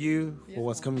 excited for you, for Yeah.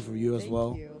 what's coming for you as Thank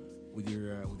well. you. With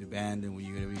your band and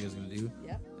whatever you guys are gonna do.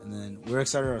 Yeah. And then we're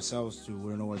excited ourselves too. We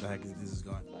don't know where the heck this is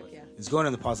going. Fuck but yeah. It's going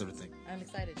in the positive thing. I'm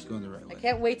excited. It's going the right I way.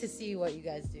 can't wait to see what you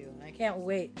guys do. And I can't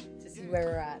wait to see where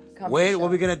we're at. Come to Wait, the what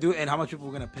show. we're gonna do and how much people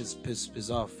we're gonna piss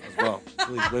off as well.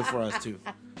 Please wait for us too.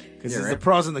 Because Yeah, there's right. the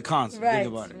pros and the cons. Right,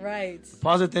 Think about it. right.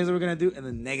 Positive things that we're gonna do, and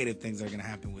the negative things that are gonna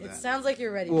happen with It that. sounds like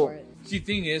you're ready Well, for it. See, the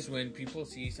thing is, when people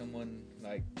see someone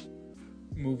like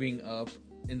moving up,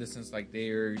 in the sense like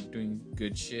they're doing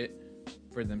good shit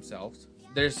for themselves,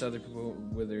 there's other people,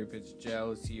 whether if it's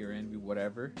jealousy or envy,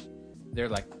 whatever, they're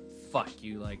like, "Fuck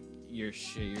you!" Like you're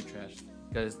shit, you're trash,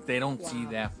 because they don't see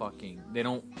Wow. that fucking. They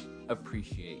don't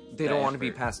appreciate. They that don't want to be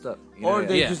effort. passed up. You Or know?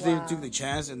 they Yeah. just Wow. they took the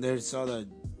chance and they saw that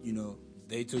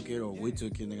they took it or we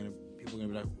took it, and people are gonna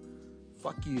be like,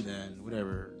 "Fuck you," then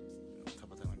whatever,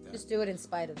 type of thing like that. Just do it in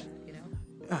spite of that, you know?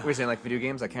 What are you saying, like video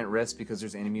games? I can't rest because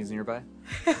there's enemies nearby.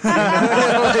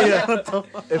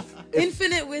 If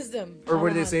Infinite wisdom. Or what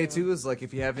do they say Alejandro. too? Is like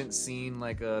if you haven't seen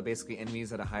like basically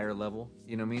enemies at a higher level,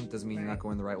 you know what I mean? Doesn't mean you're not Right.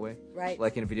 going the right way. Right.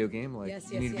 Like in a video game, like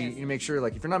Yes, you need to be yes, you need to make sure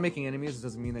like if you're not making enemies, it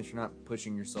doesn't mean that you're not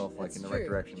pushing yourself like That's in the true, right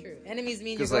direction. True. Enemies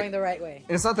mean you're 'Cause, going like- the right way.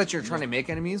 And it's not that you're trying to make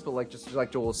enemies, but like just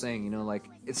like Joel was saying, you know, like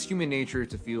it's human nature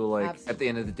to feel like at the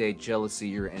end of the day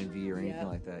jealousy or envy or anything Yeah.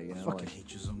 like that. You I know, fucking like,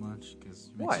 hate you so much because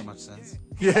it makes Why? so much sense.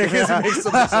 yeah, because it makes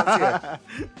so much sense.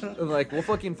 Yeah, And, like we'll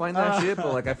fucking find that shit,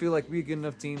 but like I feel like we're a good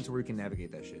enough team to where we can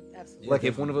navigate that shit. Absolutely. Like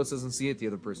if one of us doesn't see it, the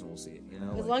other person will see it. You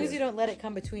know, As like, long as yeah. you don't let it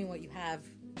come between what you have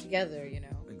together, you know?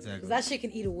 Exactly. Because that shit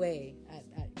can eat away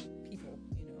at people,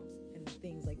 you know, and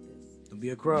things like this. Don't be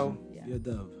a crow. Yeah. Be a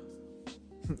dove.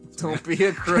 Don't be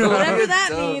a crow. Whatever be a that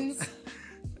dove. means.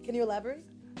 Can you elaborate?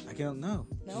 I can't know.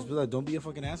 No? Just be like, don't be a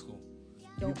fucking asshole.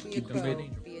 Don't be a keep crow, them an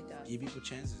angel. be a dove. Give people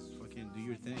chances. Fucking do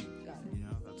your thing. Got it. You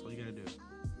know, that's all you gotta do.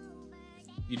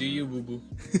 You do you, boo boo.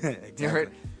 Exactly. Yeah, right.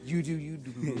 You do.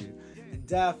 And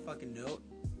that fucking note.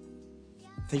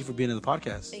 Thank you for being on the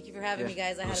podcast. Thank you for having Yeah. me,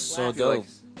 guys. I It had a was blast. so feel like-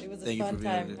 dope. It was a Thank you fun for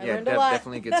being time. on I it. Yeah, learned a lot.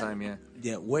 definitely a good time. Yeah.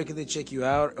 Yeah, where can they check you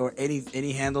out or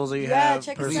any handles that you Yeah, have?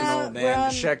 check us personal, out. man.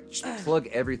 We're on- Plug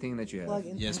everything that you have. Plug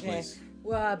in. Yes, Okay. please.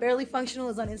 Well, Barely Functional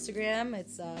is on Instagram.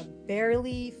 It's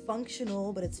Barely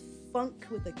Functional, but it's funk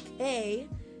with a K.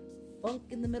 Funk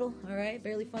in the middle. All right.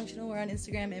 Barely Functional. We're on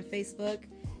Instagram and Facebook.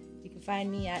 You can find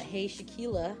me at Hey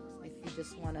Shaquila if you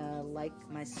just want to like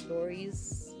my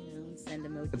stories, you know, and send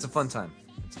emojis. It's a fun time.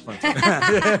 It's a fun time.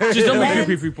 Just don't be And-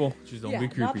 creepy, people. Just don't Yeah, be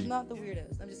creepy. not the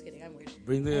weirdos. I'm just kidding. I'm weird.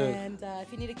 Bring the And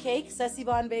if you need a cake, Ceci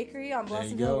Bon Bakery on There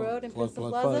you Blossom go. Hill Road in Plug, Pista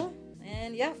plug, Plaza. plug.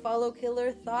 And yeah, follow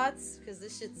Killer Thoughts because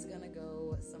this shit's gonna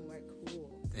go somewhere cool.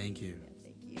 Thank you. Yeah,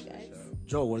 thank you guys.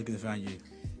 Joel, where can they find you?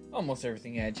 Almost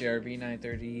everything at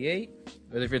JRB938.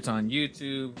 Whether if it's on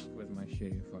YouTube with my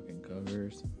shitty fucking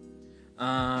covers.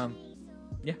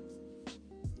 Yeah.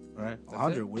 All right. That's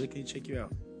Alejandro, where can they check you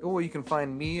out? Well, you can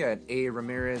find me at A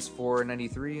Ramirez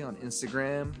 493 on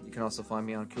Instagram. You can also find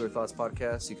me on Killer Thoughts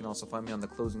Podcast. You can also find me on the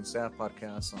Closing Staff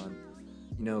Podcast on,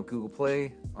 Google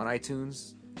Play, on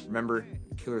iTunes. Remember,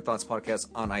 Killer Thoughts Podcast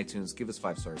on iTunes. Give us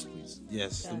 5 stars, please.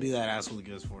 Yes, don't be that asshole to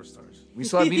give us 4 stars. We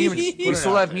still have medium. Put we it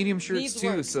still out have there. medium shirts Needs too.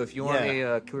 work. So if you want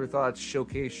Yeah. a Killer Thoughts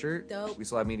showcase shirt, Dope. we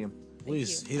still have medium.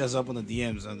 Please you. hit us up on the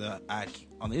DMs on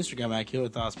the Instagram at Killer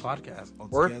Thoughts Podcast all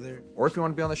Or together. or if you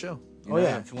want to be on the show. You Oh know?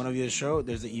 yeah, if you want to be a show,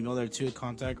 there's the email there too,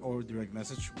 contact or direct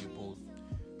message. We will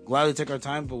gladly take our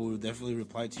time, but we'll definitely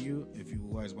reply to you if you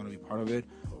guys want to be part of it.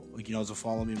 You can also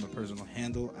follow me on my personal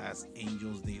handle as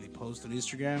Angels Daily Post on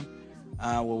Instagram.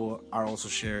 We'll also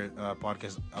share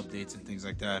podcast updates and things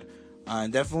like that.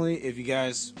 And definitely, if you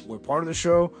guys were part of the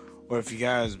show or if you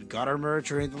guys got our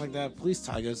merch or anything like that, please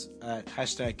tag us at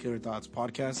hashtag Killer Thoughts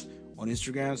Podcast on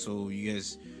Instagram so you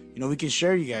guys, we can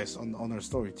share you guys on our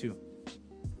story too.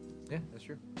 Yeah, that's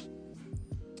true.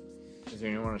 Is there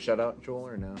anyone want to shout out, Joel,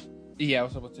 or no? Yeah, I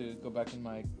was about to go back in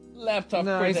my laptop.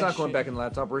 No, for he's that not going shit. back in the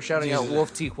laptop. We're shouting out Jesus.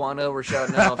 Wolf Tijuana. We're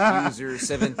shouting out user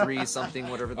 73 something,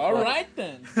 whatever the All fuck. right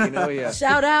then. Yeah.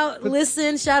 Shout out,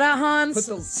 listen. Shout out Hans.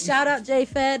 put the- Shout out J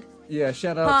Fed. Yeah,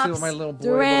 shout out Pops, to my little boy,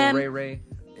 Duran. little Ray Ray.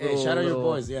 Hey, shout out your Little-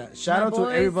 boys, yeah. Shout My out to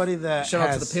boys. everybody that Shout out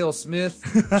to has- the Pale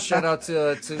Smith. Shout out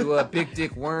to Big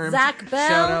Dick Worm. Zach Bell.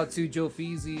 Shout out to Joe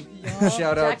Feezy. Yeah.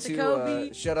 Shout out Jack to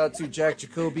Jacoby. shout out to Jack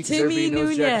Jacoby because Timmy everybody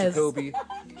knows Jack Nunez. Jacoby.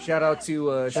 Shout out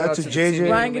to Shout out to the JJ. Timmy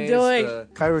Ryan Nunez, Godoy. the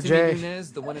Cairo Timmy J.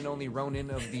 Nunez, the one and only Ronin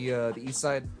of the East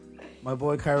Side. my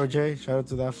boy Cairo J. Shout out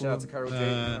to that fool. Shout out to Cairo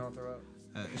J.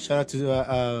 Shout out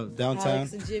to downtown.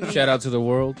 Alex and Jimmy. Shout out to the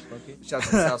world. Shout out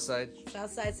to the South Side.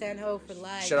 Southside San Ho for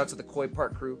life. Shout out to the Koi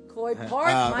Park crew. Koi Park.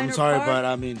 I'm Minor sorry, Park. but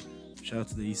I mean, shout out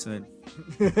to the East Side.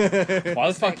 Why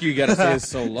the fuck you gotta say it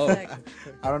so low? Like,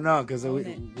 I don't know because Own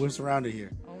it. we're surrounded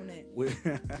here. own it. We're,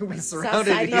 We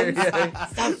surrounded here.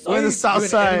 Southsideans. Yeah. we're in the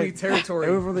South You're in enemy Side. territory.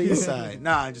 And we're from the East Side.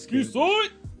 Nah, I'm just kidding.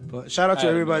 But shout out to I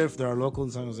everybody if they're local in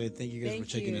San Jose. Thank you guys Thank for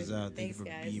checking you. us out. Thank Thanks, you for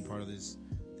guys. being part of this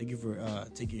Thank you for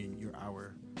taking your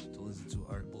hour to listen to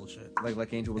our bullshit.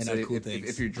 Like Angel would And say, cool if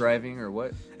things. you're driving or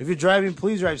what? If you're driving,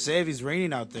 please drive safe. It's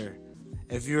raining out there.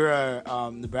 If you're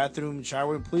in the bathroom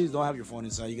showering, please don't have your phone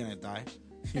inside. You're gonna die.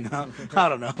 You know, I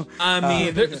don't know. I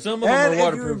mean, some of them And are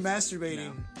if you're waterproof.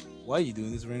 masturbating, why are you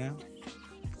doing this right now?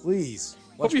 Please.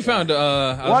 Hope you porn. found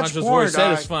Watch Alejandro's porn, voice dog.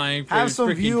 satisfying. For Have his some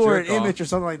freaking view or an jerk-off. image or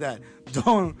something like that.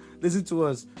 Don't listen to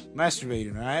us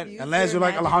masturbating, all right? Use Unless your you're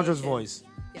like Alejandro's imagination. voice.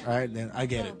 Yeah. All right, then I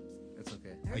get it. It's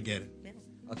okay. I get it.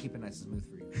 I'll keep it nice and smooth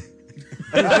for you.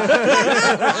 And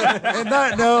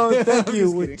that note, thank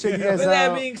you. We'll check you guys With that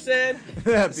out. being said,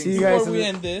 See you guys before in we the-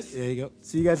 end this, There you go.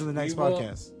 See you guys in the next We will-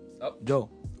 podcast. Oh. Joe,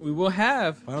 we will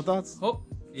have final thoughts?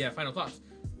 final thoughts.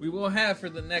 We will have for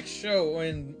the next show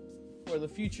and for the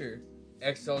future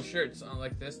XL shirts,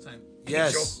 unlike this time.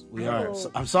 Yes, we are. No.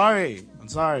 So, I'm sorry.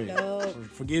 No.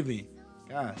 Forgive me.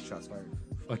 God, Shots fired.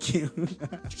 fuck you.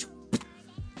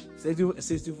 Stay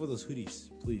tuned for those hoodies,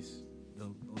 please.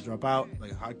 They'll drop out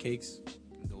like hotcakes.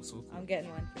 They'll so cool. I'm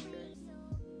getting one for sure.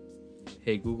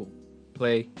 Hey Google,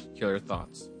 play Killer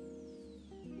Thoughts.